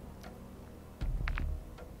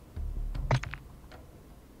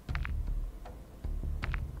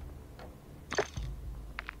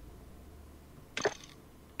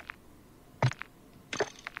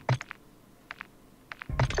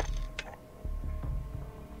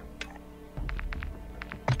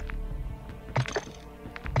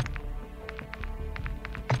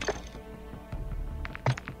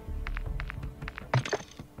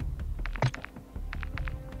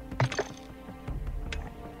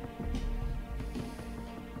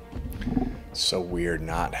 So weird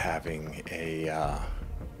not having a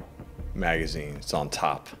magazine. It's on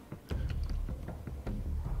top.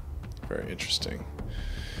 Very interesting.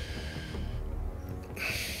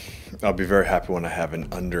 I'll be very happy when I have an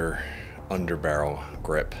under barrel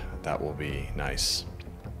grip. That will be nice.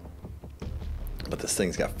 But this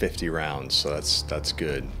thing's got 50 rounds, so that's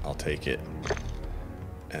good. I'll take it.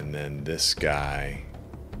 And then this guy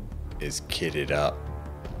is kitted up.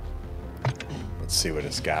 Let's see what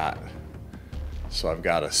it's got. So I've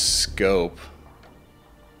got a scope.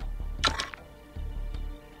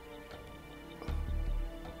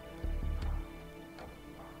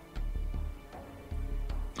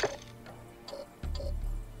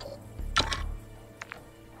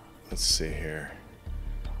 Let's see here.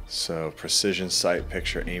 So precision sight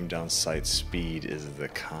picture, aim down sight speed is the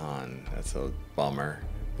con. That's a bummer,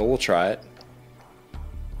 but we'll try it.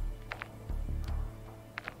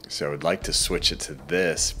 So I would like to switch it to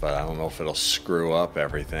this, but I don't know if it'll screw up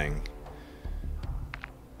everything.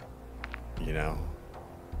 You know?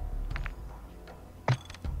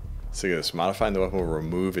 So look at this. Modifying the weapon will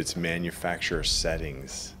remove its manufacturer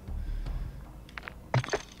settings.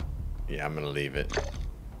 Yeah, I'm gonna leave it.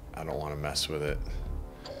 I don't want to mess with it.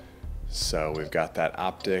 So we've got that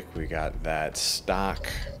optic, we got that stock,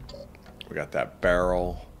 we got that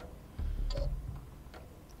barrel,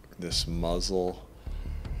 this muzzle.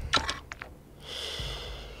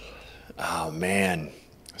 Oh man,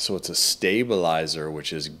 so it's a stabilizer,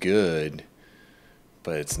 which is good,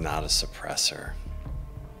 but it's not a suppressor.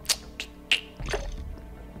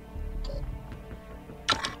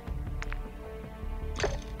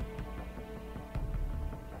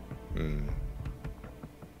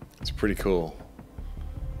 It's pretty cool.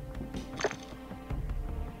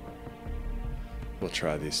 We'll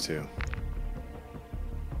try these two.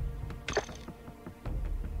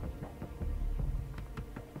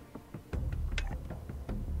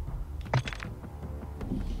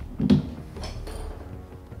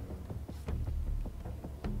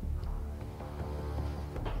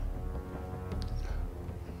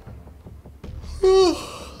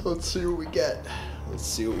 Let's see what we get. Let's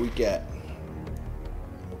see what we get.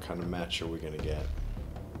 What kind of match are we gonna get?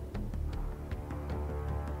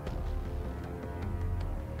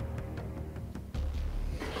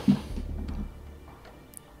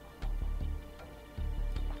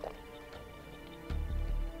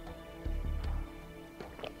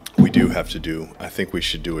 We do have to do, I think we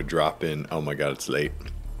should do a drop in. Oh my god, it's late.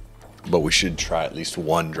 But we should try at least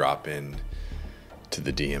one drop in to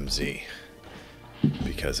the DMZ.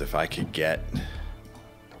 Because if I could get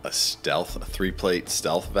a 3-plate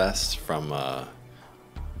stealth vest from a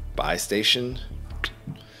buy station,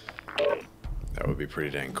 that would be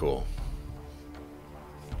pretty dang cool.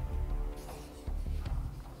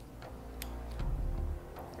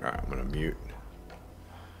 Alright, I'm gonna mute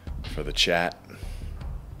for the chat.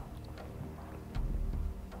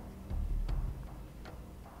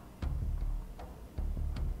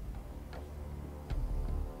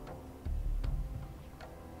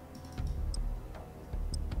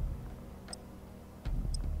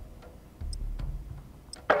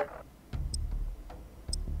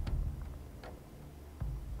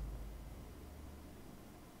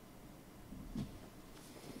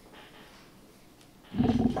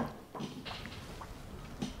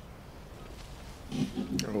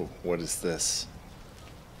 Oh, what is this?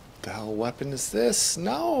 What the hell weapon is this?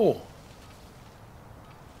 No!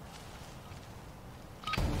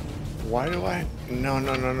 Why do I... No.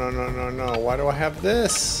 Why do I have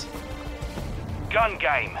this? Gun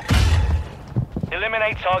game.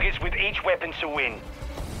 Eliminate targets with each weapon to win.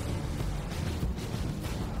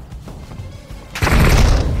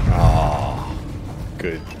 Oh,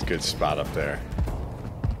 good spot up there.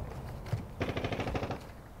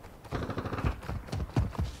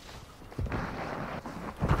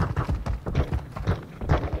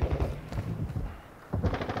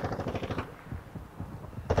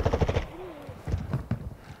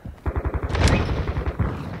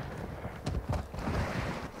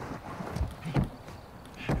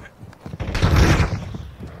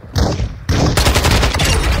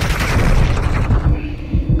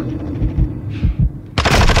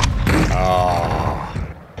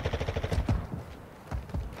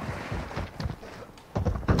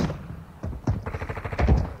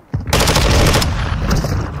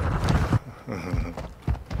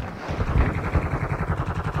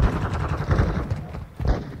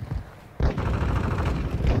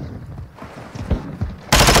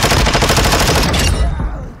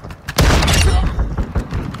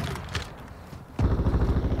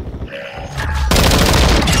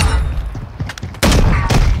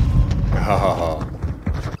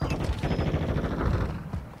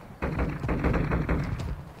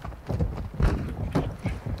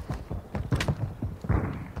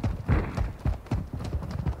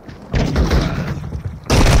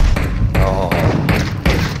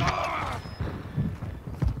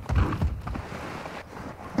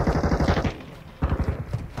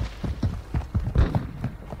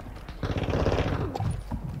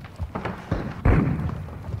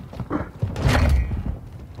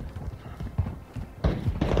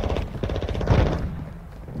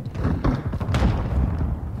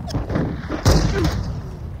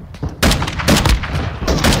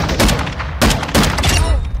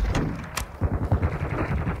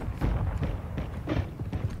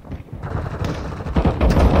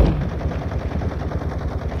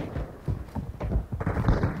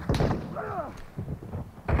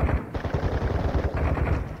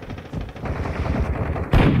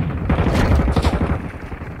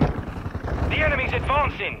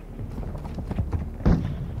 advancing.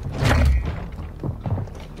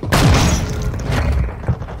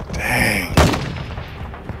 Dang.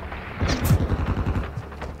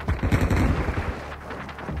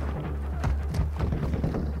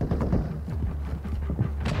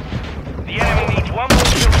 The enemy needs one more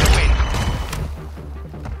kill to win.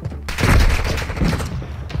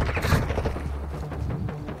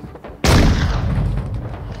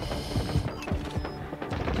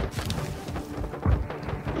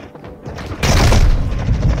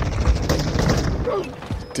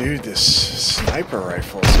 Dude, this sniper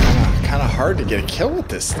rifle is kind of hard to get a kill with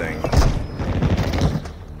this thing.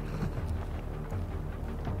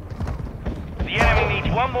 The enemy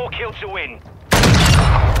needs one more kill to win.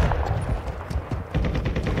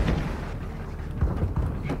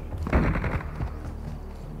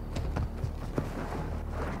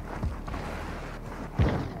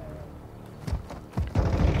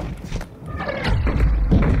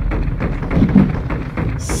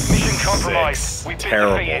 Mission compromised. We've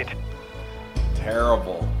been defeated.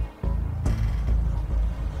 Terrible.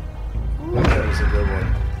 That was a good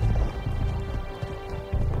one.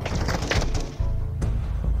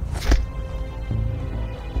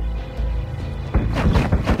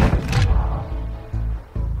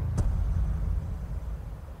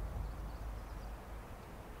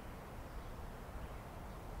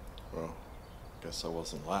 Well, guess I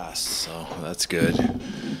wasn't last, so that's good.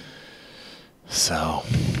 So.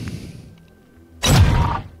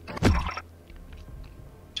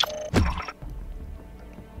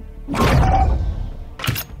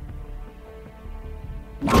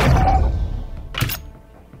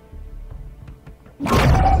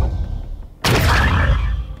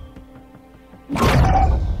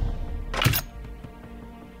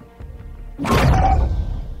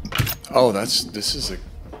 Oh, this is a,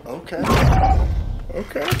 okay.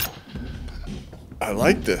 Okay. I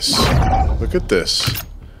like this. Look at this.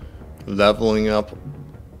 Leveling up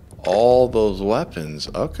all those weapons.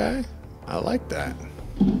 Okay. I like that.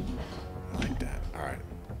 I like that. Alright.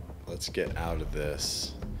 Let's get out of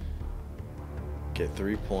this. Get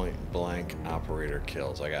 3-point blank operator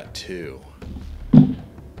kills. I got 2.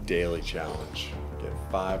 Daily challenge. Get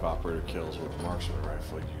 5 operator kills with marksman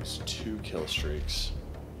rifle. Use 2 kill streaks.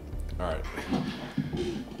 Alright.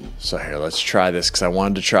 So here, let's try this, because I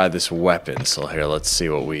wanted to try this weapon. So here, let's see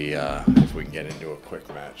what we, if we can get into a quick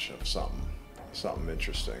match of something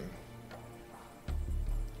interesting.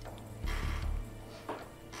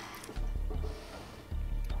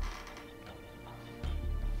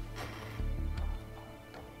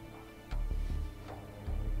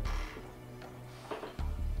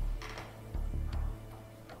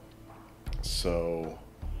 So,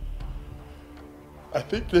 I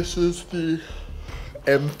think this is the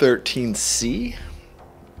M13C.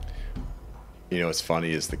 You know what's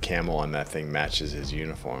funny is the camo on that thing matches his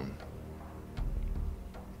uniform.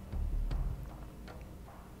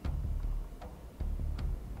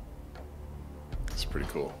 It's pretty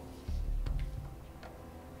cool.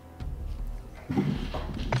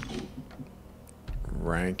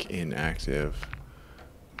 Rank inactive,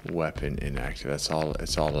 weapon inactive. That's all.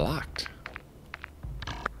 It's all locked.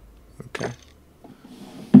 Okay.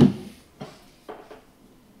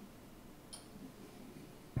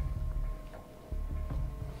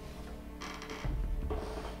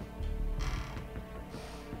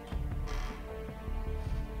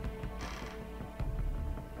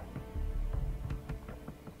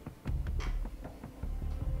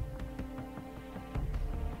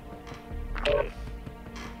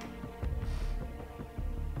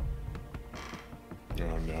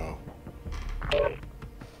 Oh no.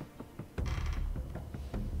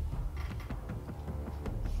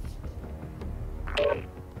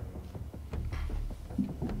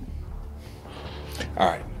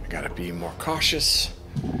 Alright, I gotta be more cautious.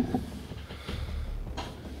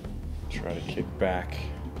 Try to kick back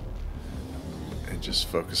and just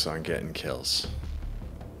focus on getting kills.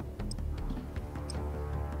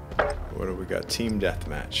 What do we got? Team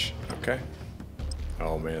deathmatch. Okay.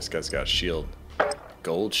 Oh man, this guy's got a shield.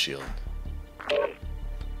 Gold shield.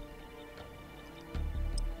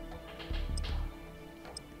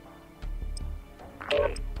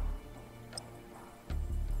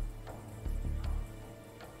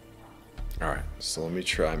 Alright, so let me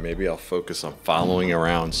try. Maybe I'll focus on following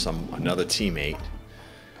around another teammate.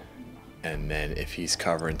 And then if he's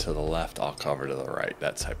covering to the left, I'll cover to the right.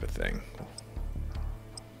 That type of thing.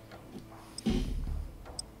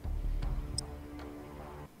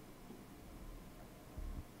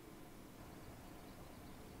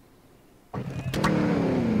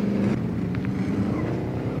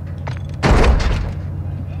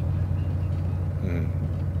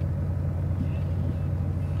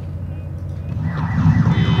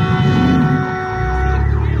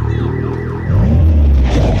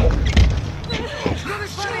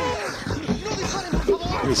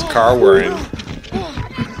 this car we're in.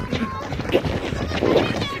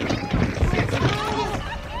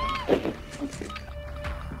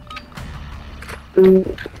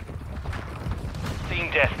 Team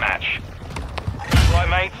deathmatch. Right,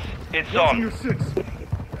 mates, it's on.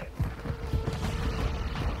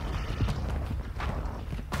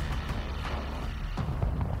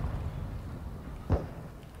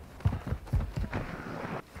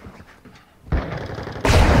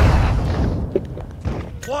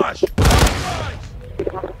 Flash!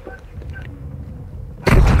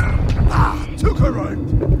 Took her round!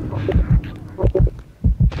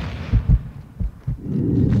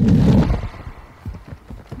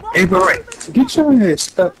 Hey, but right, get your ass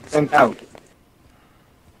stuck and out.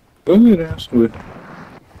 Go ahead, Ashwood.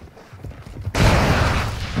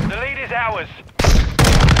 The lead is ours.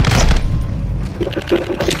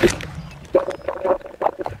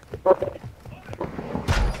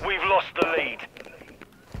 We've lost the lead.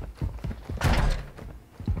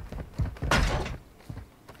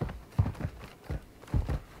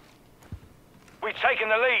 We've taken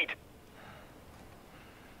the lead.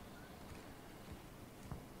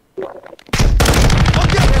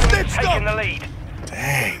 We've taken the lead.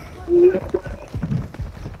 Dang.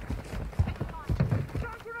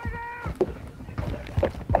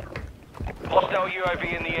 Hostile UAV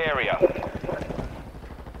in the area.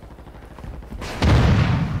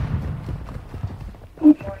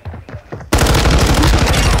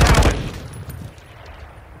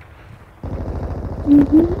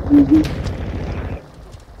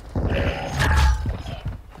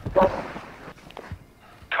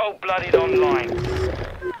 Cold-blooded online.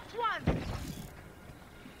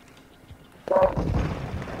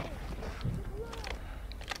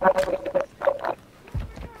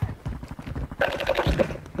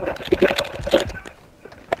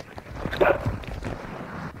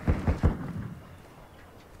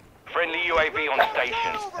 Friendly UAV on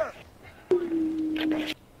station.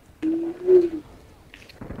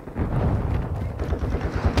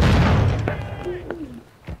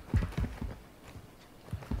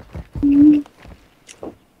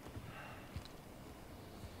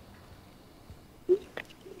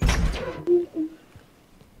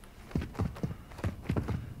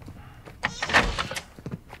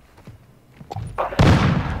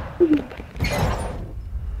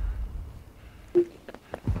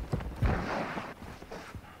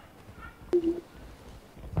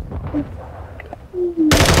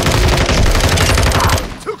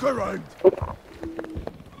 Took her round!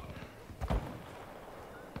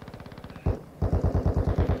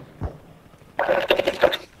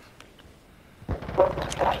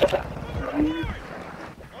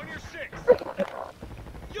 On your six.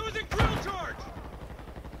 Using drill charge.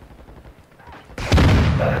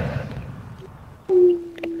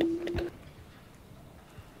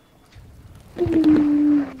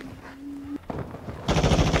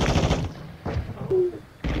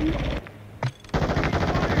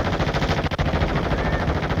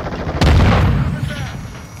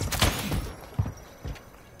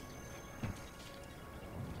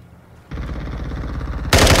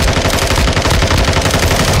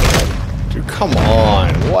 Dude, come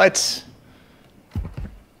on. What?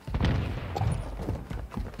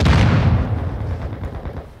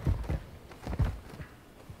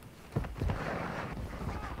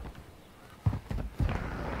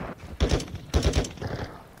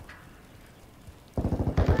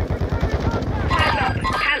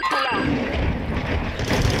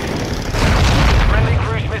 Friendly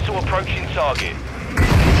cruise missile approaching target.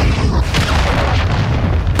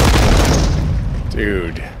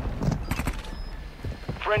 Dude.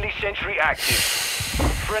 Friendly sentry active.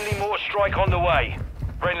 Friendly mortar strike on the way.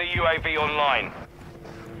 Friendly UAV online.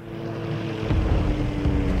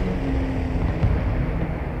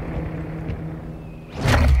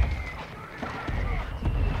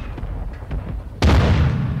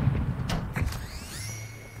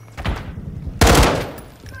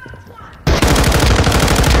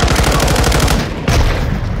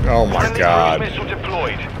 Oh my Friendly God. cruise missile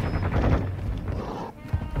deployed.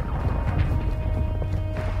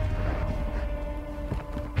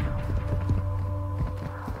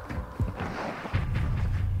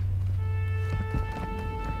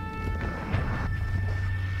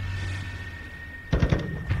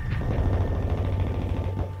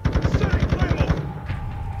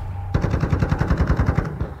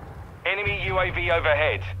 Enemy UAV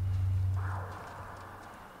overhead.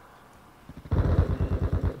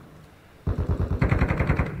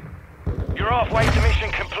 You're halfway to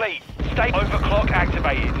mission complete. Stay overclock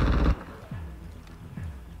activated.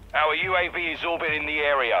 Our UAV is orbiting the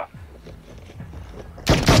area.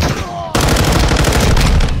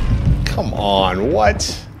 Come on, what?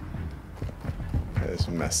 This is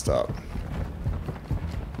messed up.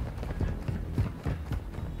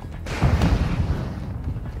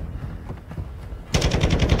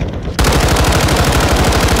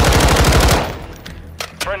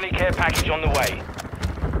 Friendly care package on the way.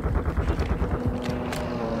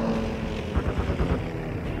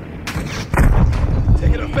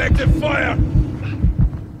 Taking effective fire!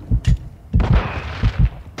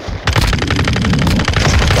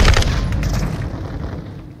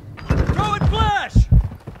 Throwing flash!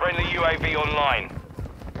 Friendly UAV online.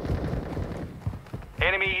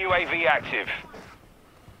 Enemy UAV active.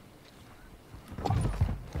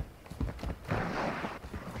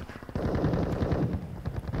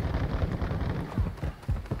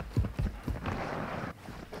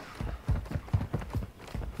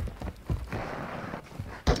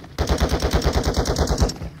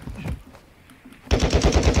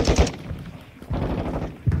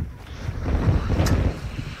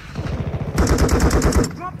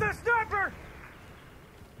 Drop that sniper!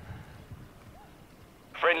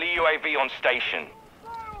 Friendly UAV on station.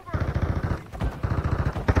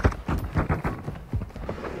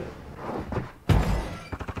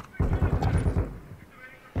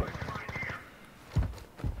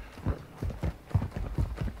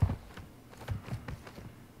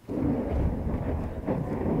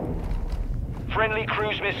 Friendly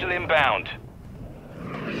cruise missile inbound.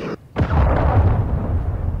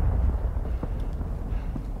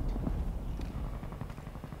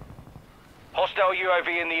 Hostile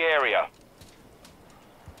UAV in the area.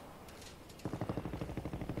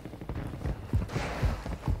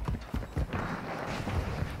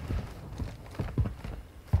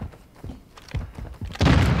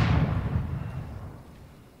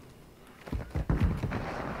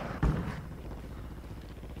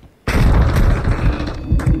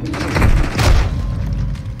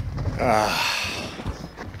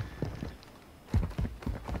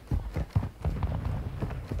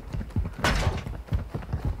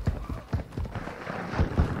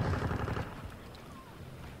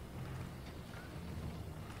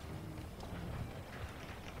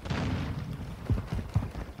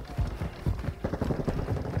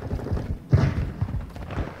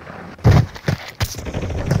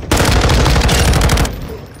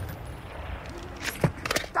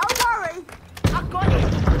 Don't worry. I got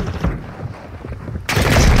it.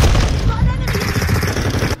 Got an enemy.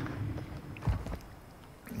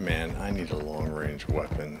 Man, I need a long-range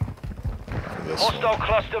weapon for this Hostile one.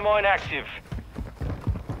 cluster mine active.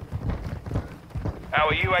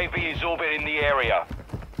 Our UAV is orbiting the area.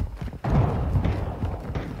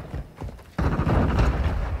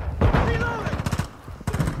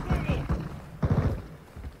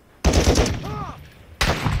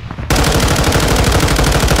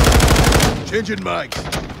 Changing mags.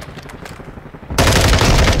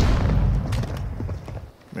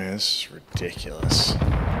 Man, this is ridiculous.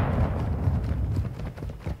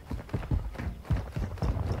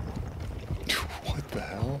 What the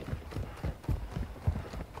hell?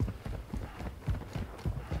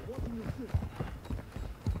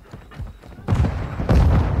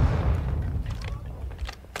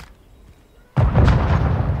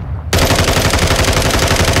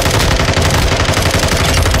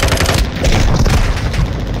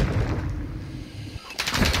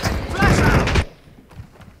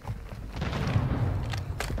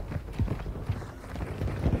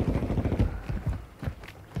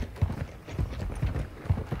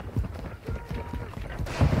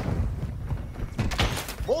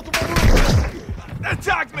 Multiple roofs.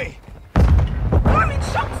 Attack me! I'm in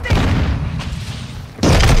shock state.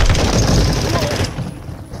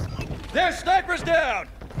 There's snipers down!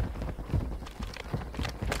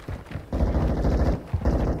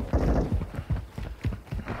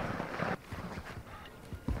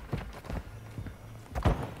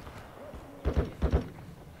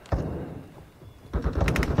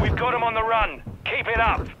 We've got them on the run. Keep it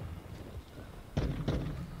up.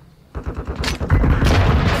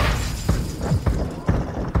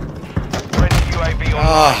 Friendly UAV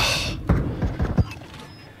on.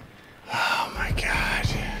 Oh my god.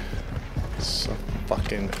 It's so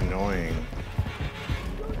fucking annoying.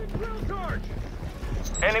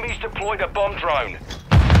 Enemies deployed a bomb drone.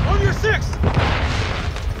 On your six!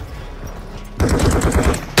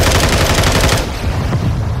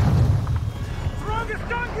 Throwing a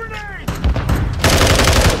stun grenade!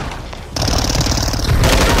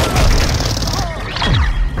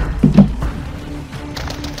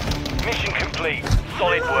 Mission complete.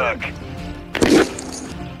 Solid work.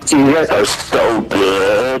 You guys are so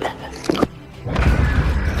good.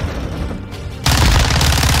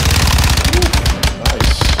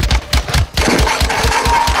 Nice.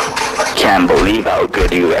 can't believe how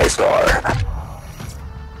good you guys are.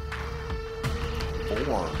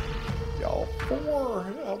 4. Y'all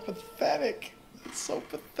 4. How pathetic. It's so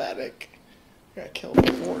pathetic. I got killed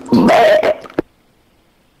before.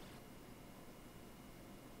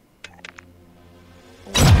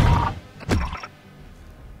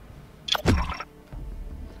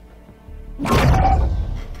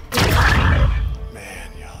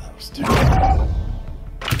 Man, y'all, that was terrible.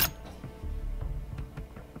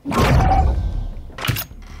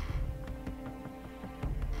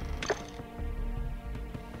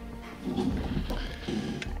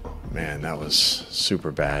 Man, that was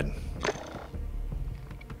super bad.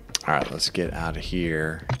 Alright, let's get out of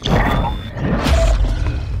here.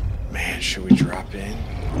 Man, should we drop in?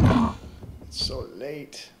 It's so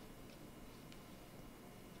late.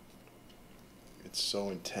 It's so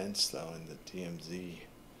intense though in the DMZ.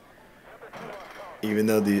 Even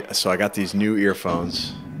though so I got these new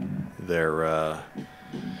earphones. They're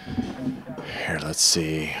here, let's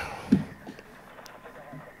see.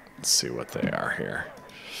 Let's see what they are here.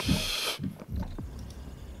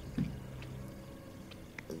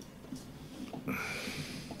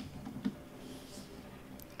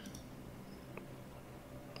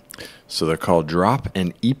 So they're called Drop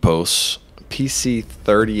and Epos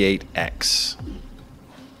PC38X.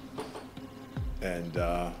 And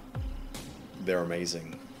they're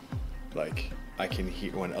amazing. Like, I can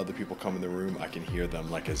hear when other people come in the room, I can hear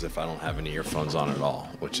them like as if I don't have any earphones on at all,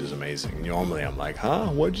 which is amazing. Normally I'm like, huh,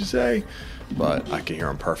 what'd you say? But I can hear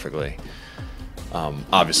them perfectly.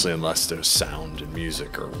 Obviously, unless there's sound and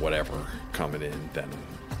music or whatever coming in, then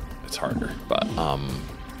it's harder. But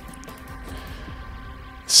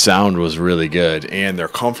sound was really good, and they're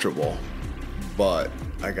comfortable. But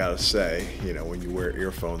I gotta say, you know, when you wear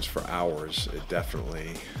earphones for hours, it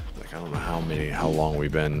definitely, like, I don't know how long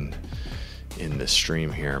we've been in this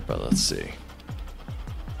stream here, but let's see.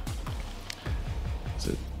 Is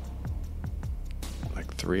it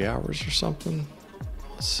like 3 hours or something?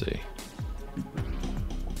 Let's see.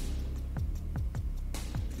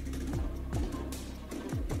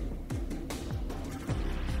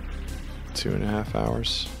 Two 2.5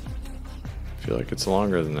 hours. I feel like it's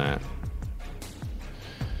longer than that.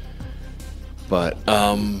 But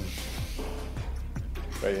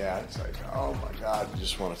yeah, it's like, oh my god, you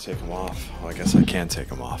just want to take them off. Well, I guess I can take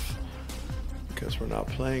them off because we're not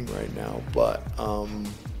playing right now. But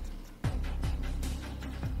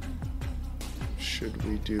should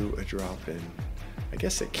we do a drop-in? I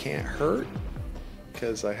guess it can't hurt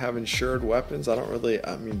because I have insured weapons. I don't really,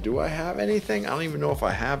 I mean, do I have anything? I don't even know if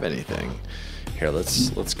I have anything. Here,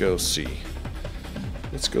 let's go see.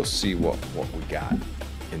 Let's go see what we got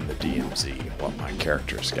in the DMZ, what my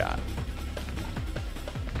character's got.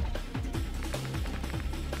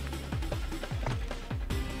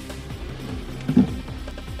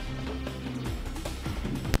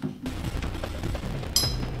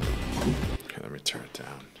 Okay, let me turn it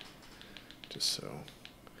down just so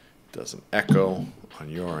it doesn't echo on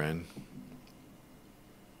your end.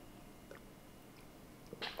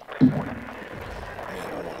 Man,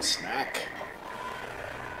 I want a snack.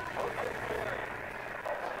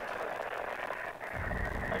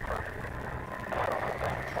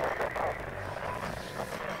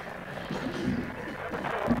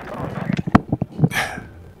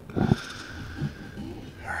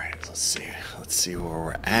 Let's see where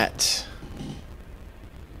we're at.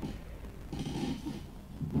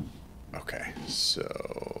 Okay,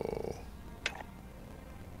 so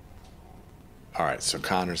all right, so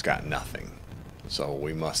Connor's got nothing, so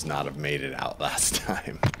we must not have made it out last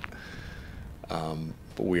time.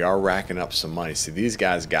 But we are racking up some money. See, these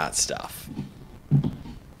guys got stuff.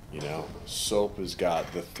 You know, Soap has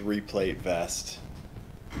got the 3-plate vest.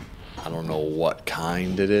 I don't know what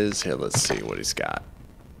kind it is. Here, let's see what he's got.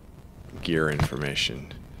 Gear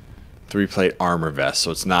information. 3-plate armor vest,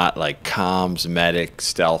 so it's not like comms, medic,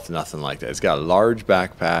 stealth, nothing like that. It's got a large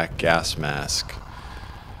backpack, gas mask,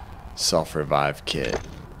 self-revive kit.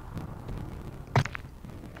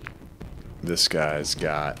 This guy's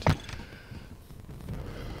got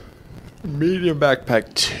medium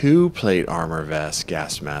backpack, 2-plate armor vest,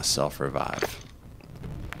 gas mask, self-revive.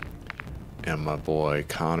 And my boy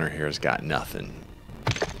Connor here's got nothing.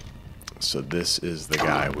 So this is the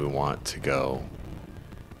guy we want to go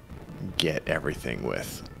get everything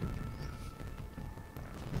with.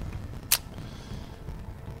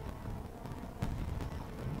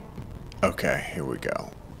 Okay, here we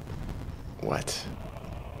go. What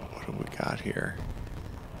do we got here?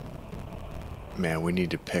 Man, we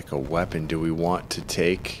need to pick a weapon. Do we want to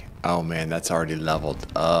take... Oh man, that's already leveled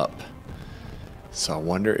up. So I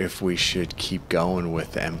wonder if we should keep going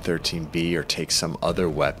with the M13B or take some other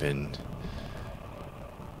weapon.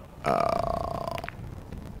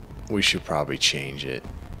 We should probably change it.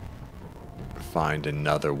 Find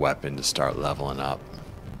another weapon to start leveling up.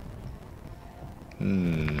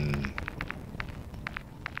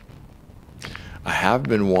 I have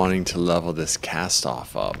been wanting to level this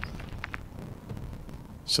cast-off up.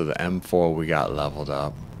 So the M4 we got leveled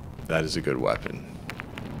up. That is a good weapon.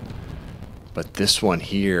 But this one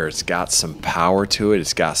here, it's got some power to it.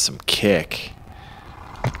 It's got some kick.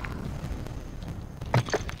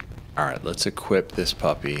 Alright, let's equip this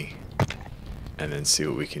puppy. And then see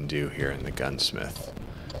what we can do here in the gunsmith.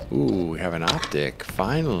 Ooh, we have an optic.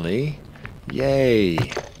 Finally. Yay.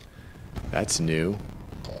 That's new.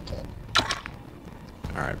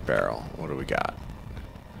 Alright, barrel. What do we got?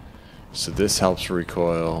 So this helps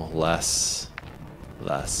recoil less.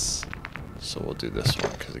 So we'll do this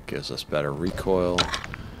one because it gives us better recoil.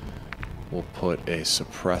 We'll put a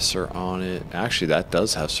suppressor on it. Actually, that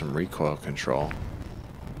does have some recoil control.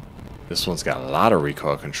 This one's got a lot of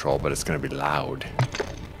recoil control, but it's going to be loud.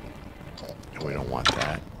 And we don't want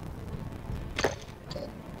that.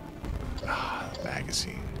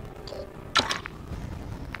 Magazine.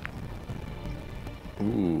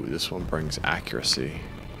 Ooh, this one brings accuracy.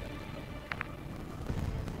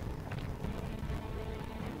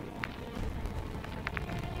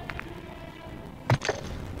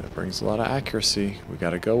 That brings a lot of accuracy. We got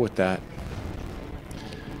to go with that.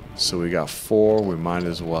 So we got 4, we might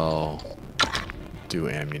as well do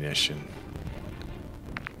ammunition.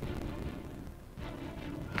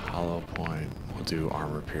 Hollow point, we'll do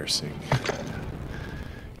armor piercing.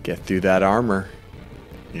 Get through that armor.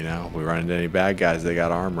 You know, we run into any bad guys, they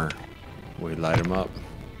got armor. We light them up.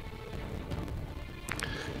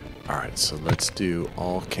 Alright, so let's do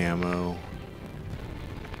all camo.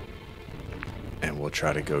 And we'll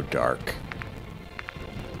try to go dark.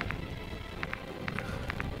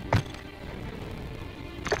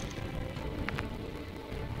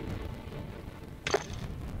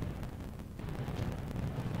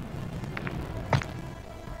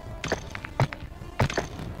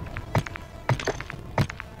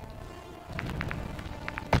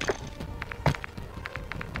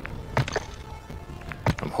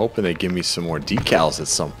 Hoping they give me some more decals at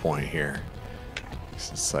some point here.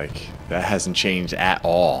 It's like that hasn't changed at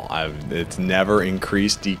all. It's never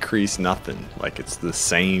increased, decreased, nothing. Like it's the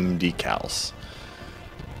same decals.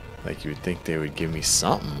 Like you would think they would give me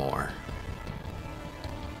something more.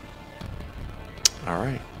 All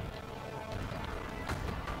right.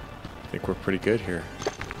 I think we're pretty good here.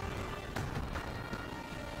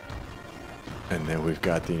 And then we've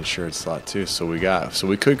got the insured slot too. So we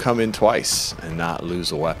could come in twice and not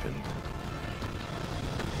lose a weapon.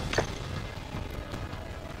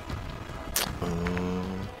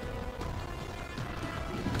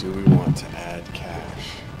 Do we want to add cash?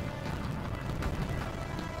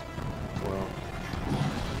 Well,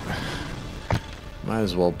 might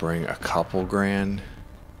as well bring a couple grand.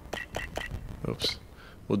 Oops.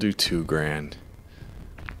 We'll do 2 grand.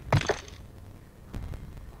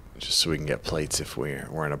 Just so we can get plates if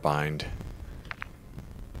we're in a bind.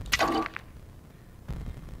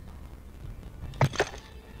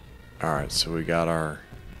 Alright, so we got our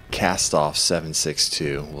cast-off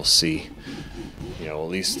 762. We'll see. You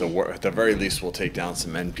know, at the very least, we'll take down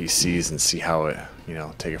some NPCs and see how it, you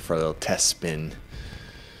know, take it for a little test spin.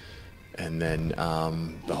 And then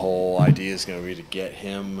the whole idea is going to be to get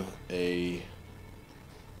him a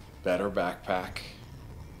better backpack.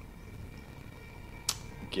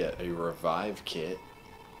 Get a revive kit.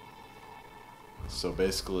 So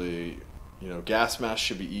basically, you know, gas mask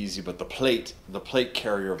should be easy, but the plate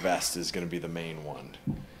carrier vest is going to be the main one.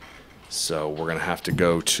 So we're going to have to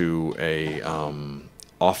go to a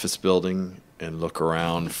office building and look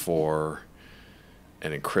around for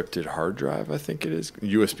an encrypted hard drive, I think it is.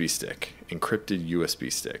 USB stick. Encrypted USB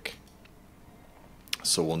stick.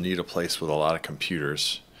 So we'll need a place with a lot of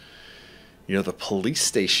computers. You know, the police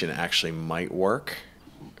station actually might work.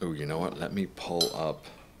 Oh, you know what? Let me pull up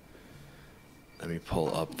that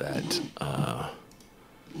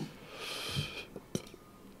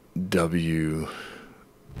WZ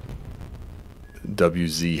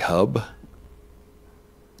hub.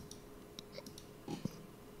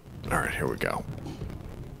 All right, here we go.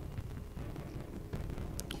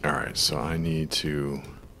 All right, so I need to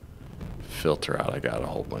filter out. I got a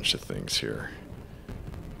whole bunch of things here.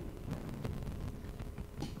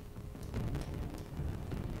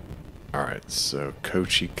 Alright, so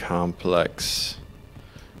Kochi Complex.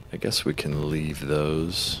 I guess we can leave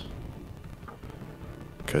those.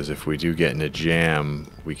 Because if we do get in a jam,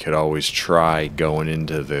 we could always try going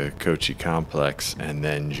into the Kochi complex and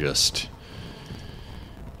then just,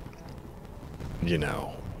 you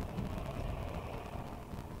know,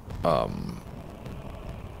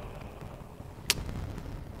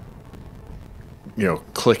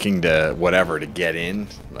 clicking to whatever to get in,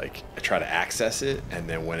 like try to access it, and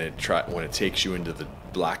then when it takes you into the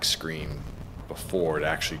black screen before it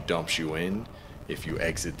actually dumps you in, if you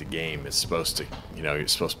exit the game, it's supposed to, you're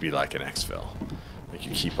supposed to be like an exfil, like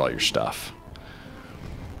you keep all your stuff.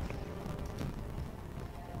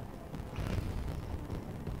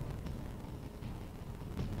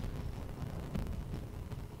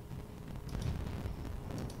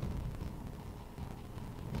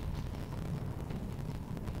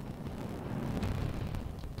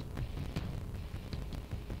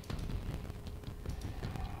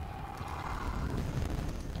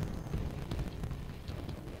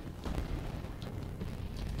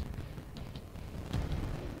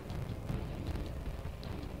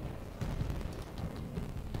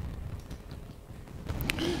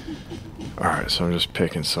 Alright, so I'm just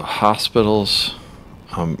picking, so hospitals,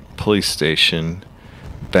 police station,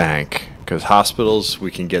 bank, because hospitals we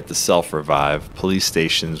can get the self-revive, police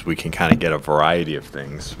stations we can kind of get a variety of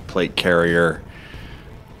things, plate carrier,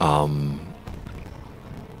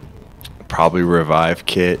 probably revive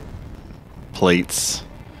kit, plates,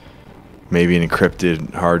 maybe an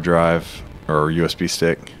encrypted hard drive or USB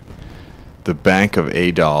stick. The bank of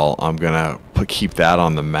ADOL, I'm gonna keep that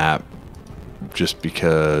on the map just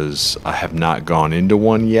because I have not gone into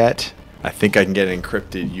one yet. I think I can get an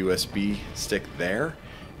encrypted USB stick there,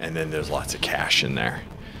 and then there's lots of cash in there.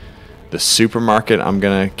 The supermarket I'm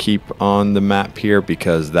gonna keep on the map here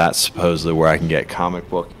because that's supposedly where I can get comic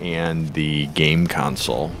book and the game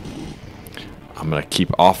console. I'm gonna keep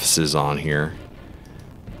offices on here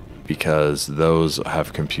because those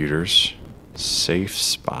have computers. Safe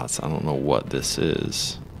spots, I don't know what this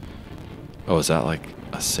is. Oh, is that like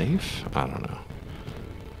a safe? I don't know.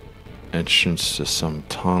 Entrance to some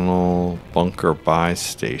tunnel, bunker buy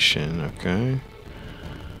station, okay.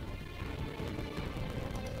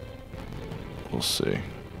 We'll see.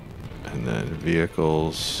 And then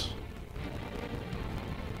vehicles,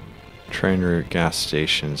 train route, gas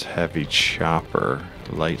stations, heavy chopper,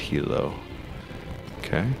 light helo,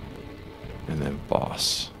 okay. And then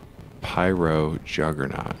boss, pyro,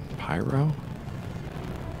 juggernaut, pyro?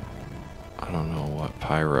 I don't know what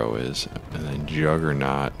pyro is. And then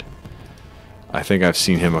juggernaut, I think I've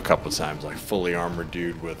seen him a couple times, like fully armored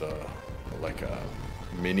dude with a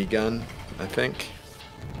minigun, I think.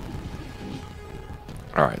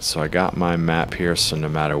 Alright, so I got my map here, so no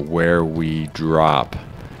matter where we drop,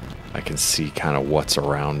 I can see kind of what's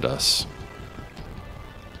around us.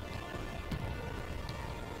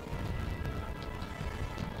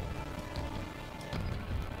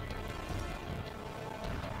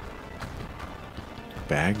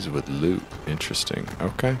 Bags with loot. Interesting.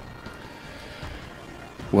 Okay.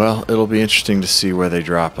 Well, it'll be interesting to see where they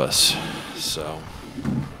drop us. So,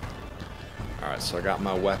 alright, so I got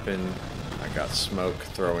my weapon. I got smoke,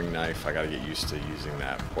 throwing knife. I gotta get used to using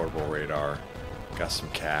that portable radar. Got some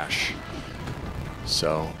cash.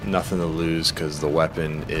 So, nothing to lose because the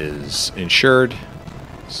weapon is insured.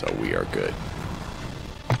 So, we are good.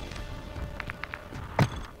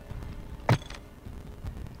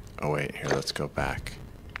 Oh, wait, here, let's go back.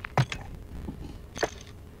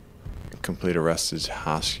 Complete a Rested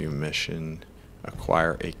Hostage mission.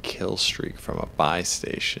 Acquire a kill streak from a buy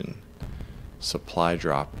station. Supply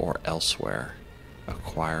drop or elsewhere.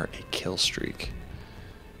 Acquire a kill streak.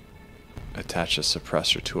 Attach a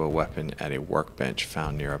suppressor to a weapon at a workbench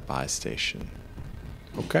found near a buy station.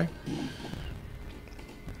 Okay.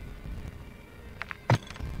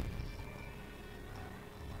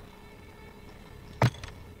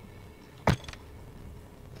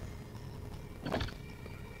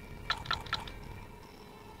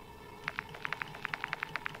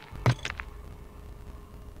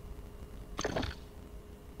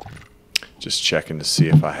 Just checking to see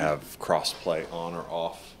if I have crossplay on or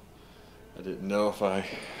off. I didn't know if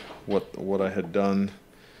what I had done.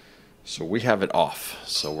 So we have it off.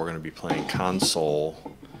 So we're going to be playing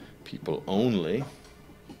console people only.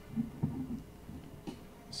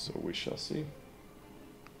 So we shall see.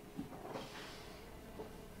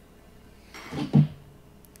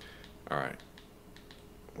 All right.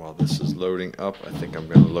 While this is loading up, I think I'm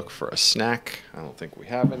going to look for a snack. I don't think we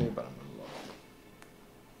have any, but I'm going to look.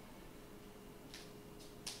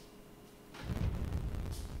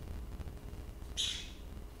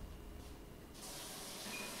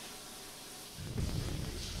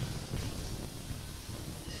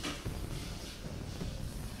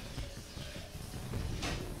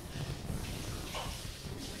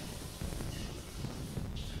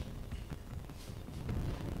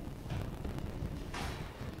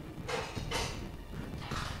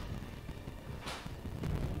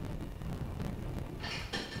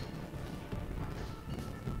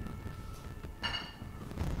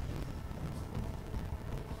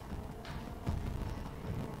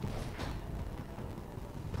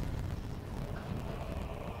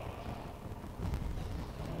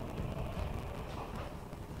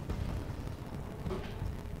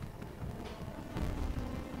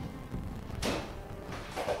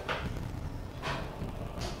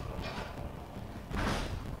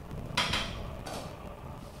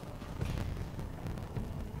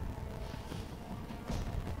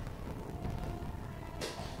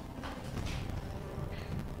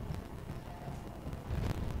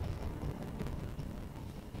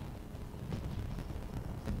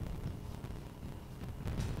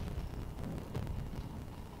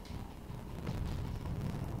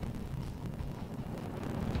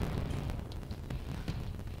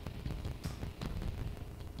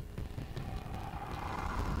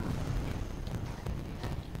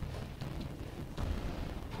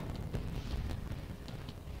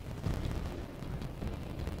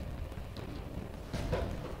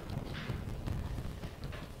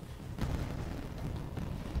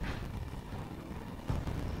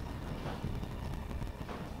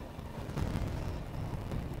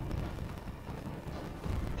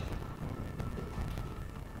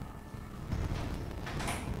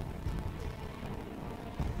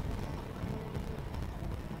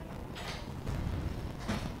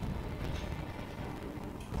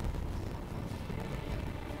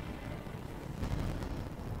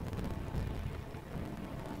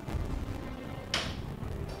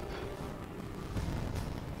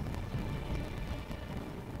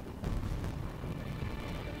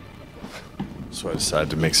 So I decided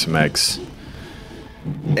to make some eggs.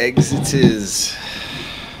 Eggs it is.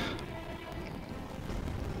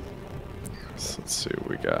 So let's see what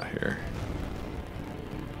we got here.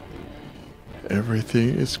 Everything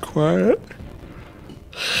is quiet.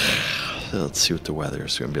 So let's see what the weather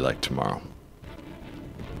is going to be like tomorrow.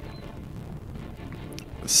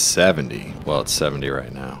 70. Well, it's 70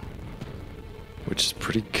 right now, which is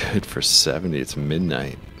pretty good for 70. It's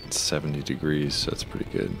midnight. It's 70 degrees, so it's pretty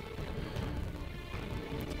good.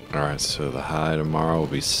 Alright, so the high tomorrow will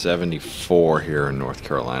be 74 here in North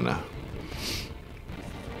Carolina.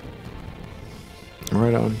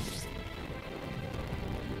 Right on.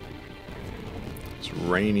 It's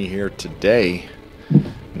rainy here today,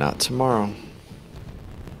 not tomorrow.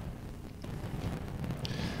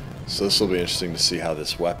 So this will be interesting to see how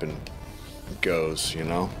this weapon goes, you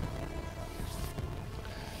know?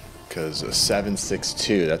 Because a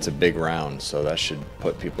 7.62, that's a big round, so that should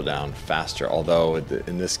put people down faster. Although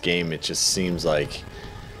in this game, it just seems like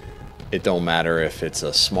it don't matter if it's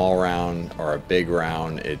a small round or a big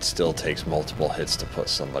round, it still takes multiple hits to put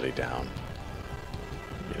somebody down.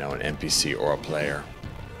 You know, an NPC or a player.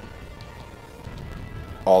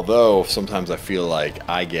 Although sometimes I feel like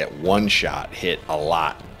I get one shot hit a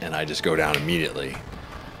lot and I just go down immediately.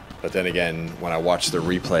 But then again, when I watch the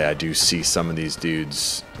replay, I do see some of these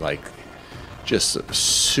dudes like just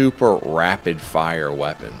super rapid fire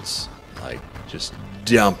weapons, like just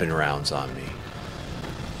dumping rounds on me.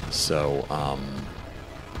 So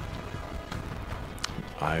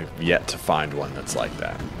I've yet to find one that's like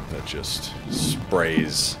that just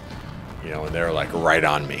sprays, you know, and they're like right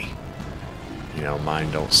on me. You know,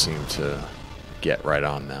 mine don't seem to get right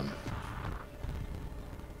on them.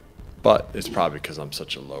 But it's probably because I'm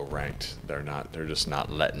such a low ranked. They're just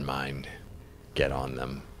not letting mine get on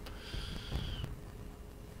them.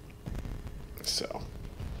 So.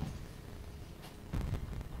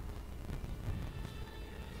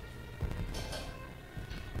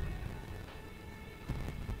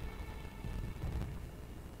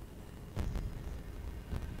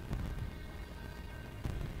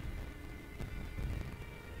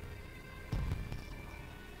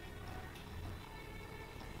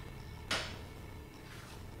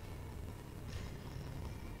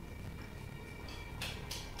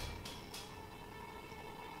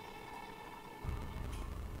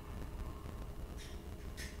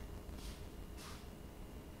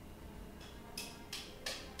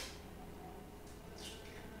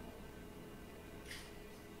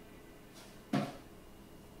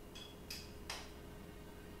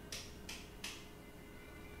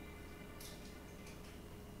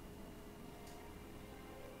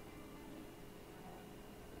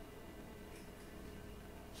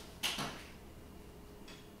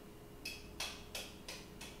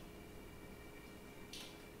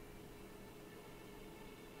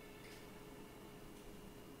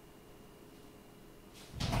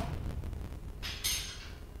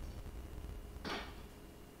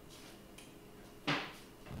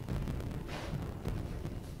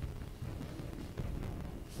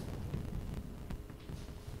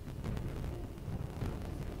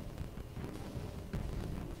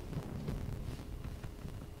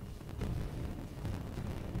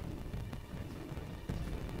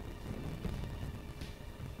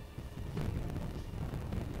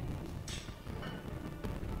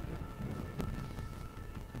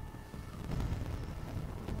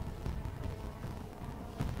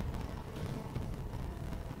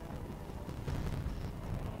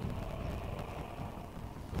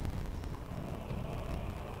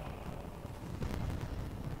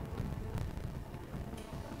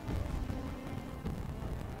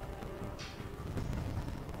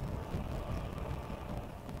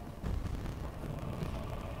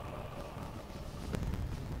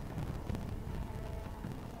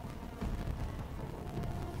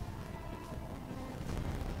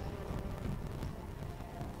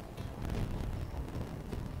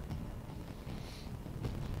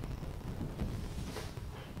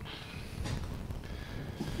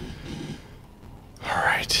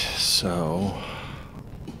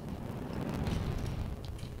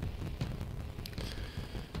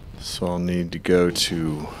 So I'll need to go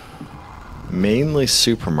to mainly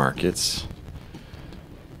supermarkets.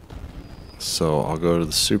 So I'll go to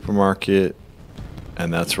the supermarket,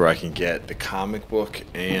 and that's where I can get the comic book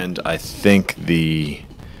and I think the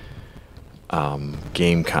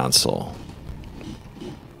game console.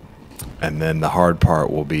 And then the hard part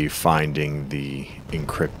will be finding the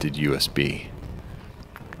encrypted USB,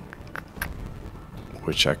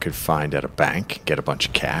 which I could find at a bank, get a bunch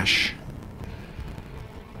of cash.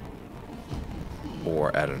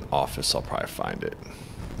 Or at an office, I'll probably find it.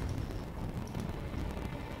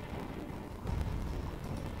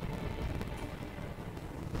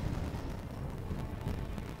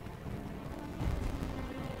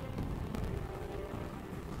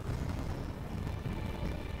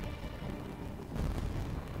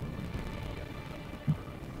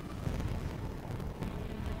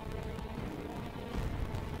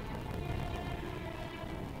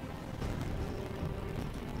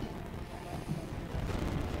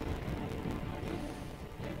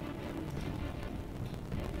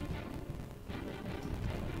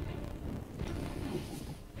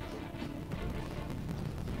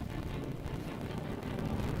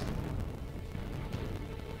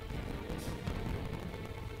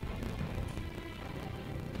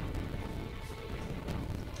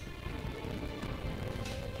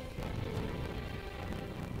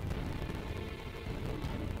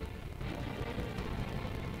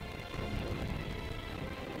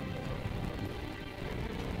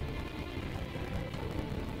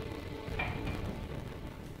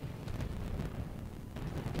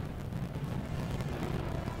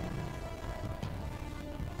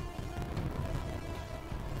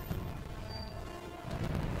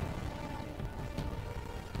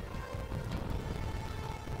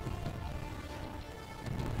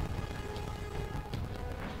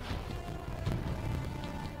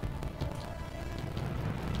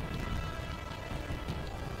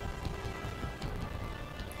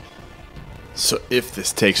 So if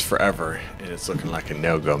this takes forever and it's looking like a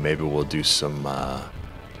no-go, maybe we'll do some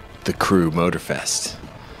the Crew Motorfest.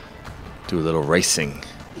 Do a little racing.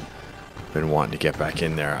 Been wanting to get back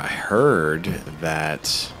in there. I heard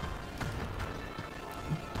that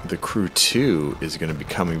the Crew 2 is going to be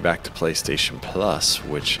coming back to PlayStation Plus,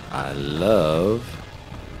 which I love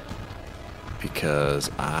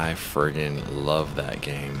because I friggin' love that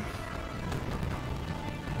game.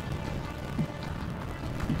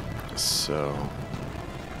 So,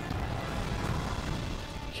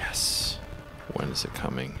 yes. When is it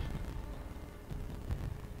coming?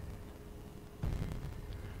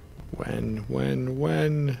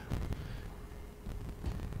 When?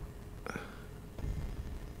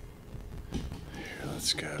 Here,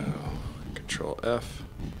 let's go. Control F.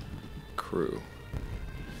 Crew.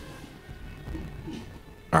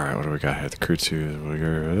 Alright, what do we got here? The Crew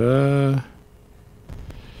 2.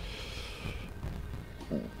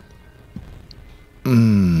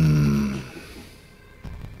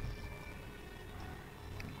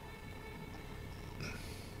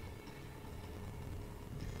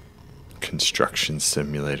 Construction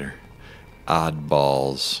Simulator.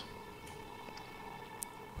 Oddballs.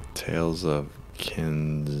 Tales of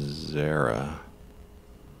Kinzera.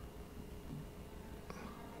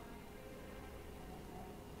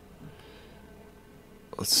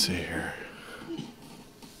 Let's see here.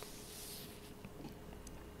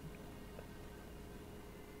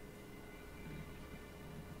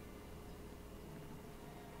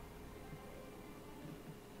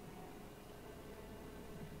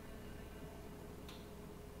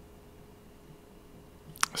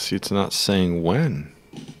 See, it's not saying when.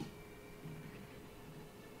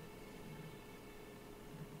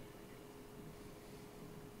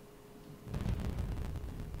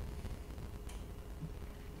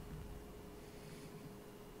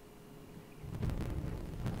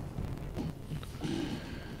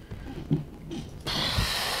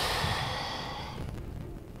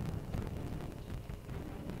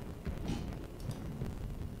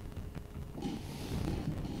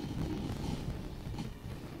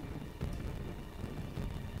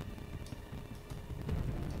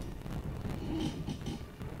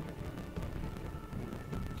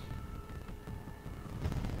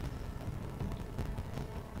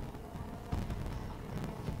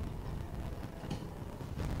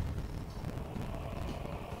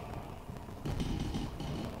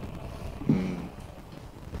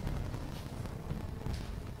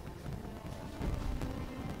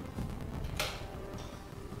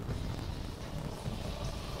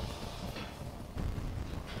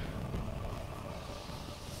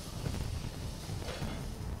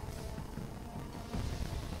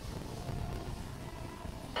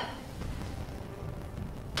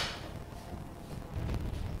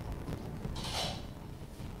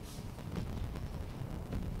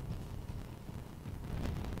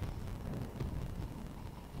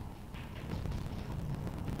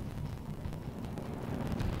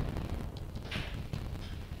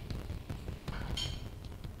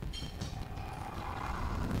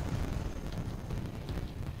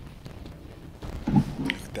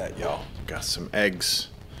 That, y'all. Got some eggs.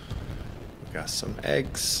 Got some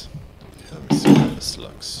eggs. Let me see how this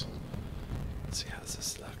looks. Let's see how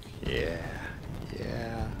this look. Yeah.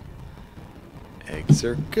 Eggs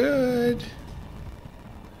are good.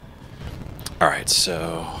 Alright,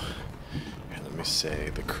 so here, let me say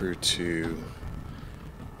the Crew 2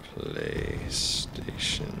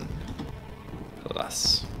 PlayStation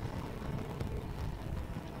Plus.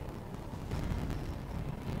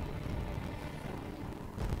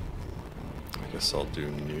 I guess I'll do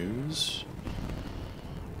news.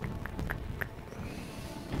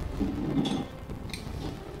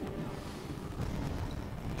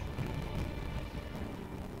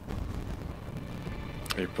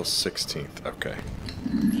 April 16th. Okay.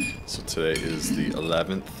 So today is the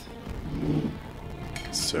 11th.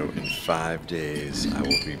 So in 5 days, I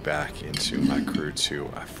will be back into my Crew 2.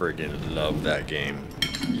 I friggin' love that game.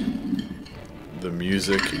 The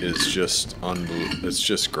music is just unbelievable. It's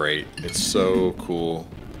just great. It's so cool.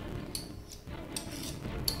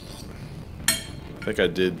 I think I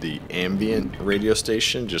did the ambient radio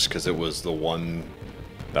station just because it was the one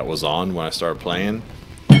that was on when I started playing.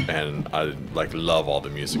 And I like love all the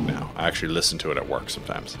music now. I actually listen to it at work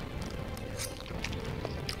sometimes.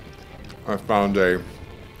 I found a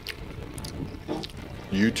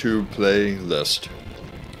YouTube playlist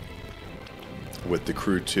with the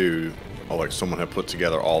Crew 2. Like someone had put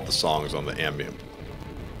together all the songs on the ambient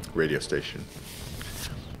radio station.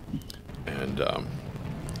 And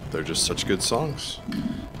they're just such good songs.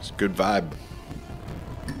 It's a good vibe.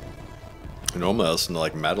 Normally I listen to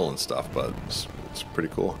like metal and stuff, but it's pretty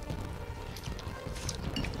cool.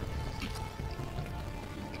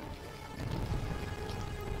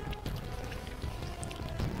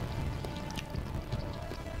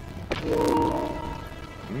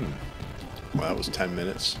 Well, that was 10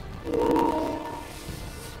 minutes.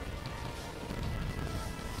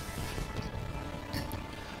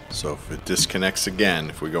 So if it disconnects again,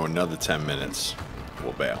 if we go another 10 minutes,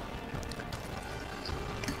 we'll bail.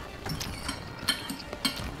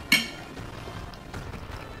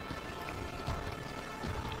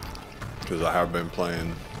 Because I have been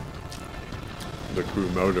playing the Crew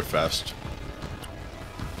Motorfest,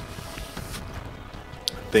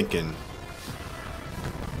 thinking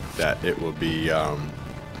that it will be, you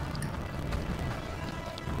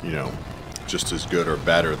know, just as good or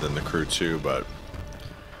better than the Crew 2, but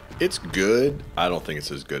it's good. I don't think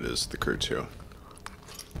it's as good as the Crew 2.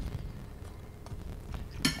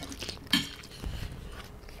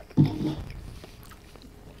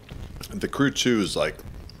 The Crew 2 is like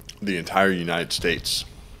the entire United States,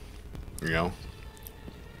 you know?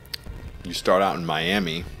 You start out in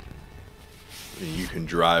Miami, and you can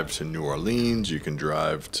drive to New Orleans, you can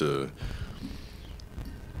drive to,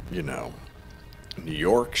 you know, New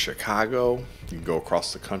York, Chicago, you can go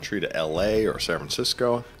across the country to LA or San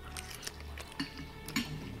Francisco.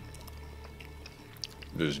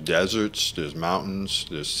 There's deserts, there's mountains,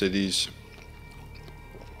 there's cities.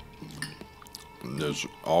 There's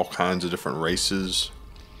all kinds of different races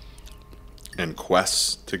and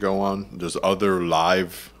quests to go on. There's other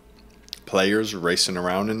live players racing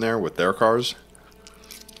around in there with their cars.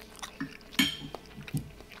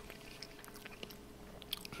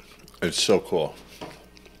 It's so cool.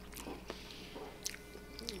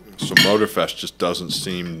 So Motorfest just doesn't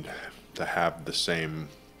seem to have the same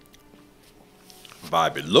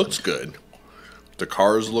vibe. It looks good. The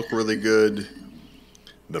cars look really good.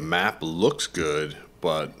 The map looks good,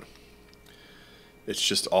 but it's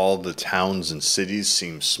just all the towns and cities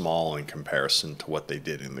seem small in comparison to what they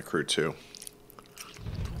did in the Crew 2.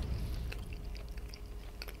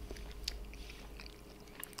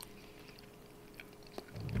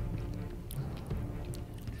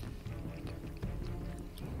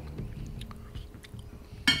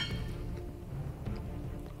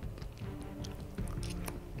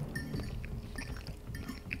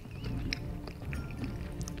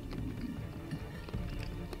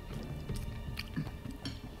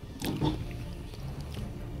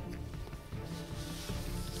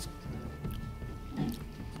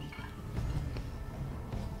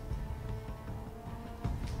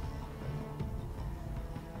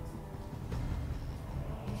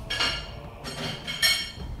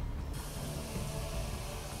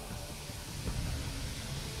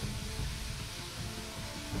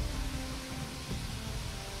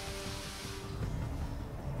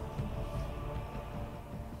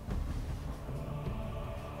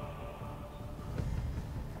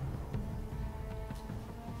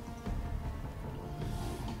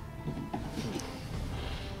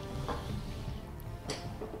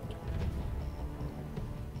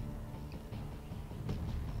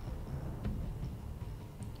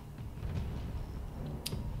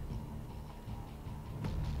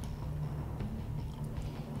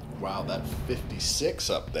 Wow, that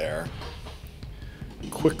 56 up there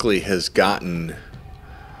quickly has gotten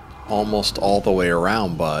almost all the way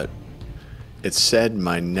around, but it said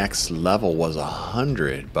my next level was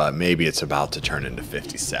 100, but maybe it's about to turn into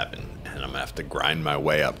 57, and I'm gonna have to grind my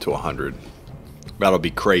way up to 100. That'll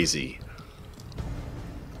be crazy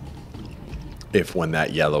if when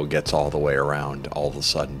that yellow gets all the way around, all of a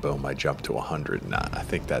sudden, boom, I jump to 100. Nah, I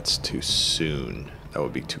think that's too soon. That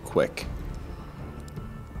would be too quick.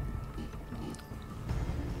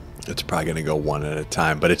 It's probably going to go one at a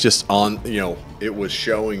time, but it's just on, you know, it was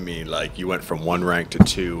showing me like you went from 1 rank to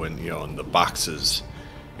 2, and, you know, in the boxes,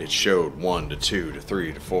 it showed 1 to 2 to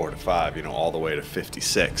 3 to 4 to 5, you know, all the way to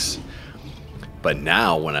 56. But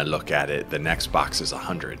now when I look at it, the next box is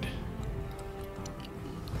 100.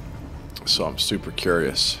 So I'm super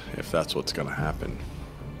curious if that's what's going to happen.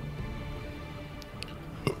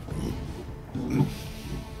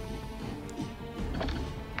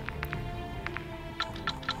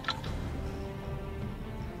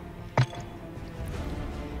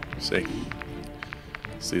 See?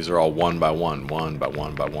 So these are all 1 by 1, 1 by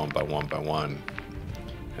 1 by 1 by 1 by 1,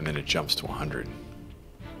 and then it jumps to 100.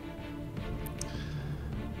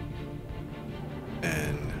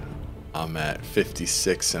 And I'm at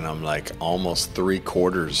 56, and I'm like almost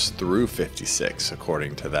 3/4 through 56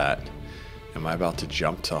 according to that. Am I about to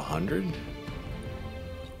jump to 100?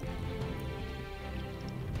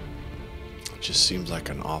 just seems like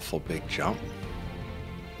an awful big jump.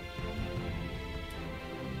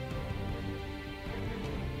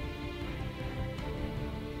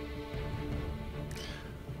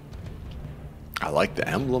 I like the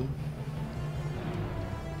emblem.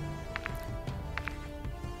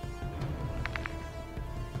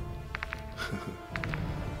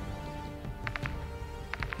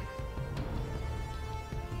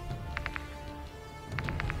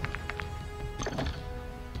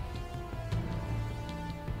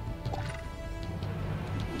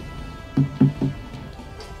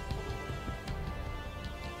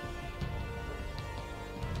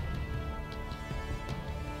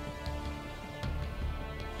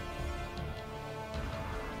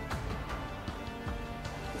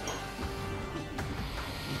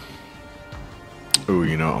 Ooh,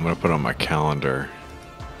 you know, I'm going to put on my calendar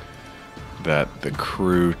that the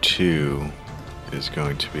Crew 2 is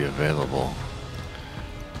going to be available.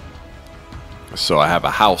 So I have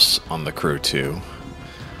a house on the Crew 2,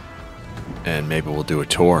 and maybe we'll do a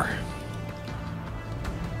tour.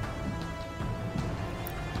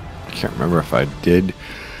 I can't remember if I did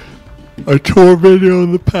a tour video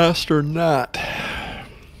in the past or not.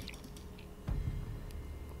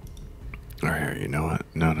 Alright, you know what?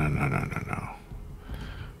 No.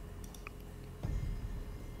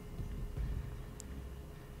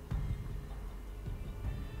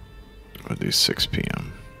 I'll do 6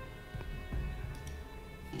 p.m.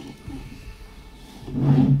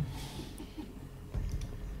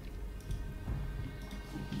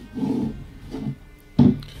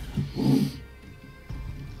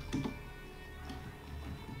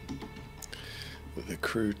 With the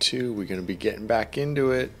Crew 2, we're going to be getting back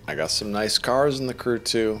into it. I got some nice cars in the Crew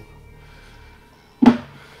 2.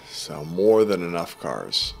 So more than enough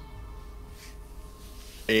cars.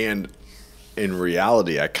 And in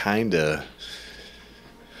reality,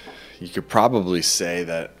 you could probably say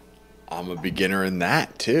that I'm a beginner in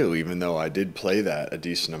that too, even though I did play that a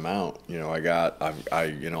decent amount. You know, I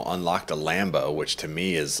unlocked a Lambo, which to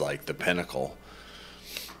me is like the pinnacle.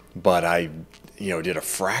 But I, did a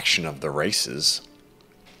fraction of the races.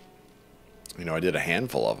 I did a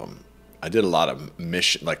handful of them. I did a lot of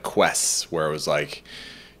quests where it was like,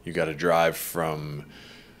 you got to drive from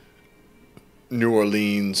New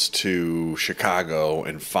Orleans to Chicago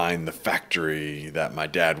and find the factory that my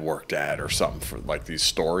dad worked at or something, for like these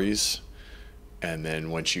stories. And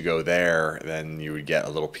then once you go there, then you would get a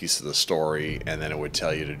little piece of the story, and then it would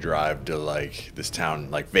tell you to drive to like this town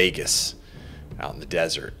like Vegas out in the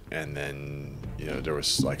desert. And then, there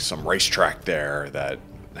was like some racetrack there that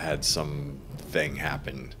had some thing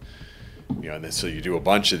happen. And then so you do a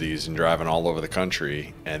bunch of these and driving all over the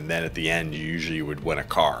country, and then at the end you usually would win a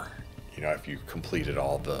car. If you completed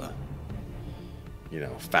all the,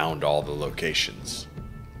 found all the locations.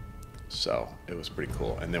 So it was pretty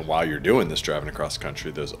cool. And then while you're doing this, driving across the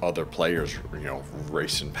country, there's other players,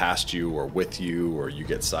 racing past you or with you, or you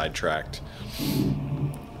get sidetracked.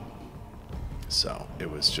 So it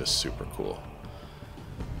was just super cool.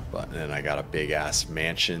 But then I got a big ass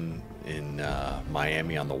mansion in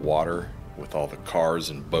Miami on the water with all the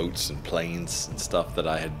cars and boats and planes and stuff that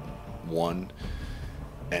I had won.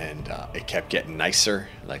 And it kept getting nicer.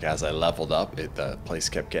 Like as I leveled up, the place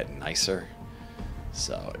kept getting nicer.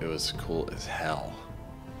 So it was cool as hell.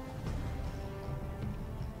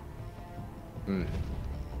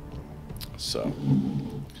 So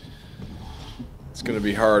it's gonna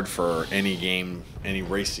be hard for any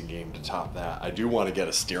racing game to top that. I do want to get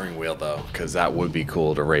a steering wheel though, because that would be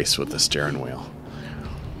cool to race with the steering wheel.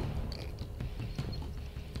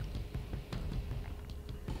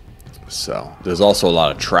 So there's also a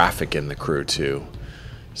lot of traffic in the Crew too.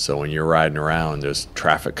 So when you're riding around, there's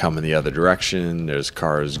traffic coming the other direction. There's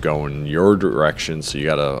cars going your direction, so you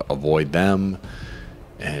gotta avoid them.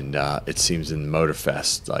 And it seems in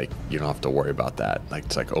Motorfest, like you don't have to worry about that. Like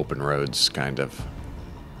it's like open roads, kind of.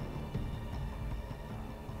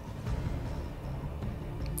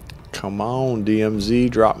 Come on,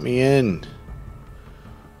 DMZ, drop me in.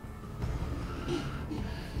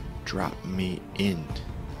 Drop me in.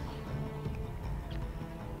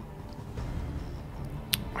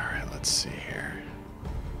 Let's see here.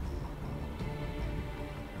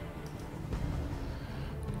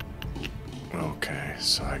 Okay,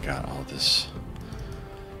 so I got all this.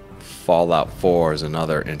 Fallout 4 is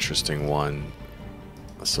another interesting one.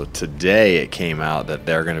 So today it came out that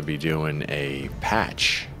they're going to be doing a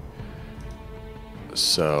patch.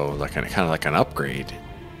 So like kind of like an upgrade.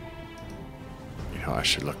 I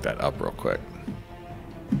should look that up real quick.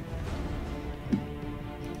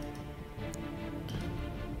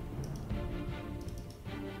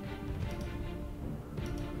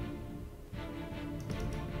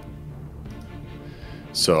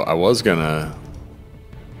 So I was going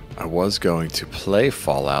to play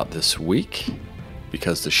Fallout this week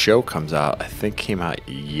because the show comes out, I think came out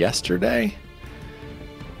yesterday.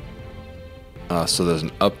 So there's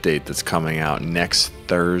an update that's coming out next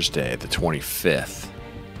Thursday, the 25th.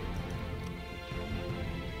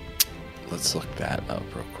 Let's look that up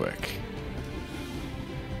real quick.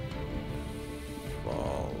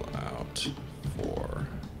 Fallout 4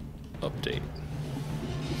 update.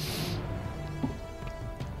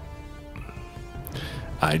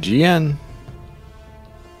 IGN.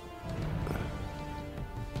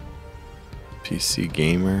 PC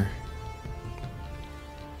Gamer.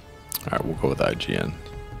 Alright, we'll go with IGN.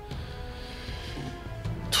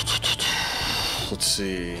 Let's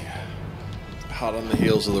see. Hot on the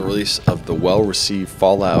heels of the release of the well-received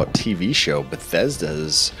Fallout TV show, Bethesda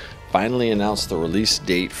has finally announced the release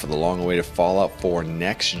date for the long-awaited Fallout 4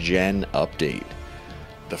 Next Gen update.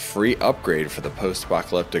 The free upgrade for the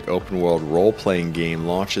post-apocalyptic open-world role-playing game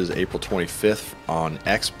launches April 25th on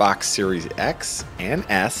Xbox Series X and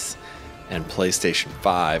S and PlayStation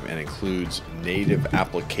 5 and includes native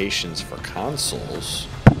applications for consoles.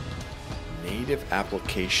 Native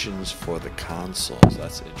applications for the consoles.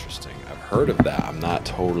 That's interesting. I've heard of that. I'm not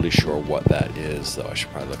totally sure what that is, though. I should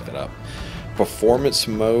probably look that up. Performance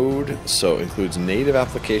mode. So includes native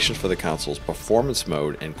applications for the consoles, performance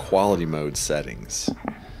mode, and quality mode settings.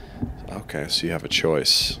 Okay, so you have a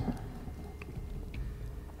choice.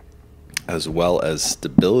 As well as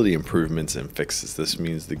stability improvements and fixes. This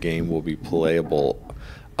means the game will be playable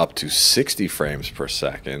up to 60 frames per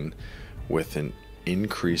second with an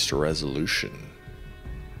increased resolution.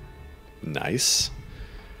 Nice.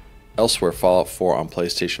 Elsewhere, Fallout 4 on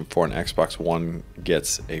PlayStation 4 and Xbox One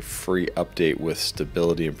gets a free update with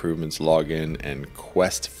stability improvements, login, and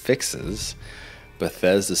quest fixes,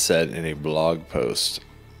 Bethesda said in a blog post.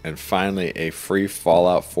 And finally, a free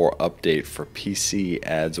Fallout 4 update for PC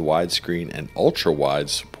adds widescreen and ultra-wide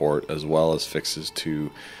support, as well as fixes to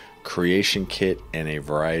Creation Kit and a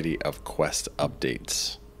variety of quest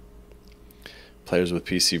updates. Players with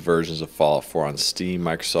PC versions of Fallout 4 on Steam,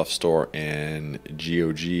 Microsoft Store, and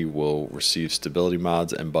GOG will receive stability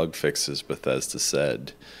mods and bug fixes, Bethesda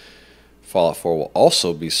said. Fallout 4 will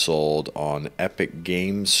also be sold on Epic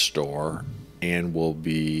Games Store and will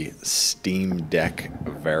be Steam Deck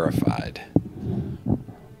verified.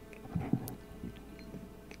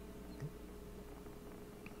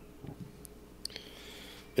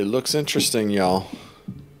 It looks interesting, y'all.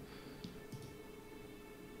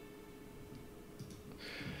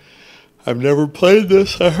 I've never played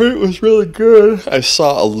this. I heard it was really good. I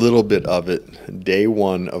saw a little bit of it day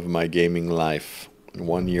one of my gaming life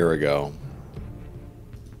 1 year ago.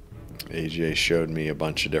 AJ showed me a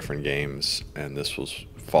bunch of different games, and this was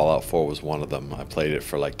Fallout 4 was one of them. I played it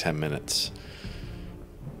for like 10 minutes.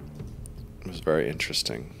 It was very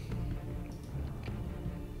interesting.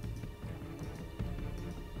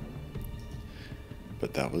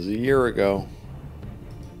 But that was a year ago.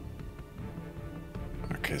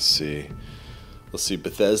 Okay, let's see.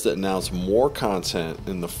 Bethesda announced more content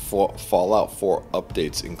in the Fallout 4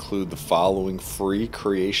 updates include the following free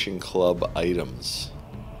Creation Club items.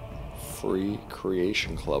 Free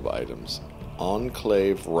Creation Club items.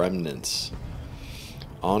 Enclave Remnants.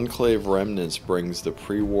 Enclave Remnants brings the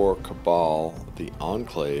pre-war cabal, the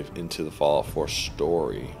Enclave, into the Fallout 4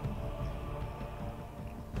 story.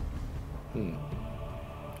 In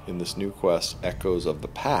this new quest, Echoes of the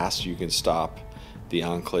Past, you can stop the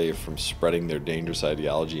Enclave from spreading their dangerous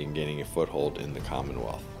ideology and gaining a foothold in the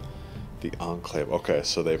Commonwealth. The Enclave. Okay,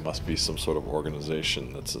 so they must be some sort of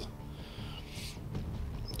organization that's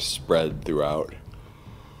spread throughout.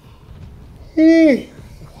 Man,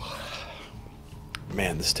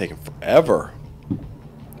 this is taking forever.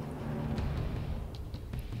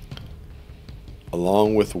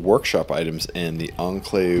 Along with workshop items and the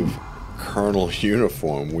Enclave Colonel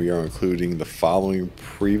uniform, we are including the following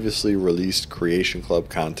previously released Creation Club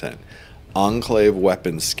content: Enclave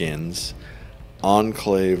weapon skins,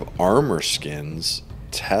 Enclave armor skins,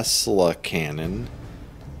 Tesla cannon,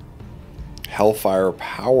 Hellfire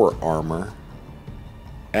power armor,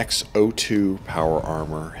 XO2 power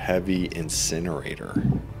armor, heavy incinerator.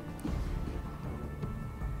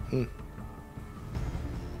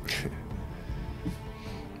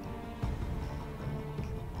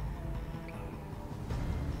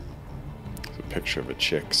 Picture of a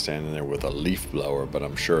chick standing there with a leaf blower, but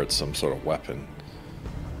I'm sure it's some sort of weapon.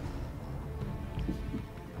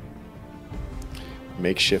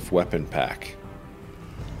 Makeshift weapon pack.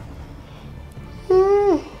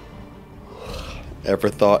 Ever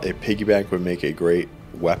thought a piggy bank would make a great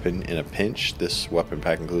weapon in a pinch. This weapon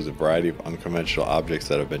pack includes a variety of unconventional objects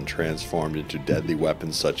that have been transformed into deadly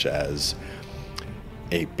weapons, such as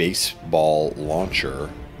a baseball launcher,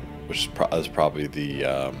 which is probably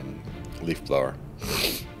the leaf blower,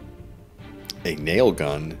 a nail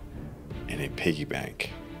gun, and a piggy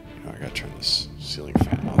bank. You know, I gotta turn this ceiling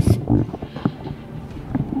fan off.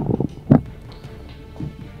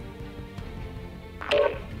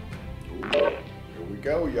 Here we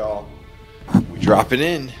go, y'all. We drop it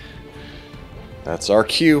in. That's our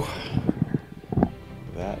cue.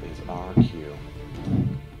 That is our cue.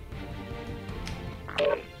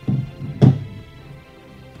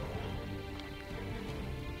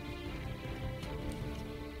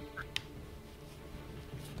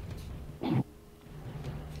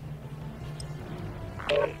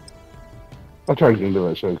 I tried to do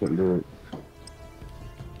that shit, I couldn't do it.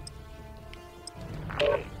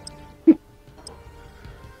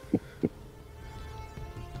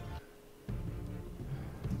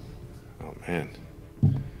 Oh man.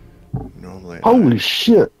 Normally Holy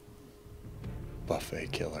shit!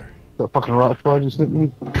 Buffet killer. That fucking rock squad just hit me.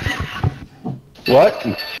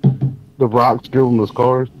 What? The rocks drilled in those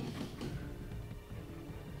cars.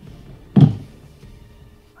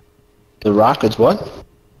 The rockets what?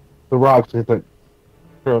 The rocks hit that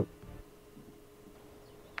truck.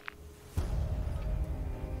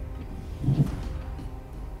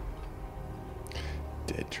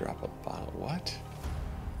 Did drop a bottle. What?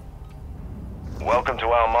 Welcome to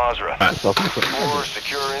Al Mazrah. Explore,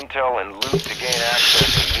 secure intel, and loot to gain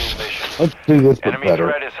access to new missions. Let's do this but Enemy better.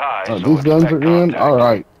 threat is high, so These guns are expect in? contact.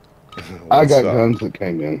 Alright. I What's got up? guns that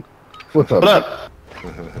came in. What's up? What up?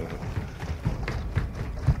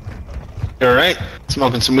 You alright?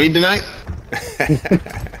 Smoking some weed tonight?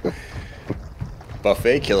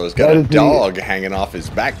 Buffet killer's got That a is me. dog hanging off his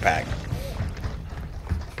backpack.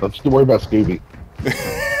 Let's just worry about Scooby.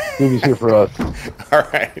 Scooby's here for us. All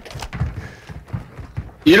right.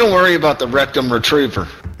 You don't worry about the rectum retriever.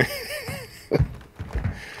 I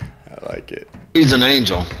like it. He's an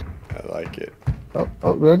angel. I like it. Oh,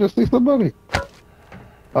 did I just see somebody?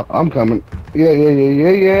 Oh, I'm coming. Yeah,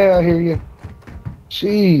 I hear you.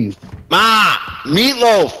 Jeez. Ma!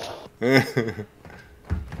 Meatloaf!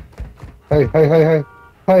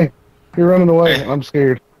 Hey. You're running away. Hey. I'm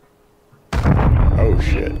scared. Oh,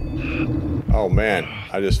 shit. Oh, man.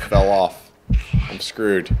 I just fell off. I'm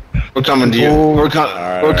screwed. We're coming to you. We're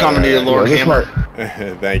coming to you, Lord Yeah, Hammer.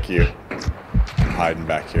 Thank you. I'm hiding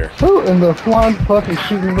back here. Who in the flying fucking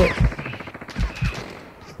shooting it?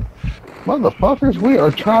 Motherfuckers, we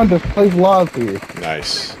are trying to save lives here.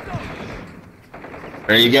 Nice.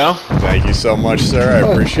 There you go. Thank you so much, sir. I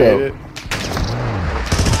Let's appreciate go. it.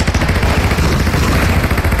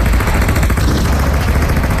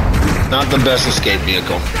 Not the best escape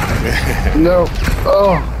vehicle. No.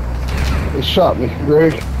 Oh. It shot me,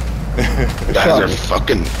 Greg. Guys are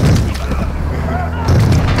fucking...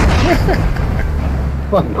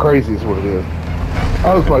 Fucking crazy is what it is.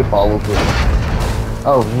 I was probably following this.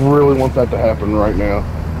 I really want that to happen right now.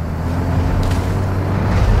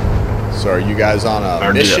 So are you guys on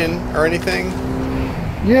a mission or anything?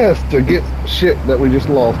 Yes, to get shit that we just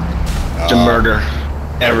lost. To murder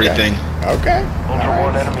everything. Okay. Ultra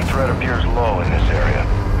One, enemy threat appears low in this area.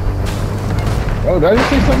 Oh, did I just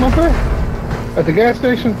see something up there? At the gas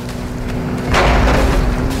station?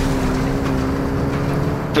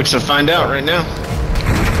 Fix to find out right now.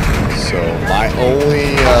 So my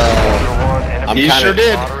only, I'm You kinda, sure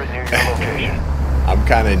did. I'm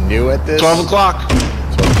kind of new at this. 12 o'clock. 12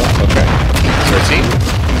 o'clock, okay. 13?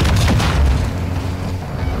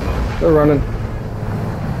 They're running.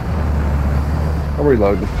 I'm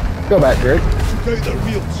reloading. Go back, Greg. Look out the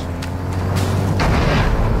reels.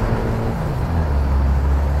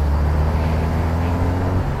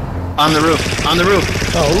 On the roof. On the roof.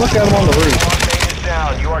 Oh, look at him on the roof.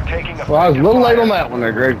 You are taking Well, I was a little late on that one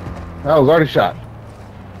there, Greg. I was already shot.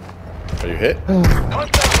 Are you hit? Oh,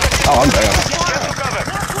 I'm down.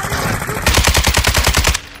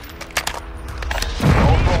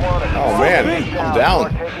 Oh man, I'm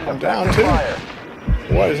down. I'm down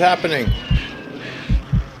too. What is happening?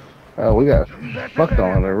 Oh, we got fucked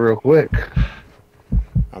on there real quick.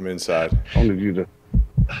 I'm inside. I need you to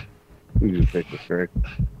take this, Greg.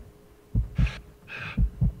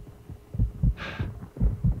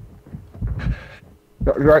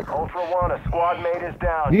 Right. Ultra One, a squad mate is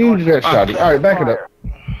down. You just got shot. All right, back it up.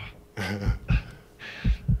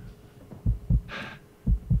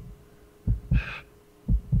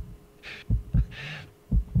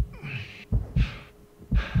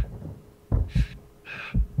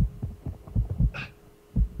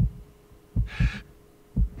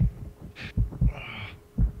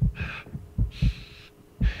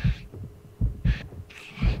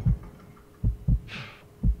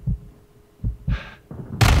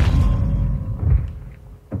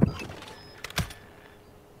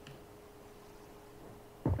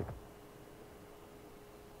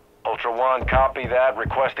 Ultron, copy that.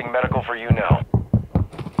 Requesting medical for you now.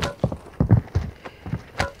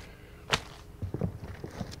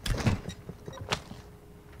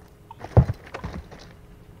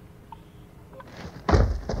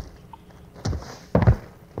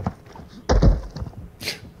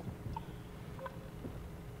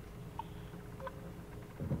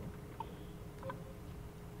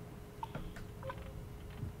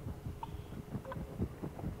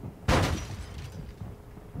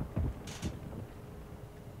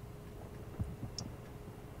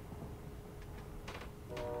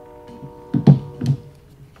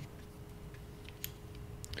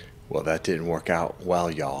 Well, that didn't work out well,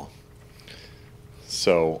 y'all.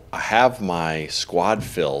 So I have my squad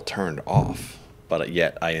fill turned off, but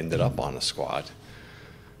yet I ended up on a squad.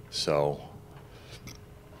 So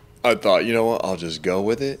I thought, you know what, I'll just go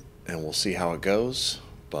with it and we'll see how it goes.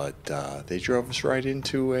 But they drove us right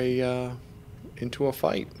into a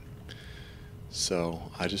fight. So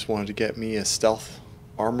I just wanted to get me a stealth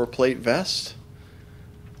armor plate vest.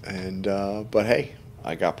 And but hey,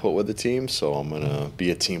 I got put with the team, so I'm gonna be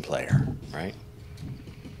a team player, right?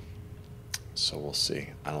 So we'll see.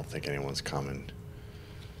 I don't think anyone's coming.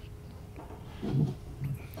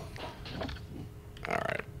 All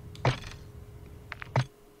right.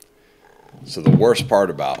 So the worst part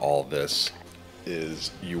about all this is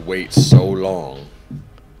you wait so long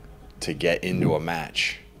to get into a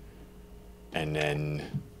match, and then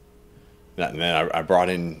I brought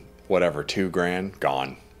in whatever, $2,000,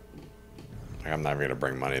 gone. I'm not even gonna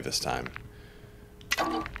bring money this time.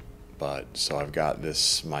 But so I've got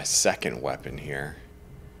this, my second weapon here.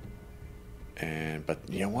 But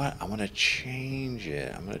you know what? I'm gonna change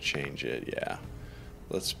it. Yeah.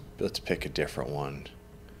 Let's pick a different one.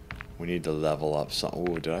 We need to level up something.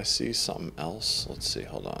 Ooh, did I see something else? Let's see.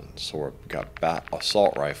 Hold on. So we've got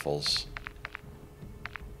assault rifles.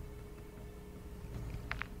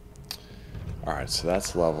 All right, so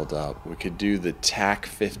that's leveled up. We could do the TAC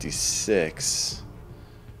 56,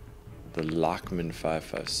 the Lockman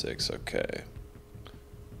 556. Okay.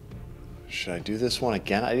 Should I do this one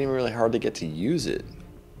again? I didn't really hardly get to use it.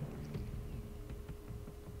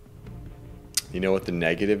 You know what the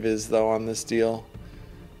negative is though on this deal?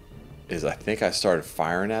 Is I think I started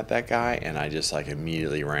firing at that guy and I just like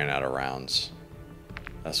immediately ran out of rounds.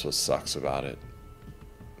 That's what sucks about it.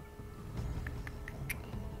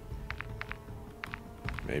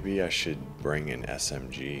 Maybe I should bring an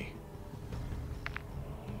SMG.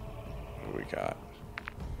 What do we got?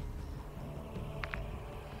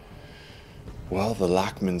 Well, the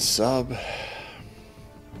Lockman sub.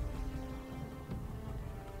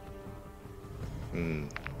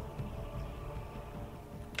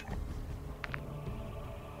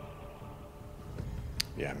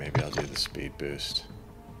 Yeah, maybe I'll do the speed boost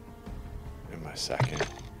in my second.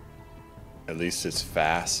 At least it's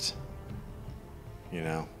fast. You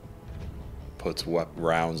know, puts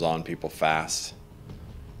rounds on people fast.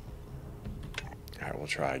 All right, we'll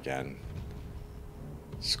try again.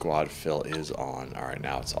 Squad fill is on. All right,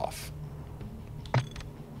 now it's off.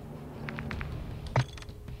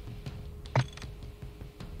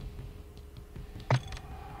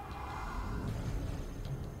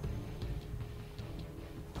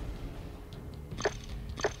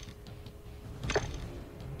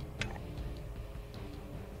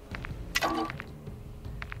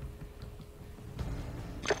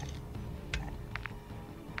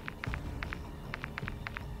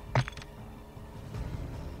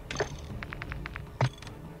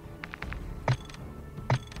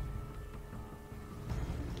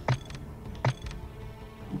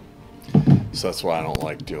 So that's why I don't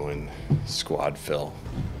like doing squad fill,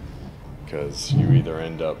 because you either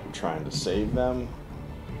end up trying to save them.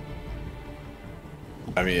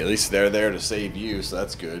 I mean, at least they're there to save you, so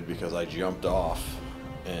that's good, because I jumped off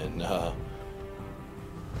and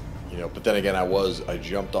you know, but then again, I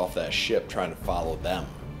jumped off that ship trying to follow them,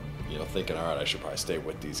 you know, thinking, all right, I should probably stay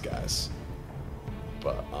with these guys,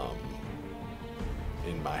 but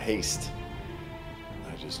in my haste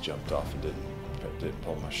I just jumped off and didn't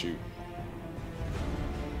pull my chute.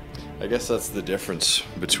 I guess that's the difference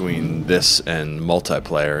between this and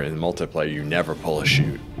multiplayer. In multiplayer, you never pull a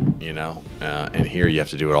chute, you know? And here you have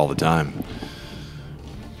to do it all the time.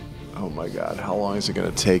 Oh my god, how long is it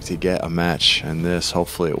going to take to get a match in this?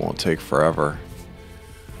 Hopefully it won't take forever.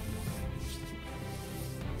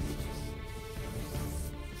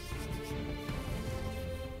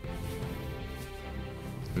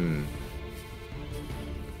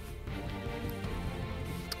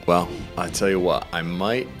 Well, I tell you what, I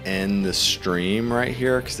might end the stream right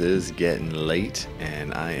here because it is getting late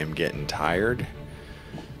and I am getting tired.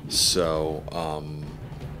 So,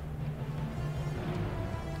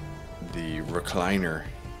 the recliner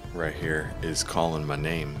right here is calling my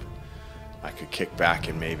name. I could kick back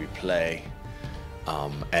and maybe play,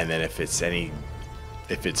 and then if it's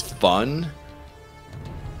fun,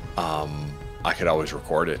 I could always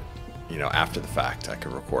record it. You know, after the fact, I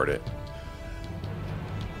could record it.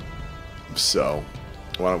 So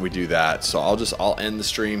why don't we do that? So I'll end the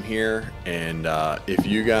stream here, and if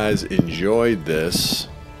you guys enjoyed this,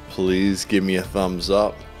 please give me a thumbs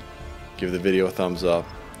up, give the video a thumbs up,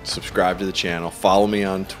 subscribe to the channel, follow me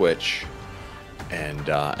on Twitch, and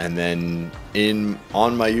then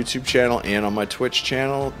on my YouTube channel and on my Twitch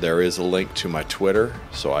channel there is a link to my Twitter.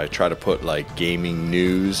 So I try to put like gaming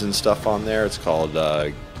news and stuff on there. It's called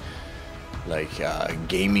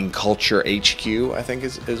Gaming Culture HQ, I think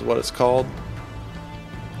is what it's called.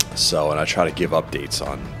 So, and I try to give updates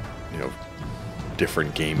on, you know,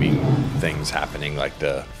 different gaming things happening, like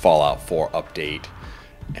the Fallout 4 update,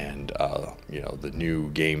 and you know, the new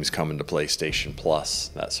games coming to PlayStation Plus,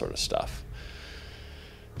 that sort of stuff.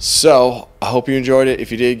 So I hope you enjoyed it.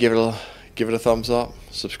 If you did, give it a thumbs up,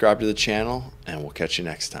 subscribe to the channel, and we'll catch you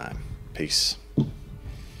next time. Peace.